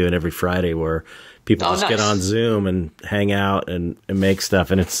thing they've been doing every Friday, where people just get on Zoom and hang out and make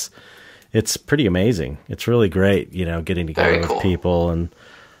stuff. And it's pretty amazing. It's really great, getting together with people. And,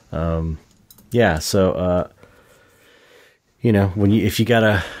 so, if you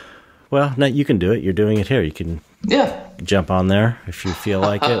got Well, no, you can do it. You're doing it here. You can jump on there if you feel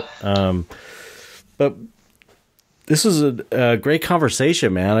like it. But this is a great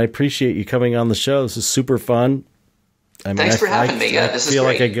conversation, man. I appreciate you coming on the show. This is super fun. I mean, Thanks for having me. Yeah, this is great. I feel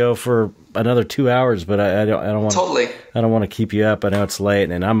like I go for another 2 hours, but I don't want I don't want to keep you up. I know it's late,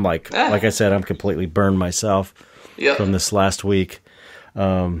 and I'm like I said, I'm completely burned myself from this last week.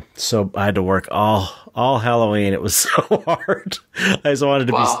 So I had to work all Halloween. It was so hard. I just wanted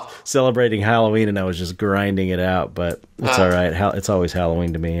to be celebrating Halloween, and I was just grinding it out. But it's all right. It's always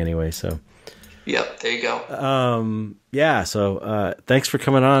Halloween to me anyway. So. Yep, there you go. So thanks for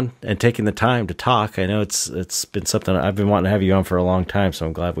coming on and taking the time to talk. I know it's been something I've been wanting to have you on for a long time, so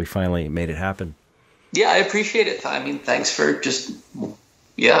I'm glad we finally made it happen. Yeah, I appreciate it. I mean, thanks for just wanting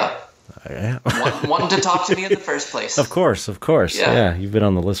to talk to me in the first place. Of course. Yeah, you've been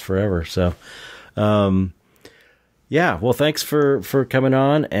on the list forever. So, well, thanks for coming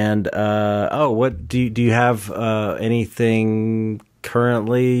on. And what do you have anything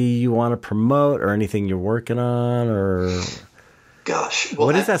currently you want to promote, or anything you're working on, or gosh,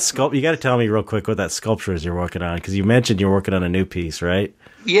 what is that sculpt? You got to tell me real quick what that sculpture is you're working on, because you mentioned you're working on a new piece, right?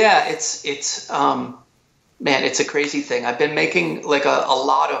 Yeah, it's man, it's a crazy thing. I've been making like a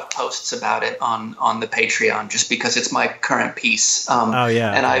lot of posts about it on the Patreon, just because it's my current piece. And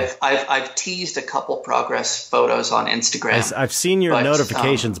I've teased a couple progress photos on Instagram. I've seen your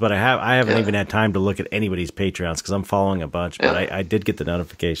notifications, but I haven't even had time to look at anybody's Patreons because I'm following a bunch. But I did get the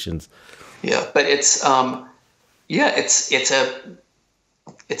notifications. Yeah, but it's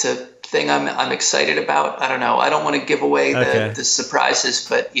it's a thing I'm excited about. I don't know. I don't want to give away the surprises,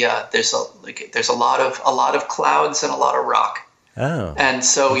 but yeah, there's a lot of clouds and a lot of rock. Oh. And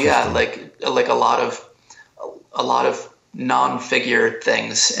so like a lot of non-figure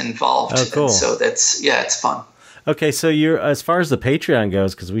things involved. Oh, cool. And so it's fun. Okay, so you're, as far as the Patreon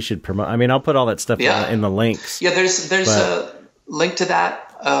goes, because we should promote. I mean, I'll put all that stuff in the links. Yeah, there's a link to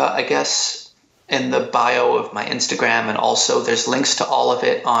that, I guess, in the bio of my Instagram, and also there's links to all of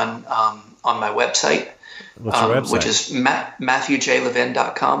it on my website. What's your website? Which is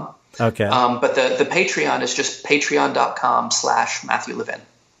MatthewJLevin.com. Okay. But the Patreon is just patreon.com/MatthewLevin.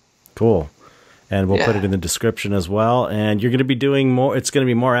 Cool. And we'll put it in the description as well. And you're going to be doing more. It's going to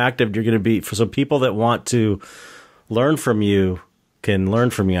be more active. You're going to be, for some people that want to learn from you, can learn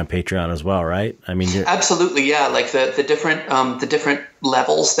from you on Patreon as well, right? I mean, absolutely, yeah. Like the different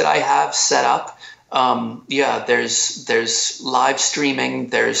levels that I have set up. There's live streaming.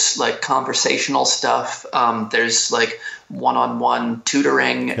 There's like conversational stuff. There's like one-on-one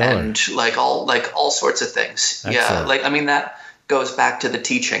tutoring and like all sorts of things. Excellent. Yeah, like I mean that goes back to the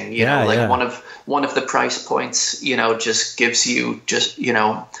teaching. You know, like one of the price points, just gives you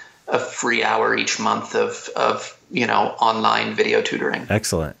a free hour each month of online video tutoring.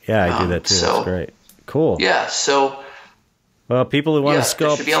 Excellent. Yeah, I do that too. That's great. Cool. Yeah. So, well, people who want to sculpt,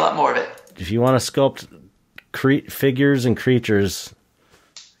 there should be a lot more of it. If you want to sculpt figures and creatures,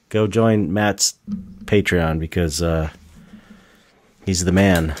 go join Matt's Patreon, because he's the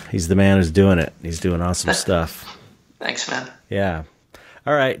man. He's the man who's doing it. He's doing awesome stuff. Thanks, man. Yeah.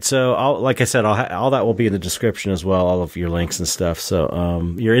 All right. So, like I said, all that will be in the description as well. All of your links and stuff. So,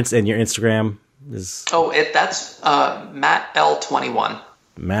 your Instagram is that's Matt L21.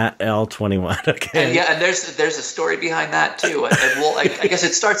 Matt L21. Okay. And there's a story behind that too. I guess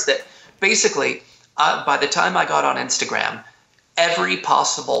it starts that basically by the time I got on Instagram, every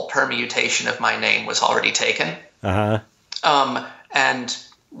possible permutation of my name was already taken. And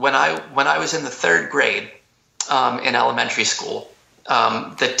when I was in the third grade in elementary school,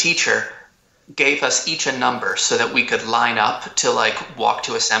 the teacher gave us each a number so that we could line up to like walk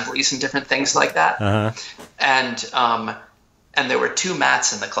to assemblies and different things like that. And there were two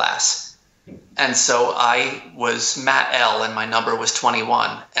Matts in the class. And so I was Matt L and my number was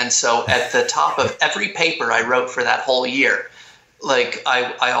 21. And so at the top of every paper I wrote for that whole year, like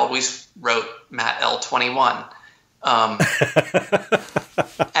I always wrote Matt L21.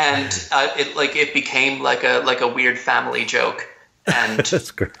 And it became like a weird family joke. And that's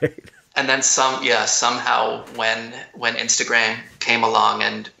great. And then somehow when Instagram came along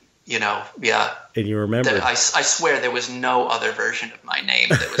and and you remember, I swear there was no other version of my name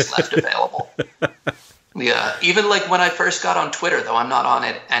that was left available. Yeah, even like when I first got on Twitter, though I'm not on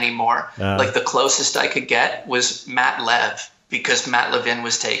it anymore. Like the closest I could get was Matt Lev, because Matt Levin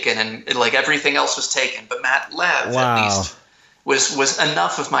was taken and like everything else was taken, but Matt Lev at least was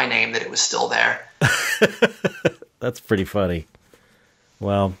enough of my name that it was still there. That's pretty funny.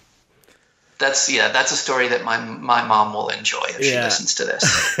 Well, that's a story that my mom will enjoy if she listens to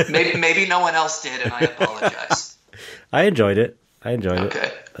this. Maybe no one else did, and I apologize. I enjoyed it. I enjoyed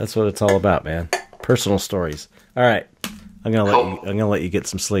it. That's what it's all about, man. Personal stories. All right. I'm gonna let you get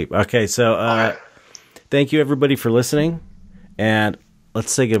some sleep. Okay, so thank you everybody for listening, and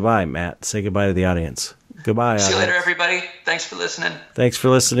let's say goodbye, Matt. Say goodbye to the audience. Goodbye. See you later, everybody. Thanks for listening. Thanks for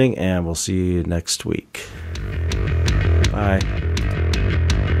listening, and we'll see you next week. Bye.